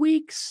 2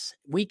 weeks,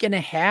 week and a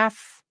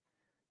half.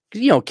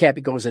 Because, you know, Cappy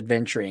goes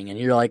adventuring, and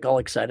you're, like, all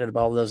excited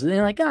about all those. And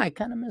you're like, I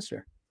kind of miss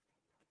her.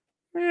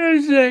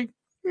 It's like,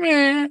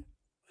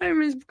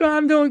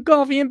 I'm doing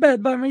coffee in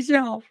bed by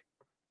myself.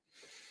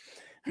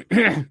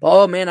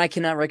 Oh, man, I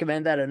cannot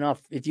recommend that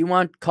enough. If you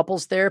want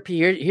couples therapy,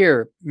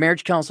 here,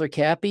 marriage counselor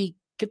Cappy,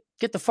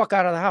 get the fuck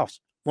out of the house.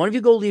 One of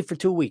you go leave for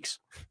 2 weeks.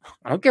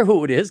 I don't care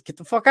who it is. Get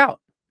the fuck out.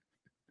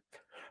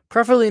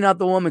 Preferably not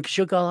the woman, because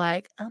she'll go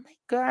like, oh my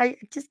God, I'm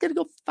just going to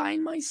go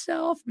find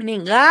myself.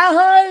 Meaning,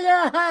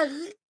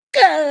 oh,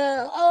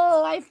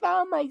 I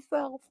found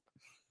myself.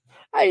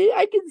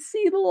 I can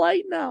see the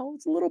light now.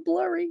 It's a little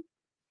blurry.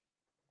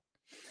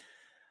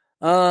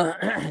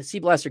 Sea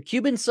Blaster,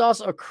 Cuban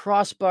sauce or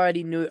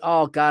crossbody new?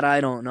 Oh God,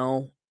 I don't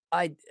know.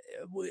 I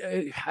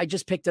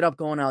just picked it up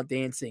going out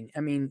dancing. I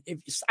mean,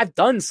 if I've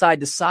done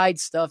side to side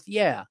stuff,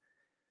 yeah.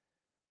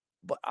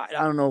 But I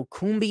don't know,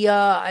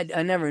 cumbia.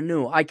 I never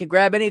knew. I could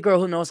grab any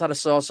girl who knows how to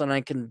salsa, and I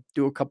can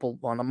do a couple,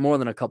 more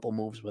than a couple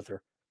moves with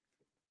her.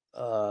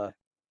 God,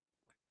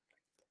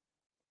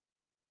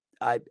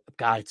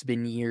 it's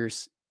been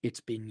years. It's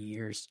been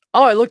years.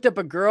 Oh, I looked up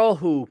a girl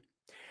who,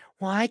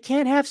 well, I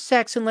can't have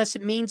sex unless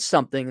it means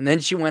something. And then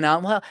she went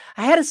out, well,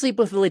 I had to sleep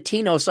with a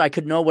Latino so I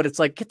could know what it's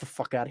like. Get the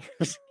fuck out of here.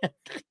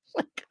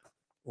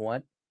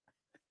 What?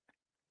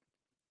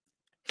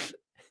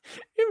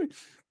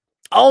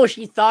 Oh,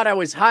 she thought I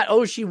was hot.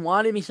 Oh, she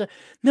wanted me. So,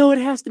 no, it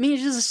has to mean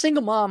she's a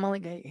single mom. I'm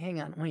like, hey,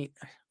 hang on, wait,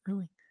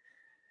 really?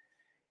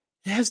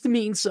 It has to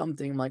mean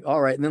something. I'm like,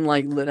 all right. And then I'm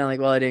like,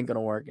 well, it ain't going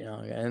to work, you know.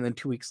 And then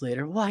 2 weeks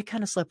later, well, I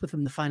kind of slept with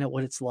him to find out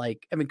what it's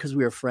like. I mean, because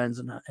we were friends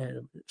and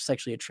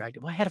sexually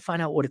attracted. Well, I had to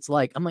find out what it's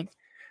like. I'm like,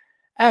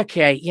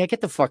 okay, yeah,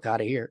 get the fuck out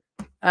of here.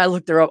 I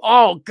looked her up.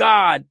 Oh,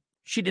 God,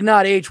 she did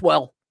not age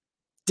well.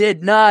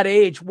 Did not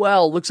age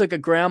well. Looks like a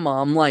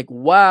grandma. I'm like,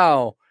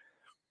 wow.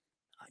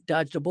 I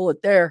dodged a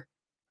bullet there.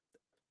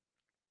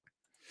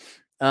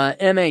 MA,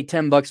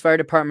 $10. Fire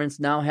departments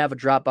now have a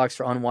drop box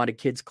for unwanted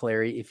kids,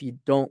 Clarey. If you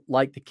don't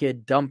like the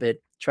kid, dump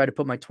it. Tried to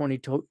put my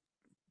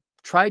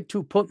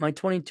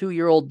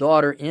 22-year-old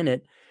daughter in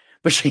it,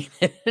 but she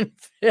didn't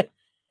fit.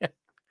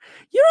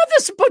 You don't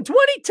have to put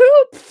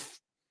 22.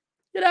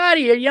 Get out of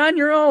here. You're on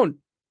your own.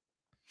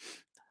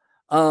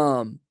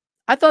 I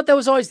thought that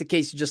was always the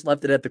case. You just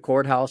left it at the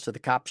courthouse or the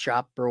cop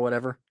shop or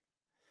whatever.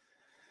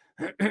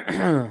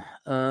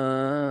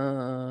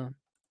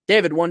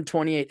 David,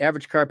 128.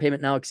 Average car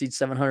payment now exceeds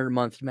 $700 a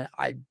month.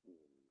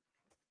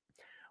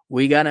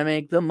 We got to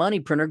make the money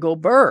printer go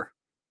burr.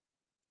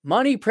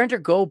 Money printer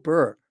go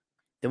burr.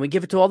 Then we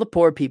give it to all the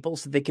poor people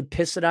so they can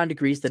piss it on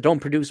degrees that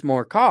don't produce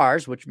more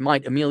cars, which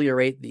might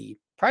ameliorate the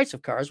price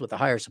of cars with a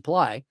higher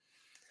supply.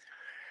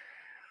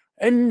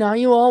 And now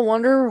you all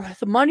wonder,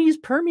 the money is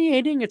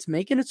permeating. It's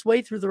making its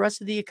way through the rest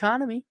of the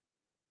economy.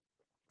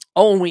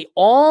 Oh, and we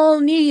all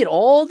need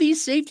all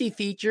these safety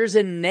features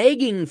and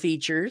nagging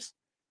features.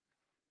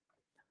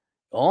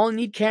 All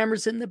need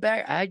cameras in the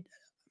back. I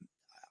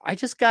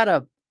just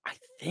gotta, I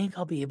think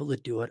I'll be able to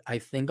do it. I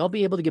think I'll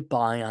be able to get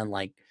by on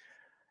like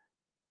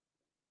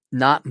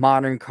not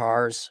modern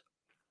cars,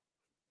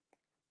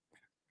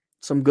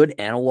 some good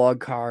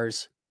analog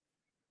cars,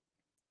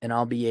 and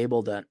I'll be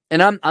able to,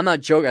 and I'm not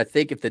joking. I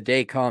think if the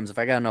day comes, if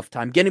I got enough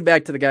time, getting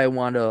back to the guy who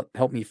wanted to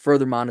help me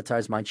further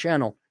monetize my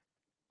channel,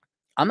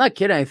 I'm not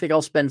kidding. I think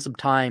I'll spend some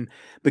time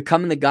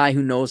becoming the guy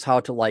who knows how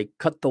to like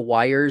cut the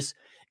wires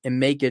and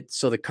make it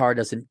so the car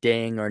doesn't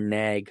ding or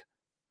nag.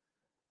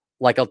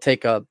 Like I'll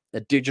take a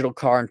digital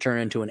car and turn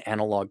it into an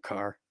analog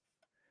car.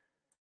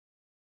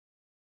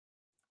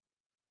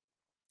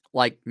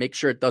 Like make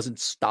sure it doesn't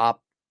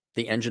stop.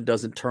 The engine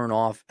doesn't turn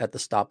off at the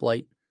stoplight.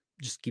 It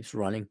just keeps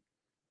running.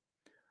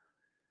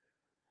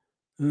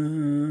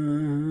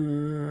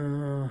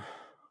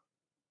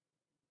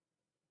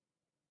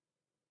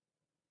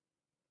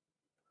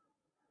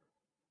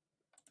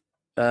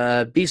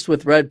 Beast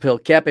with red pill.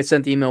 Cap, I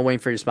sent the email waiting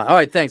for your response. All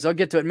right, thanks. I'll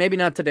get to it. Maybe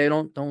not today.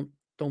 Don't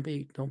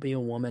be a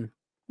woman.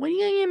 What do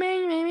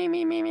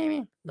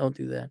you don't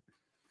do that.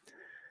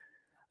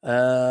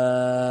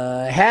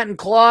 Hat and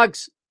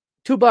clogs,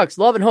 $2.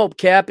 Love and hope,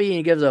 Cappy. And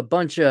he gives a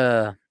bunch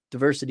of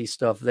diversity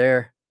stuff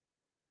there.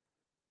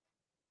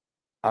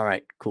 All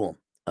right, cool.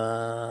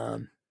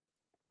 I'm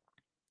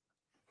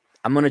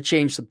gonna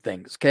change some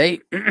things. Okay.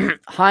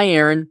 Hi,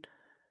 Aaron.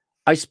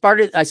 I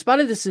spotted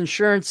this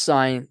insurance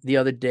sign the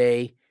other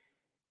day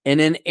in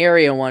an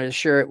area. I wanted to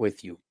share it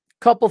with you.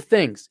 Couple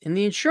things in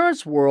the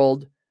insurance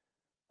world.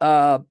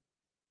 Is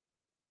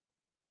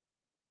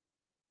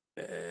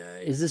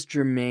this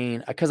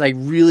germane? Because I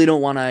really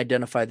don't want to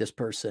identify this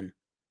person.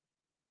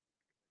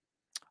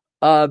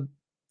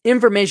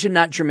 Information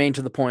not germane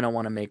to the point I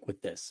want to make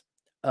with this.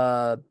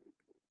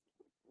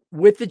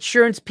 With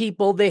insurance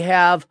people, they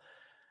have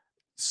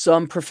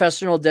some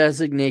professional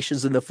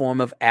designations in the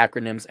form of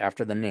acronyms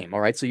after the name. All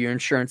right. So you're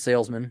insurance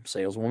salesman,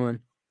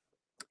 saleswoman.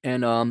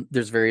 And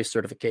there's various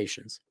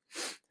certifications.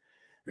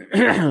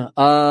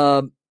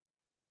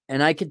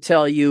 And I can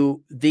tell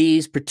you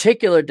these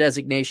particular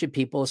designation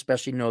people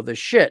especially know this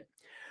shit.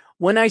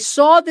 When I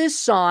saw this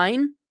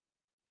sign,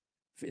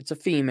 it's a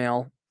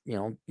female,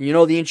 you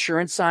know the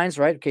insurance signs,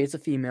 right? Okay, it's a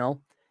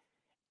female.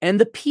 And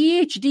the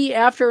PhD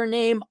after her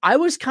name, I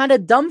was kind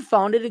of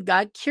dumbfounded and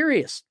got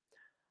curious.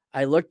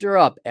 I looked her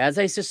up, as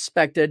I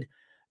suspected,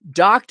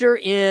 doctor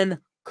in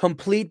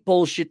complete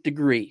bullshit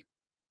degree,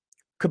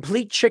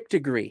 complete chick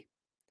degree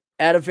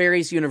at a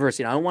various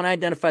university. I don't want to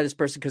identify this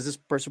person because this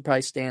person will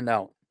probably stand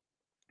out.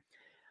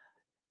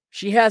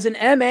 She has an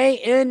MA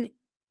in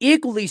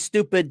equally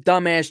stupid,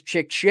 dumbass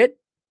chick shit.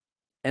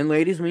 And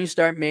ladies, when you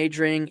start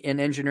majoring in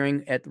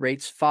engineering at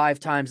rates 5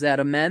 times that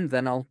of men,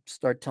 then I'll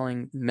start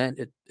telling men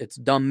it's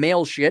dumb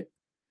male shit.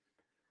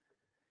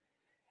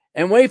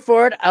 And wait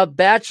for it, a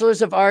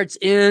bachelor's of arts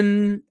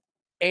in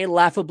a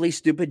laughably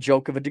stupid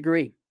joke of a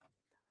degree.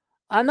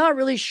 I'm not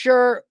really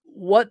sure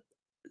what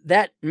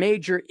that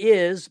major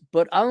is,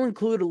 but I'll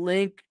include a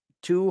link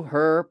to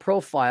her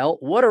profile.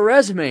 What a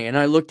resume. And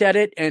I looked at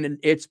it, and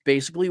it's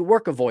basically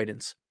work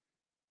avoidance.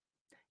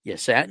 You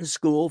sat in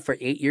school for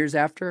 8 years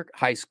after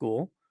high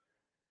school.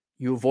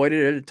 You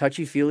avoided a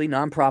touchy-feely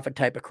nonprofit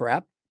type of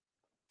crap.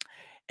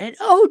 And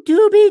oh,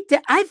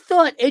 Doobie, I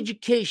thought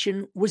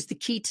education was the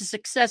key to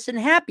success and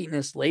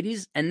happiness,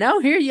 ladies. And now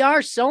here you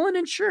are selling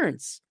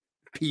insurance.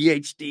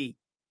 PhD.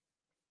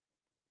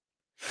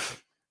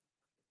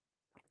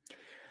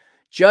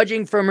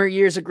 Judging from her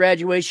years of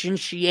graduation,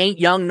 she ain't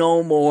young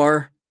no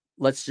more.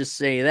 Let's just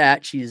say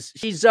that. She's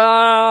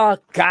got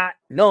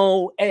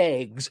no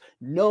eggs.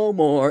 No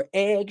more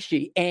eggs.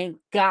 She ain't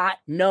got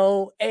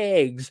no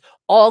eggs.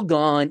 All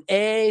gone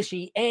eggs.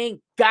 She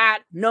ain't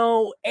got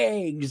no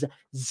eggs.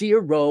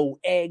 0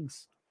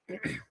 eggs.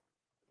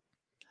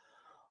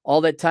 All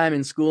that time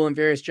in school and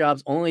various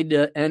jobs only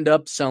to end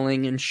up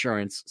selling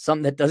insurance.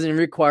 Something that doesn't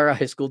require a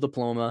high school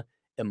diploma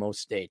in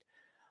most states.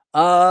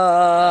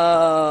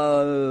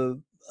 Other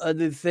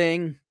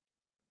thing.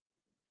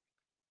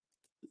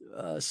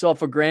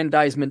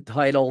 Self-aggrandizement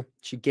title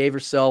she gave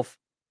herself.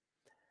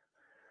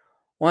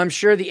 Well, I'm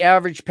sure the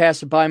average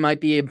passerby might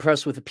be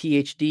impressed with a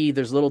PhD.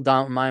 There's little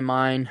doubt in my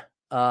mind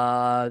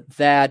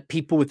that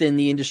people within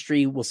the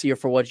industry will see her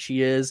for what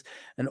she is.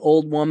 An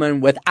old woman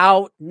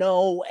without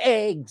no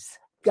eggs.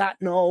 Got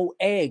no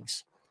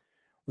eggs.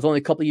 With only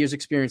a couple of years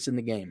experience in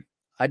the game.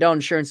 I doubt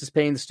insurance is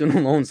paying the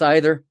student loans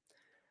either.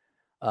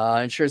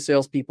 Insurance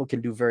salespeople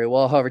can do very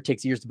well. However, it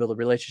takes years to build the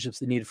relationships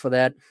they need for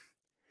that.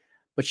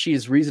 But she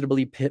is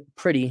reasonably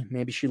pretty.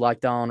 Maybe she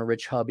locked down a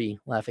rich hubby,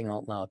 laughing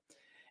out loud.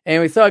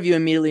 And we thought of you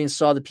immediately and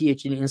saw the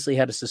PhD and instantly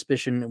had a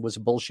suspicion it was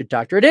a bullshit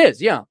doctor. It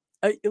is, yeah.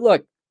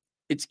 Look,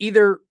 it's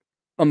either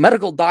a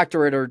medical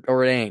doctorate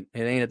or it ain't.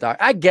 It ain't a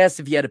doctor. I guess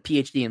if you had a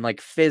PhD in like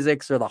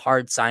physics or the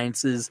hard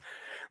sciences,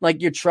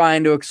 like you're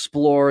trying to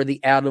explore the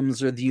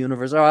atoms or the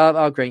universe,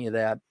 I'll grant you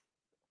that.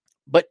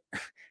 But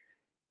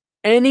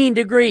any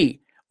degree,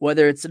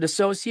 whether it's an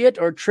associate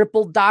or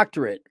triple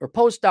doctorate or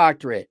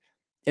postdoctorate,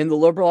 in the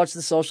liberal arts of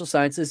the social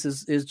sciences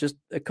is just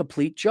a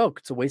complete joke.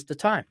 It's a waste of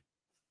time.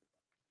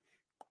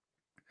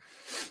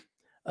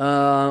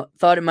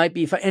 Thought it might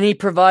be fun. And he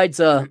provides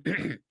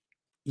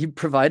you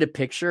provide a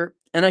picture.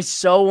 And I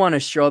so want to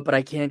show it, but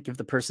I can't give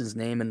the person's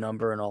name and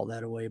number and all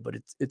that away. But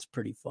it's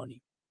pretty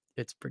funny.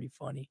 It's pretty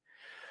funny.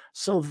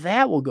 So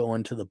that will go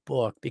into the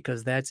book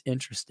because that's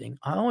interesting.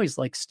 I always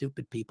like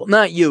stupid people.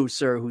 Not you,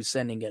 sir, who's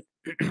sending it.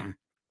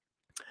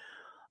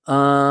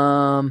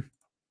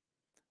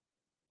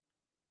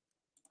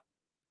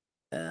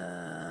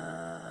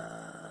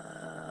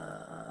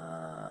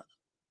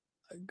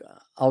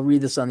 I'll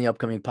read this on the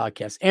upcoming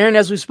podcast. Aaron,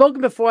 as we've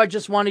spoken before, I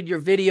just wanted your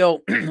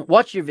video,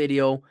 watch your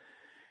video.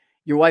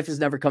 Your wife is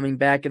never coming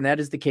back, and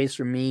that is the case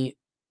for me,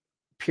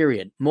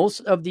 period. Most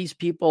of these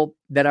people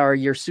that are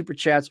your super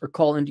chats or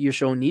call into your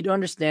show need to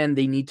understand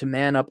they need to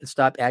man up and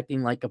stop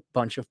acting like a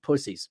bunch of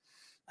pussies.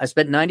 I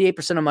spent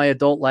 98% of my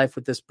adult life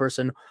with this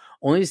person,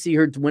 only to see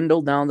her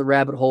dwindle down the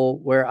rabbit hole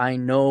where I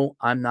know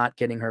I'm not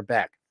getting her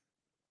back.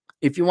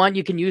 If you want,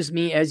 you can use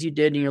me as you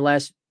did in your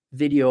last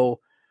video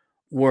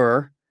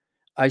were.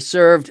 I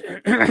served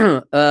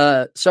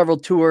several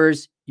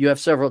tours. You have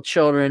several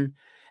children,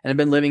 and I've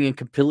been living in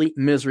complete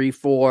misery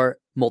for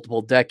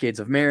multiple decades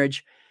of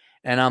marriage,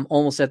 and I'm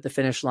almost at the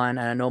finish line,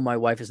 and I know my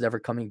wife is never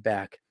coming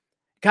back.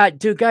 God,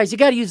 dude, guys, you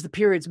got to use the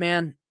periods,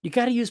 man. You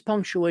got to use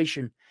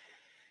punctuation.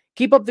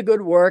 Keep up the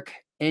good work,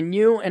 and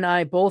you and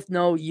I both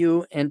know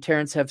you and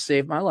Terrence have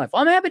saved my life.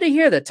 I'm happy to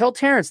hear that. Tell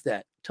Terrence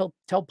that.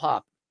 Tell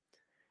Pop.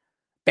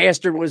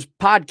 Bastard was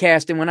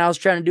podcasting when I was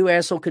trying to do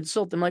Asshole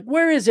Consult. I'm like,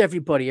 where is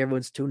everybody?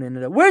 Everyone's tuning into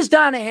that. Where's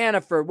Donna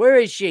Hannaford? Where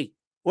is she?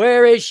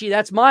 Where is she?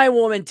 That's my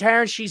woman,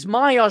 Terrence. She's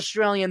my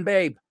Australian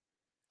babe.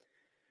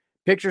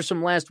 Pictures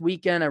from last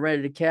weekend. I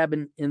rented a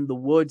cabin in the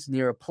woods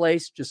near a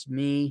place. Just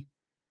me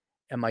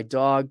and my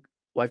dog.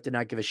 Wife did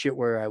not give a shit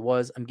where I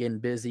was. I'm getting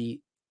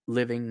busy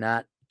living,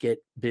 not get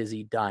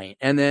busy dying.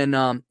 And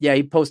then,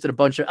 he posted a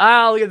bunch of,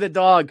 look at the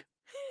dog.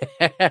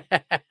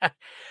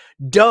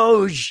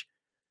 Doge.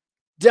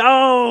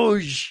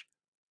 Doge.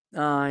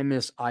 I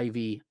miss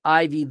Ivy.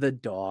 Ivy the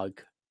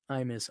dog.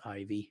 I miss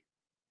Ivy.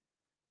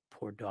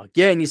 Poor dog.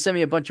 Yeah, and you sent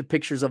me a bunch of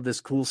pictures of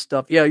this cool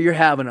stuff. Yeah, you're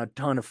having a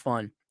ton of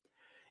fun.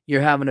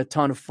 You're having a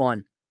ton of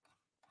fun.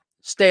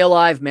 Stay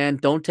alive, man.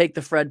 Don't take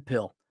the Fred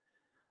pill.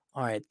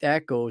 All right,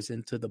 that goes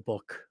into the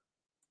book.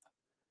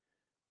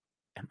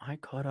 Am I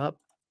caught up?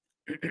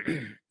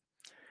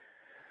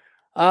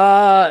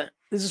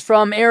 This is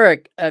from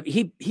Eric.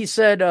 He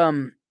said,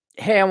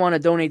 hey, I want to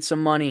donate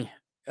some money.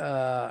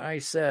 I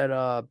said,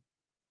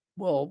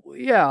 well,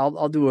 yeah,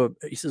 I'll do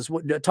he says,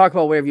 talk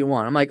about whatever you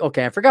want. I'm like,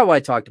 okay, I forgot what I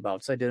talked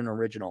about. So I did an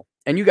original.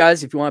 And you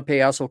guys, if you want to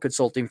pay Asshole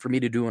Consulting for me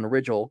to do an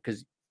original,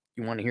 because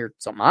you want to hear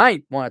something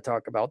I want to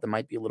talk about that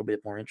might be a little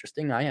bit more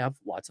interesting, I have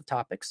lots of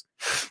topics.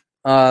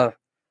 Well,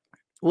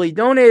 he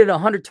donated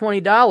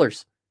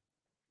 $120.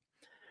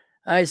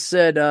 I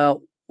said,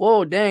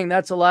 whoa, dang,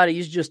 that's a lot.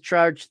 You just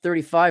charged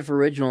 $35 for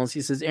originals.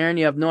 He says, Aaron,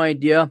 you have no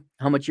idea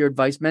how much your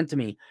advice meant to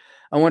me.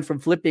 I went from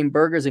flipping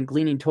burgers and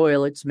cleaning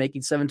toilets,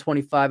 making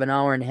 $7.25 an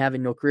hour and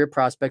having no career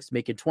prospects, to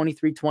making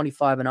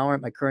 $23.25 an hour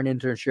at my current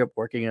internship,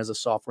 working as a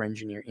software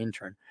engineer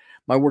intern.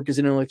 My work is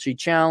intellectually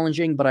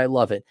challenging, but I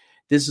love it.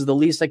 This is the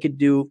least I could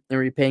do in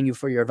repaying you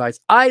for your advice.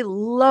 I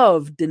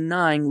love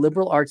denying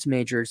liberal arts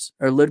majors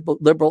or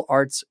liberal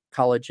arts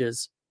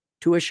colleges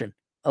tuition.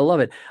 I love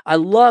it. I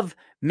love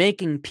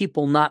making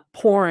people not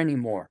poor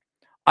anymore.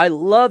 I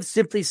love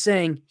simply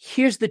saying,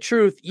 here's the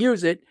truth,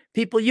 use it.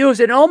 People use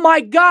it. Oh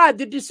my God,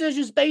 the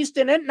decision's based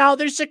in it. Now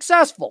they're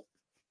successful.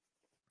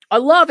 I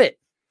love it.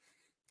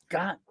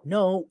 Got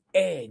no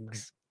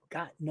eggs.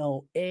 Got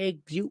no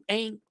eggs. You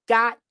ain't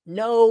got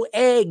no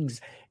eggs.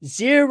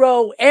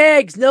 0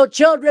 eggs. No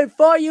children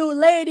for you,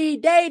 lady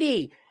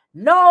datey.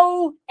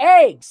 No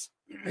eggs.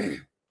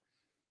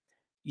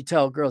 You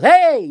tell girls,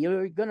 hey,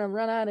 you're going to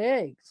run out of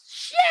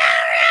eggs.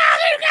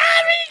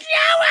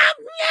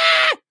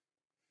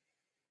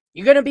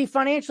 You're going to be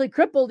financially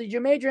crippled. Did you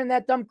major in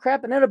that dumb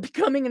crap and end up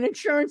becoming an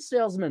insurance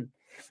salesman?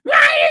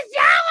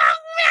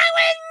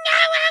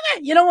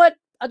 You know what?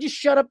 I'll just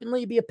shut up and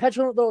let you be a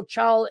petulant little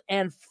child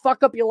and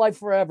fuck up your life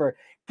forever.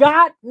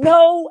 Got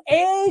no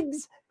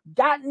eggs?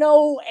 Got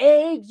no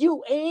eggs?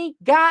 You ain't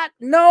got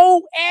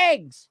no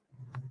eggs.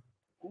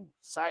 Ooh,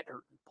 side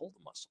hurt. Pulled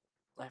the muscle.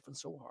 Laughing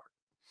so hard.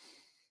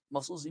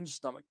 Muscles in your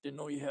stomach. Didn't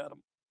know you had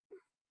them.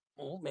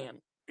 Oh, man.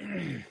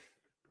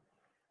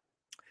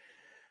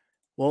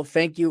 Well,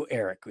 thank you,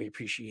 Eric. We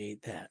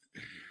appreciate that.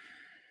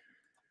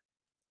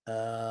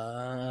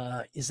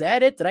 Is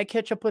that it? Did I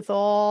catch up with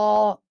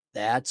all?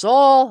 That's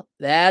all.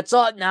 That's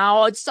all.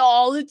 Now it's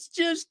all. It's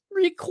just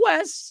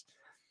requests.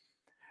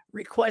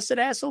 Requested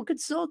Asshole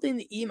Consulting.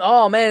 The email.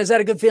 Oh, man, is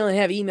that a good feeling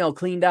to have email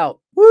cleaned out?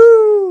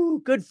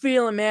 Woo! Good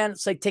feeling, man.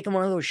 It's like taking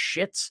one of those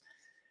shits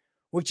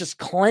which just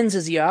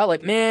cleanses you out.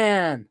 Like,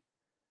 man,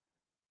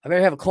 I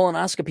better have a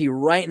colonoscopy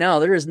right now.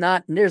 There's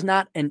not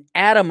an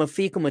atom of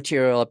fecal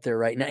material up there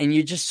right now. And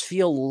you just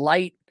feel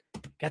light.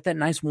 Got that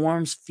nice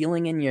warm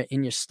feeling in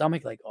your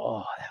stomach. Like,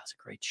 oh, that was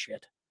a great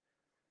shit.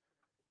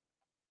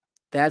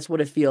 That's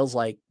what it feels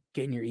like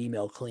getting your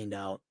email cleaned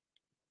out.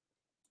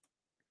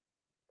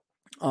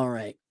 All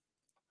right.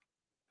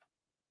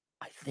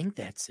 I think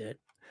that's it.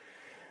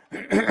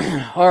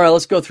 All right,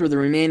 let's go through the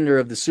remainder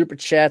of the super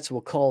chats.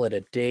 We'll call it a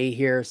day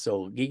here.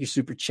 So get your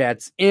super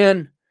chats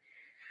in.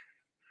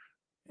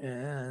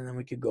 And then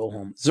we could go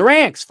home.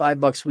 Zeranx,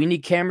 $5. We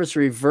need cameras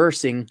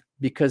reversing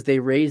because they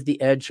raise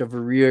the edge of a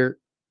rear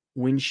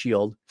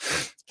windshield.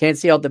 Can't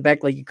see out the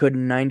back like you could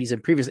in the 90s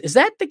and previous. Is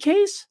that the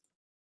case?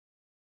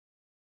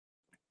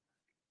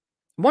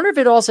 I wonder if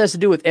it also has to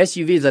do with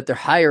SUVs, that they're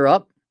higher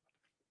up.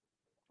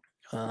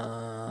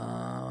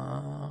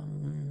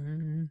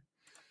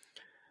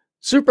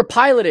 Super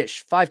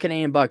Pilotish,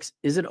 $5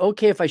 Is it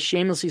okay if I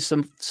shamelessly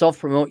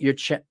self-promote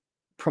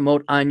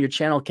promote on your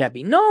channel,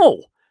 Cappy?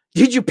 No.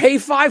 Did you pay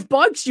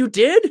 $5? You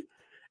did?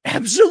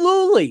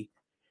 Absolutely.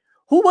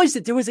 Who was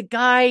it? There was a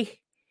guy.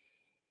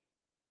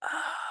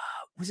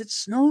 Was it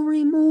snow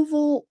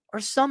removal or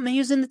something? He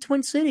was in the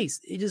Twin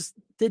Cities. He just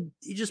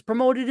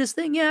promoted his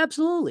thing. Yeah,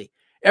 absolutely.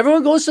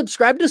 Everyone go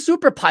subscribe to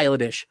Super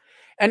Pilotish.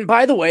 And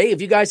by the way,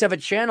 if you guys have a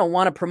channel,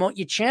 want to promote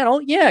your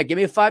channel, yeah, give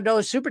me a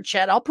 $5 super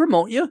chat. I'll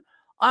promote you.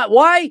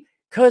 Why?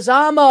 Because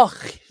I'm a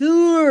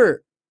hooer.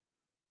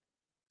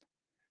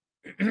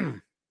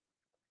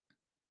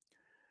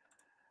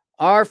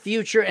 Our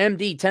future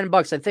MD,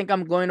 $10. I think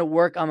I'm going to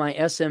work on my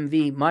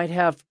SMV. Might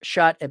have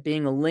shot at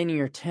being a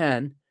linear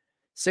 10,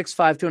 6'5",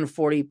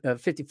 240,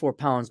 54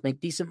 pounds.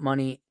 Make decent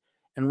money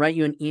and write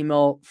you an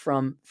email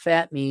from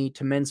fat me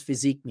to men's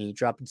physique me,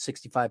 dropping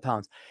 65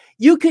 pounds.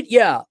 You could,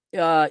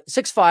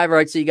 6'5", all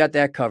right, so you got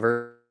that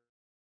covered.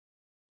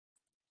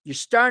 You're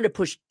starting to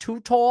push too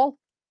tall,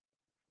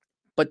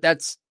 but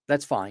that's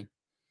fine.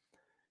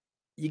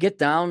 You get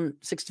down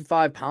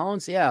 65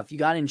 pounds, if you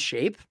got in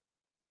shape,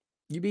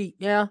 you'd be,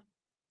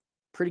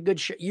 pretty good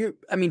shape.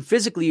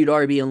 Physically, you'd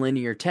already be a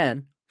linear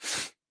 10.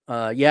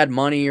 You had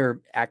money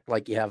or act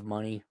like you have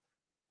money.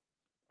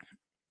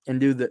 And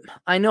do the,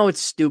 I know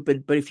it's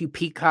stupid, but if you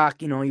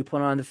peacock, you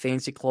put on the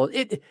fancy clothes,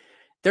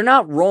 they're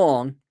not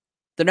wrong.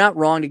 They're not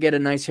wrong to get a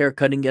nice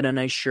haircut and get a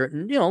nice shirt.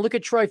 And, look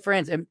at Troy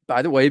Francis. And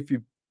by the way, if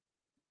you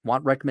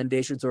want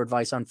recommendations or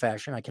advice on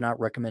fashion, I cannot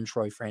recommend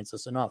Troy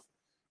Francis enough.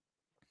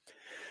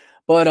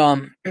 But,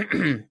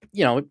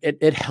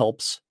 it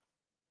helps.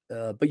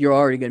 But you're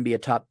already going to be a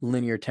top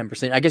linear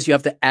 10%. I guess you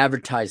have to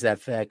advertise that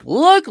fact.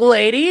 Look,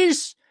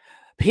 ladies,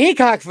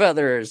 peacock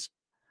feathers.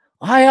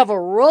 I have a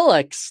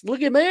Rolex.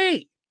 Look at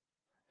me.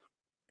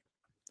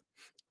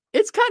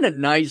 It's kind of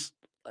nice,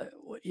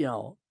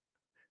 you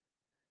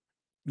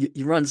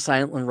run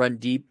silent and run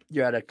deep.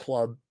 You're at a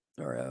club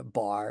or a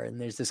bar,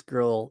 and there's this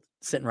girl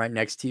sitting right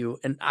next to you.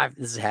 And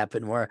this has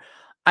happened where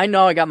I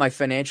know I got my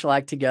financial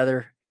act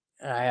together.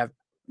 And I have,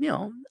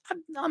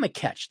 I'm a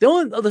catch.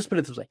 Let's put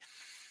it this way.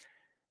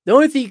 The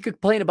only thing you could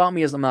complain about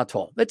me is I'm not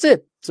tall. That's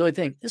it. That's the only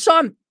thing. So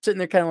I'm sitting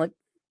there kind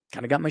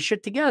of got my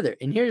shit together.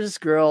 And here's this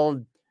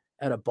girl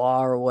at a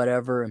bar or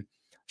whatever. And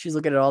she's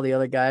looking at all the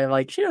other guys.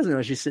 Like, she doesn't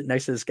know she's sitting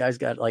next to this guy's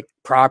got like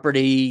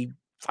property,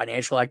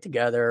 financial act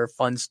together,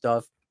 fun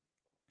stuff.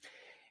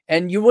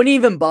 And you wouldn't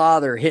even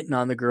bother hitting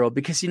on the girl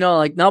because,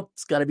 nope,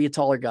 it's got to be a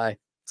taller guy.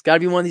 It's got to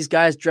be one of these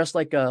guys dressed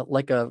like a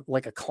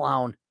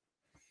clown.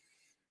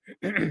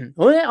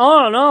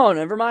 Oh no,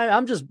 never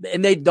mind.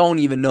 And they don't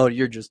even know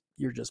you're just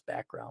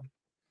background.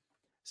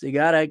 So you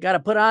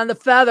gotta put on the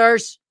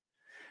feathers.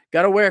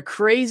 Gotta wear a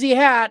crazy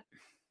hat.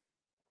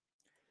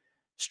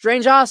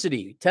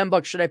 Strangeosity,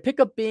 $10. Should I pick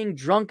up being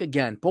drunk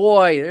again?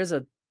 Boy, it's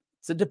a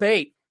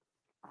debate.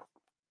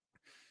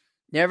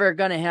 Never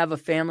gonna have a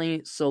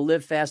family, so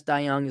live fast,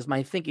 die young. Is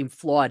my thinking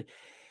flawed?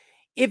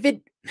 If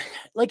it,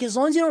 as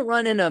long as you don't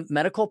run into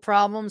medical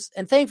problems,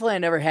 and thankfully I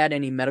never had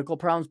any medical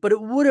problems, but it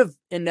would have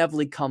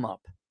inevitably come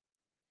up.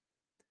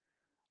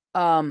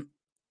 At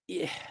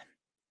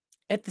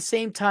the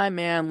same time,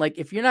 man,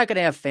 if you're not going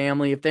to have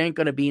family, if there ain't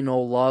going to be no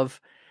love,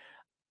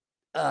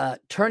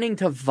 turning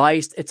to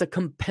vice, it's a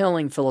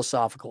compelling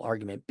philosophical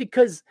argument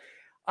because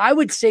I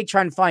would say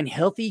try and find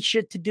healthy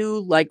shit to do,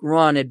 like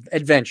run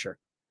adventure.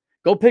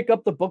 Go pick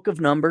up the book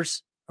of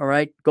Numbers. All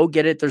right, go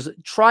get it.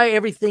 Try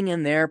everything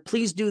in there.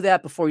 Please do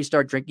that before you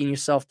start drinking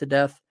yourself to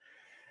death.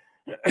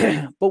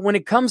 But when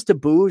it comes to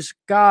booze,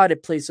 God,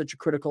 it plays such a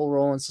critical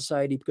role in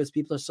society because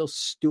people are so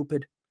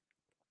stupid.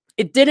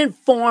 It didn't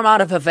form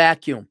out of a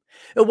vacuum.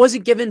 It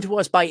wasn't given to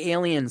us by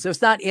aliens. It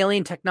was not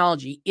alien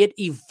technology. It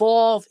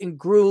evolved and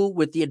grew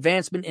with the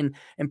advancement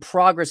and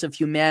progress of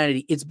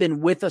humanity. It's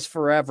been with us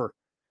forever,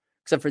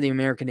 except for the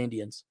American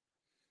Indians.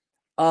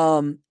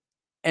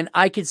 And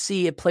I could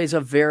see it plays a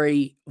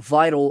very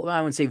vital,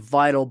 I wouldn't say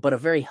vital, but a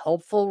very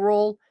helpful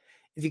role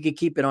if you could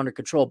keep it under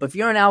control. But if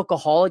you're an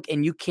alcoholic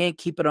and you can't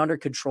keep it under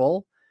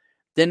control,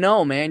 then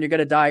no, man, you're going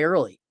to die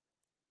early.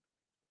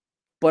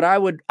 But I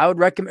would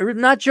recommend,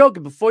 not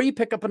joking, before you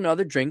pick up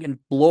another drink and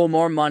blow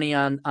more money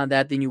on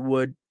that than you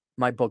would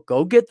my book,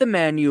 go get the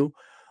menu,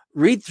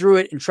 read through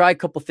it, and try a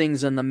couple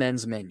things on the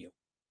men's menu.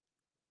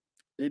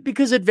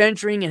 Because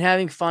adventuring and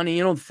having fun, and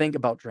you don't think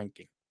about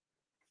drinking.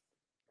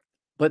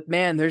 But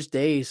man, there's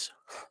days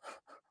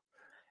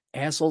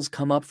assholes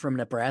come up from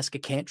Nebraska,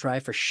 can't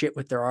drive for shit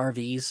with their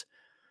RVs.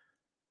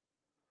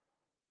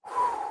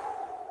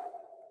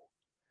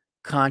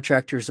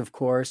 Contractors, of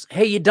course.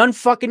 Hey, you done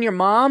fucking your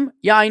mom?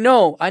 Yeah, I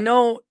know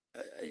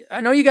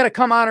you got to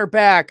come on her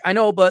back. I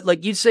know,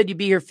 but you said you'd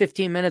be here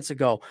 15 minutes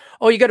ago.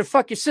 Oh, you got to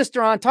fuck your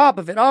sister on top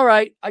of it. All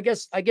right. I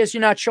guess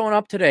you're not showing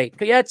up today.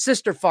 Yeah, it's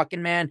sister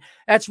fucking, man.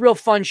 That's real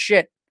fun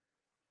shit.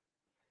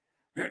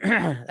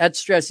 That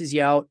stresses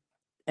you out.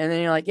 And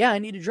then you're like, yeah, I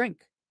need a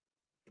drink.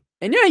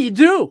 And yeah, you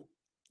do.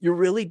 You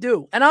really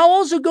do. And I'll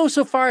also go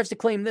so far as to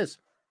claim this.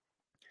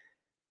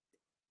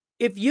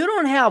 If you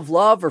don't have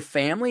love or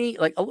family,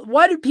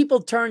 why do people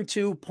turn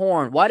to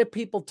porn? Why do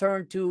people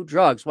turn to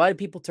drugs? Why do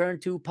people turn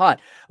to pot?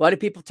 Why do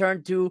people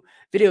turn to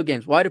video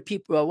games? Why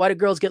do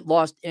girls get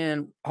lost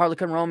in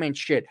Harlequin romance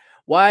shit?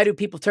 Why do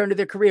people turn to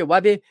their career?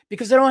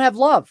 Because they don't have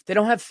love. They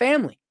don't have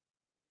family.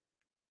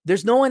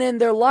 There's no one in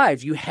their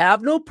lives. You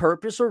have no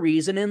purpose or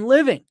reason in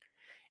living.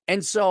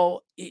 And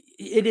so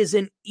it is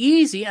an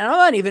easy, and I'm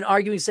not even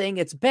arguing saying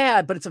it's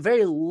bad, but it's a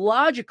very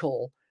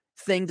logical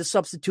thing to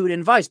substitute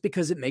in vice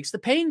because it makes the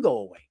pain go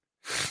away.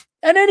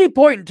 At any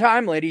point in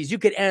time, ladies, you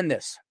could end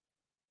this.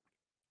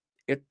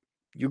 If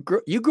you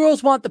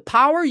girls want the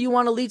power, you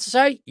want to lead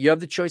society, you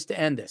have the choice to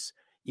end this.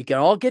 You can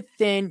all get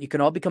thin. You can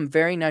all become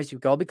very nice. You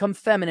can all become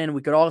feminine.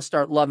 We could all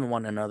start loving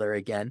one another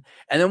again.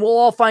 And then we'll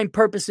all find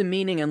purpose and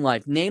meaning in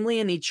life, namely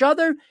in each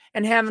other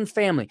and having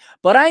family.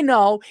 But I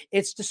know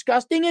it's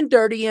disgusting and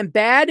dirty and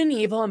bad and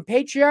evil and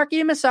patriarchy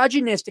and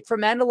misogynistic for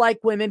men to like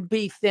women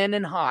be thin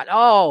and hot.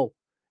 Oh,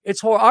 it's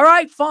horrible. All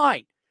right,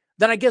 fine.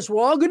 Then I guess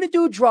we're all going to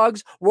do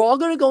drugs. We're all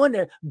going to go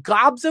into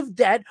gobs of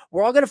debt.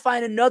 We're all going to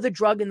find another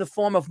drug in the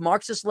form of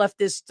Marxist,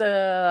 leftist,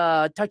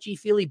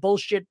 touchy-feely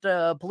bullshit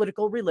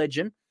political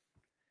religion.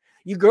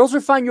 You girls will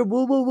find your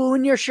woo-woo-woo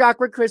and your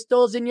chakra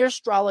crystals and your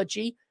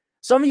astrology.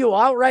 Some of you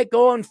outright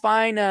go and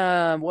find,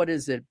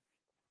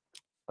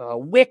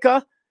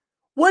 Wicca.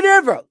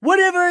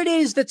 Whatever it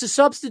is that's a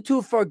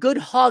substitute for a good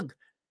hug.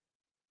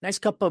 Nice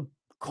cup of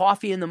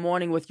coffee in the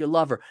morning with your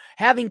lover,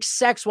 having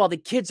sex while the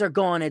kids are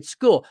gone at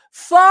school.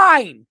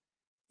 Fine.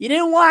 You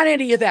didn't want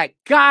any of that.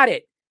 Got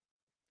it.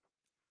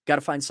 Got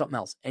to find something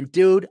else. And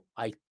dude,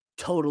 I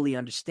totally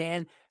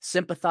understand,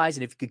 sympathize,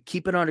 and if you could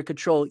keep it under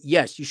control,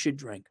 yes, you should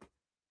drink.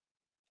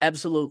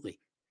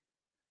 Absolutely.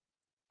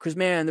 Because,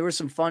 man, there was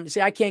some fun.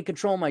 See, I can't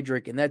control my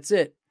drinking. That's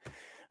it.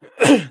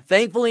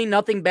 Thankfully,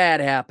 nothing bad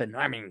happened.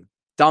 I mean,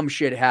 dumb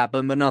shit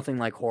happened, but nothing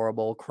like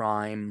horrible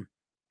crime,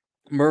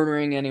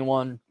 murdering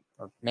anyone,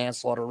 or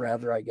manslaughter,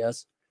 rather, I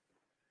guess.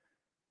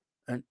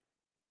 And,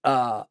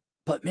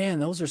 but, man,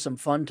 those are some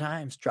fun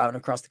times. Driving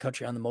across the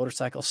country on the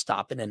motorcycle,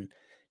 stopping in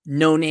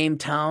no-name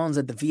towns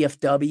at the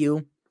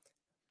VFW.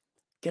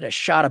 Get a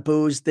shot of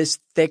booze this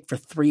thick for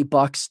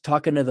 $3,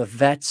 talking to the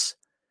vets.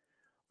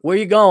 Where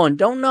you going?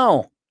 Don't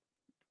know.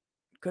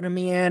 Gonna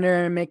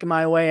meander and making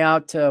my way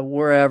out to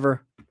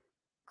wherever.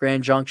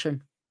 Grand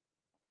Junction.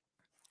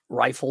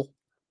 Rifle.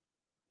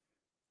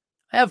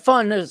 Have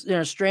fun,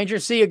 stranger.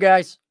 See you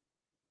guys.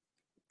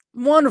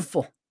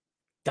 Wonderful.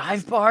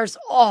 Dive bars.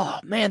 Oh,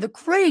 man, they're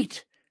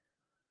great.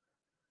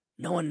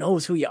 No one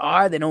knows who you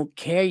are. They don't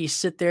care. You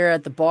sit there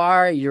at the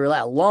bar. You're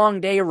a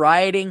long day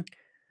riding.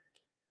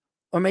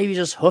 Or maybe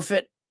just hoof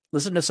it.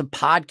 Listen to some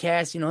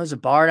podcasts. There's a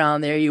bar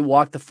down there. You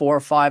walk the 4 or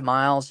 5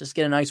 miles. Just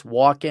get a nice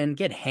walk in.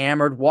 Get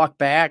hammered. Walk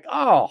back.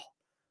 Oh,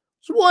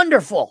 it's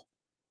wonderful.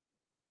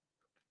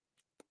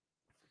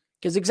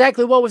 Because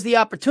exactly what was the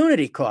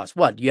opportunity cost?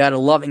 What? You had a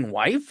loving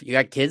wife? You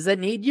got kids that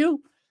need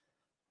you?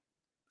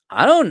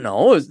 I don't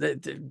know.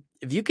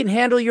 If you can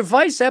handle your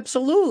vice,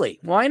 absolutely.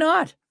 Why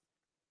not?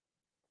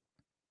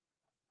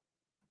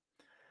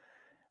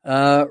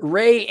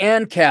 Ray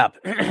and Cap,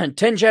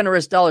 10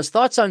 generous dollars.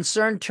 Thoughts on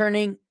CERN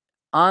turning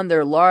on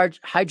their large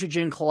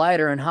hydrogen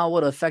collider and how it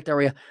would affect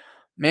our...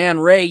 Man,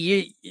 Ray,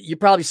 you're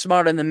probably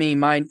smarter than me.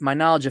 My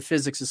knowledge of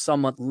physics is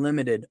somewhat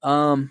limited.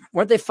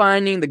 Weren't they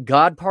finding the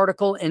God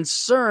particle in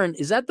CERN?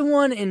 Is that the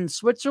one in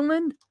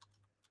Switzerland?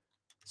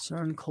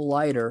 CERN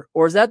collider.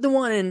 Or is that the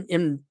one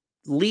in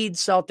Leeds,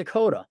 South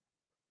Dakota?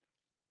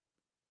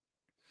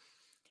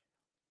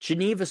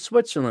 Geneva,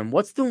 Switzerland.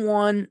 What's the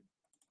one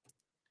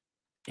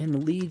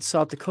in Leeds,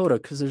 South Dakota?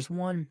 Because there's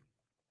one.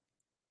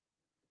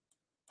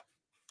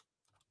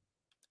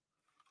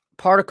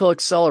 Particle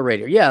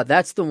accelerator. Yeah,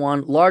 that's the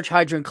one. Large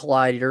Hadron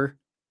Collider.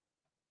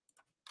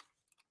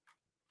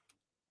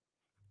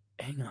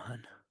 Hang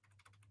on.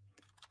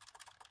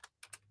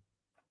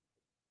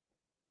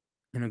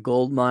 In a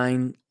gold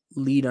mine,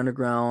 lead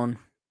underground.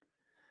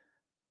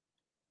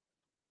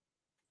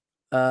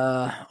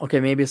 Okay,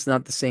 maybe it's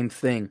not the same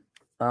thing.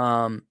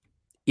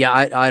 Yeah,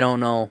 I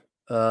don't know.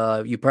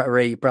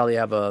 Ray, you probably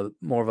have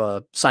more of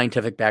a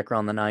scientific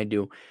background than I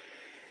do.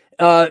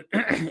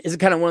 Is it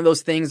kind of one of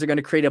those things they're going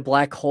to create a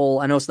black hole?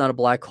 I know it's not a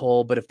black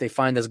hole, but if they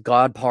find this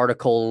God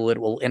particle, it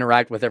will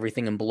interact with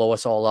everything and blow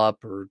us all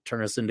up or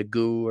turn us into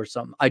goo or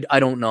something. I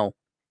don't know.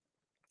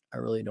 I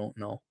really don't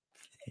know.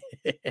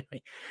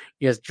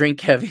 Yes, drink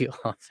heavy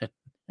often.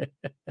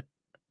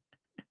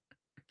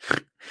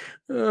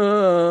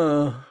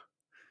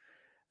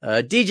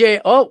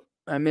 DJ,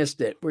 I missed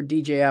it. Where'd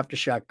DJ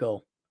Aftershock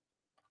go?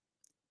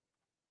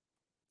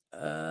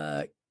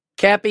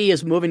 Cappy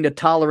is moving to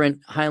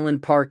tolerant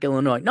Highland Park,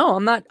 Illinois. No,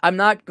 I'm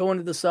not going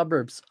to the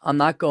suburbs. I'm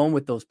not going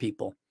with those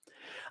people.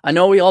 I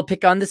know we all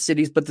pick on the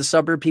cities, but the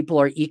suburb people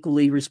are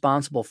equally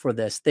responsible for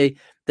this. They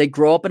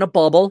grow up in a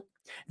bubble.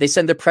 They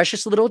send their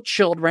precious little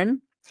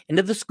children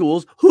into the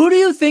schools. Who do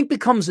you think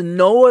becomes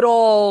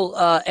know-it-all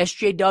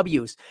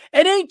SJWs?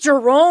 It ain't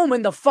Jerome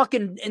in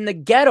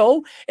the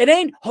ghetto. It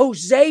ain't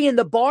Jose in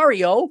the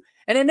barrio.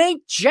 And it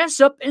ain't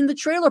Jessup in the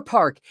trailer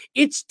park.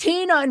 It's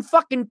Tina and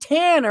fucking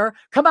Tanner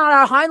come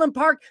out of Highland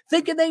Park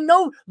thinking they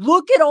know.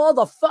 Look at all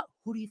the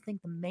Who do you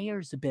think the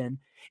mayors have been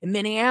in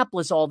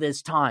Minneapolis all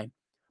this time?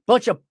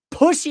 Bunch of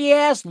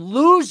pussy-ass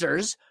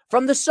losers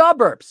from the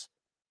suburbs.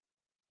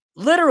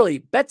 Literally,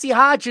 Betsy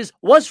Hodges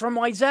was from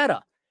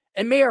Wayzata.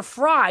 And Mayor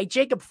Fry,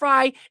 Jacob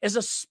Fry, is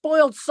a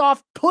spoiled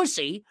soft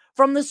pussy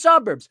from the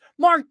suburbs.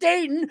 Mark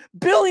Dayton,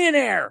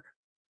 billionaire.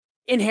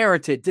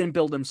 Inherited, didn't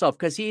build himself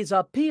because he's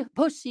a pussy.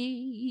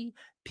 Pussy.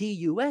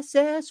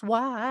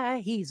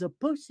 He's a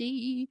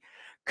pussy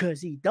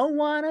because he don't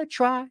want to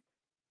try.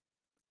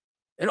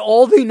 And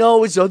all they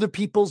know is other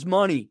people's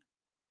money.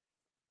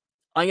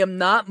 I am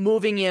not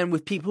moving in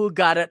with people who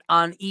got it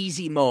on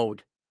easy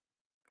mode.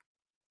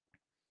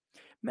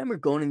 Remember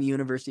going to the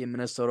University of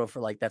Minnesota for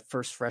like that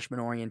first freshman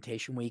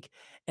orientation week,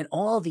 and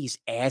all these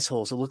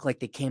assholes who look like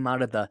they came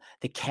out of the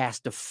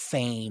cast of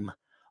Fame.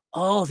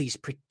 All these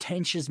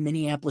pretentious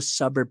Minneapolis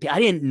suburb people. I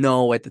didn't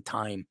know at the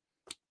time.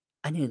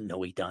 I didn't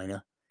know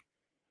Edina.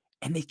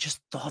 And they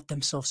just thought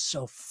themselves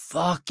so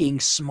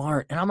fucking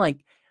smart. And I'm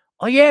like,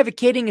 all you're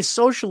advocating is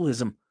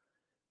socialism.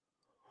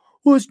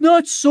 Well, it's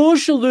not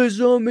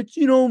socialism. It's,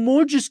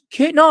 more just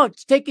no,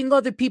 it's taking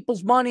other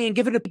people's money and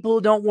giving it to people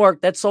who don't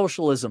work. That's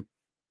socialism.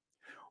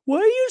 Why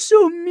are you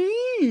so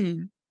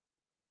mean?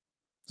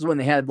 This is when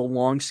they had the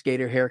long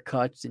skater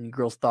haircuts and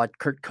girls thought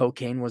Kurt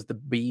Cocaine was the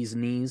bee's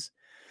knees.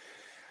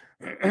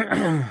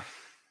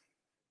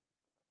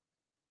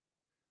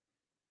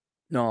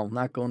 No,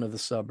 not going to the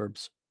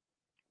suburbs.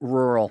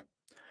 Rural.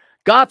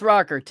 Goth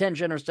Rocker, 10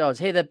 generous dollars.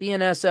 Hey, that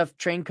BNSF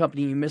train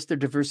company, you missed their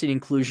diversity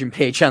inclusion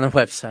page on the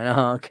website.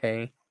 Oh,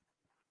 okay.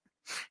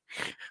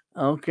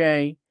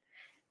 Okay.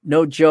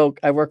 No joke.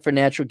 I work for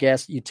natural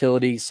gas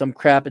utility. Some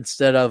crap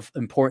instead of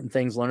important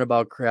things. Learn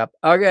about crap.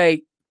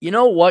 Okay. You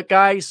know what,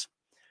 guys?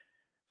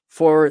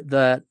 For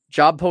the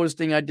job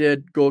posting I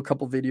did, go a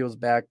couple videos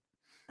back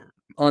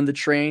on the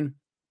train.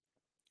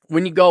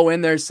 When you go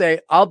in there,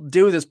 say, I'll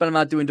do this, but I'm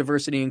not doing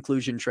diversity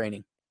inclusion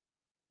training.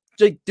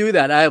 Just do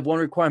that. I have one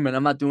requirement.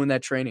 I'm not doing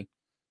that training.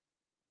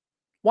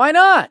 Why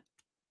not?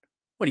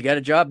 What, you got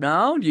a job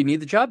now? Do you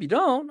need the job? You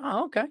don't?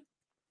 Oh, okay.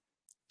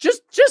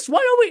 Just why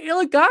don't we,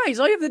 like, guys,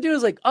 all you have to do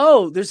is like,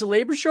 oh, there's a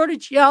labor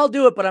shortage? Yeah, I'll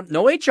do it, but I'm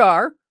no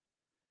HR.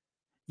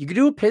 You can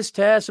do a piss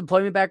test,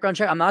 employment background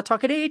check. I'm not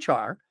talking to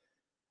HR.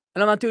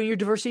 And I'm not doing your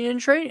diversity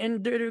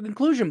and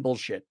inclusion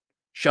bullshit.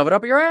 Shove it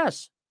up your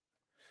ass.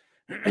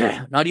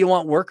 Now, do you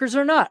want workers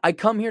or not? I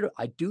come here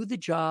I do the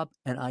job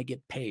and I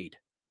get paid.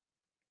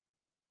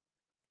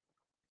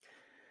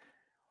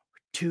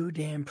 Too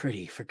damn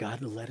pretty for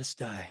God to let us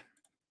die.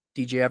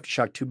 DJ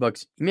Aftershock,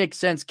 $2. You make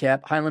sense,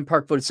 Cap. Highland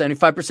Park voted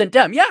 75%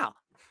 Dem. Yeah.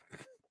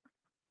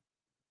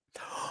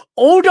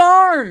 Oh,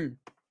 darn.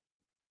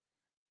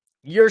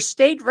 Your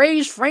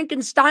state-raised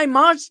Frankenstein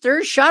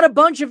monsters shot a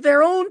bunch of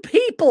their own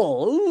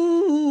people.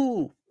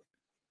 Ooh.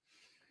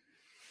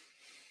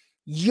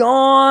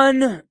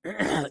 Yawn.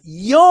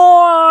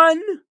 Yawn.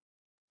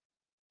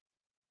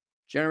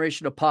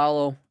 Generation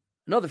Apollo.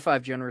 Another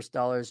 $5 generous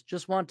dollars.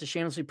 Just want to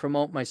shamelessly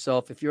promote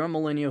myself. If you're a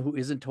millennial who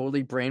isn't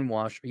totally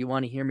brainwashed or you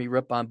want to hear me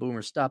rip on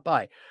boomers, stop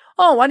by.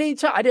 Oh, why didn't you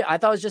tell? I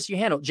thought it was just your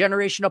handle.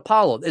 Generation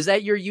Apollo. Is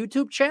that your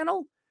YouTube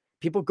channel?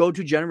 People go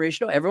to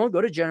Generation. Everyone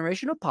go to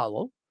Generation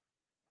Apollo.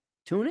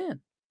 Tune in.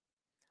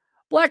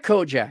 Black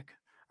Kojak,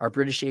 our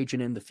British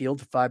agent in the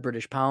field for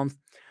 £5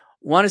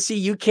 Want to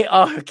see UK?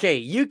 Oh,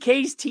 okay.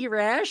 UK's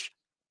T-Rash.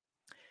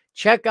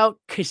 Check out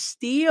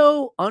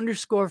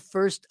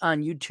Castillo_first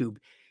on YouTube.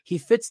 He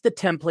fits the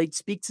template,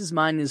 speaks his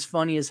mind, and is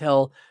funny as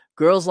hell.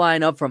 Girls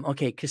line up from,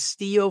 okay,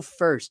 Castillo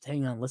first.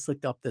 Hang on, let's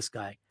look up this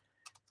guy.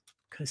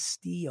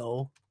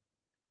 Castillo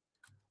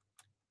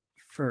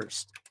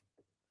first.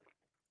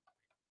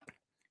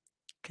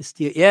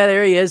 Castillo. Yeah,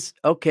 there he is.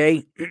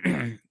 Okay.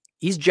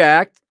 He's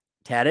jacked,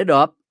 tatted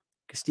up.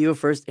 Castillo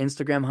first.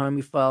 Instagram, how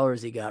many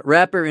followers he got?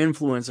 Rapper,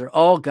 influencer.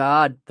 Oh,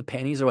 God. The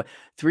panties are what?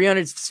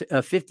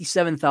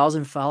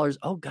 357,000 followers.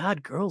 Oh,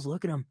 God. Girls,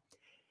 look at him.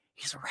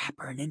 He's a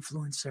rapper, an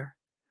influencer.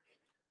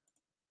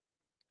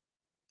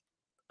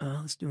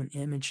 Let's do an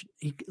image.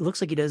 He looks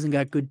like he doesn't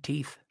got good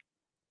teeth.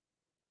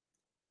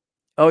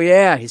 Oh,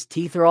 yeah. His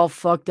teeth are all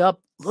fucked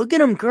up. Look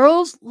at him,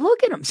 girls.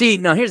 Look at him. See,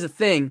 now here's the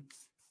thing.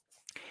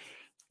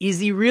 Is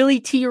he really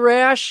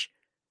T-Rash?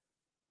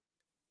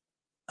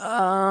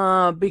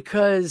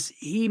 Because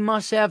he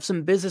must have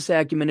some business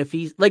acumen. If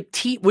he's like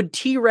would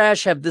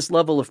T-Rash have this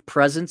level of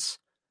presence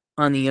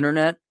on the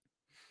internet?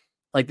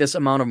 Like this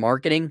amount of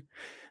marketing?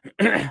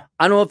 I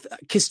don't know if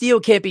Castillo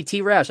can't be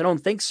T-Rash. I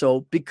don't think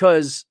so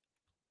because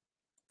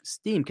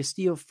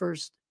Castillo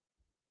first.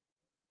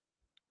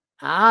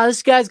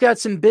 This guy's got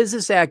some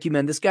business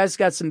acumen. This guy's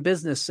got some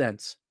business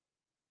sense.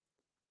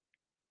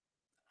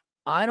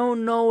 I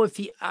don't know if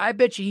I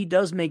bet you he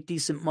does make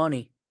decent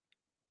money.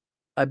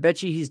 I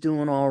bet you he's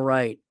doing all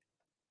right.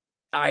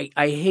 I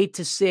hate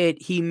to say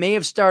it. He may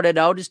have started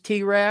out as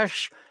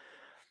T-Rash,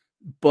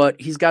 but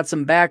he's got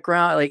some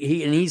background.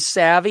 He's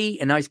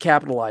savvy, and now he's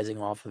capitalizing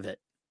off of it.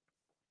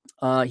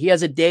 He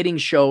has a dating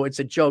show. It's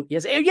a joke.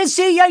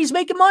 He's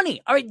making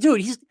money. All right,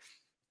 dude.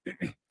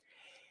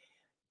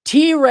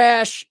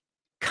 T-Rash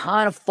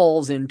kind of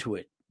falls into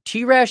it.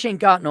 T-Rash ain't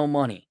got no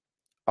money.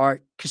 All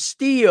right,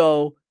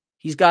 Castillo,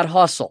 he's got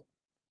hustle.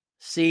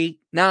 See,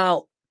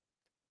 now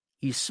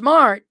he's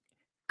smart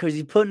because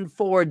he's putting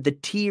forward the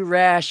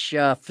T-Rash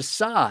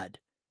facade.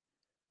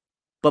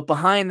 But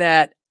behind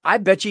that, I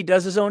bet you he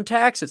does his own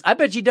taxes. I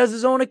bet you he does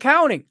his own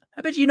accounting.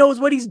 I bet you he knows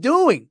what he's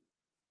doing.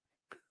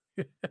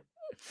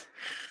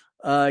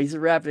 He's a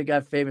rapper that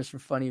got famous for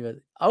funny.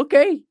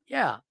 Okay,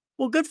 yeah.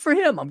 Well, good for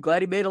him. I'm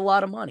glad he made a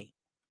lot of money.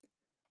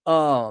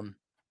 I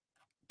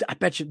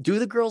bet you, do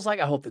the girls like?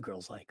 I hope the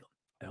girls like him.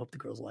 I hope the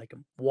girls like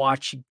him.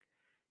 Watch,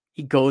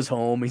 he goes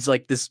home. He's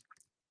like this.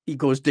 He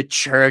goes to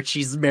church.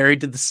 He's married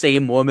to the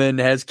same woman,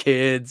 has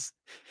kids.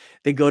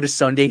 They go to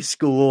Sunday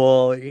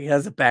school. He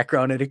has a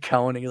background in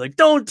accounting. He's like,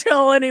 don't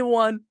tell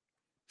anyone.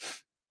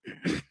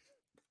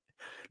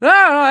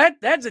 No,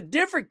 that's a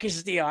different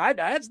Castillo.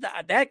 That's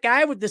not that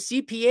guy with the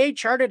CPA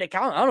chartered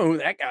accountant. I don't know who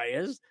that guy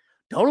is.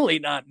 Totally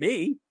not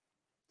me.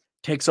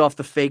 Takes off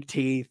the fake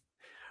teeth.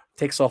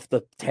 Takes off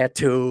the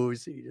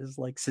tattoos. He just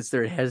like sits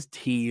there and has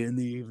tea in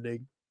the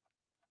evening.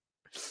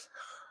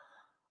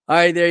 All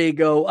right, there you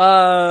go.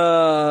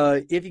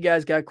 If you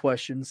guys got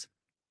questions,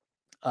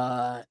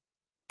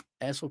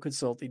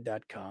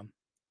 assholeconsulting.com.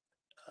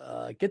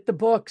 Get the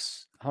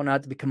books. How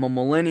Not to Become a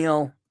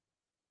Millennial.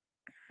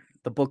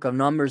 The Book of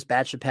Numbers,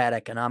 Bachelor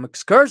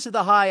Economics, Curse of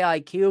the High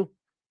IQ,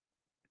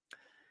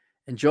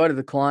 and Joy to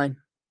the Decline.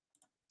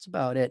 That's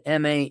about it.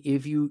 MA,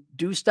 if you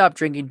do stop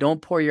drinking,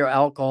 don't pour your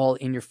alcohol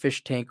in your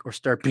fish tank or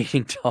start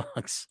beating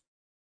dogs.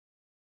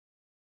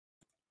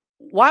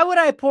 Why would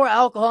I pour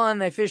alcohol in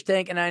my fish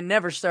tank and I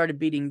never started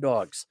beating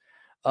dogs?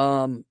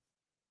 I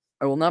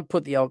will not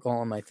put the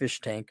alcohol in my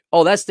fish tank.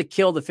 Oh, that's to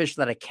kill the fish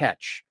that I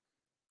catch,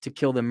 to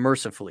kill them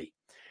mercifully.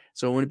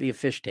 So it wouldn't be a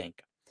fish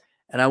tank.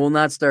 And I will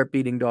not start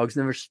beating dogs.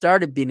 Never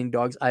started beating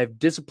dogs. I have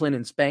disciplined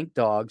and spanked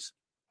dogs.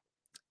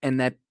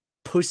 And that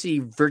pussy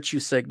virtue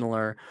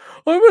signaler,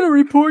 I'm going to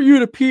report you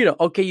to PETA.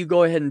 Okay, you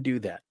go ahead and do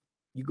that.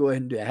 You go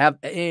ahead and do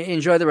that.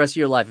 Enjoy the rest of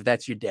your life if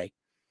that's your day.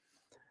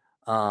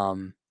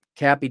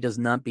 Cappy does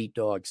not beat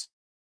dogs.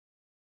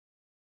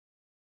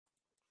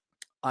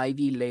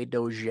 Ivy Le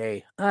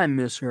Doge. I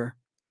miss her.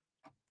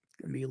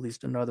 It's going to be at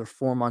least another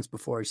 4 months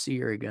before I see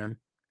her again.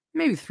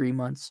 Maybe 3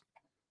 months.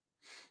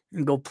 We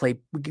can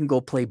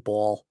go play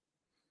ball.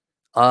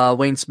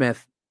 Wayne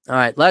Smith. All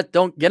right,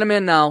 don't get him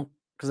in now,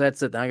 because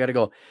that's it. Then I got to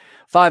go.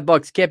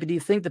 $5. Cappy, do you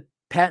think the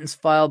patents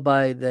filed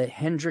by the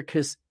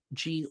Hendrikus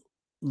G.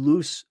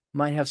 Luce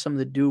might have something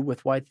to do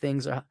with why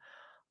things are...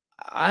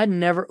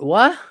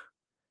 What?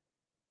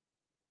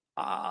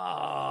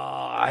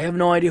 I have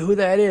no idea who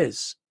that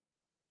is.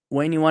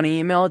 Wayne, you want to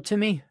email it to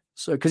me?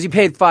 So, because you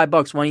paid $5,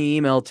 why don't you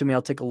email it to me?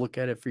 I'll take a look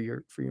at it for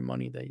your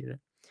money that you did.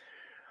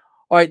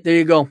 All right, there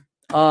you go.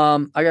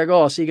 I gotta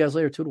go. I'll see you guys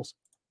later. Toodles.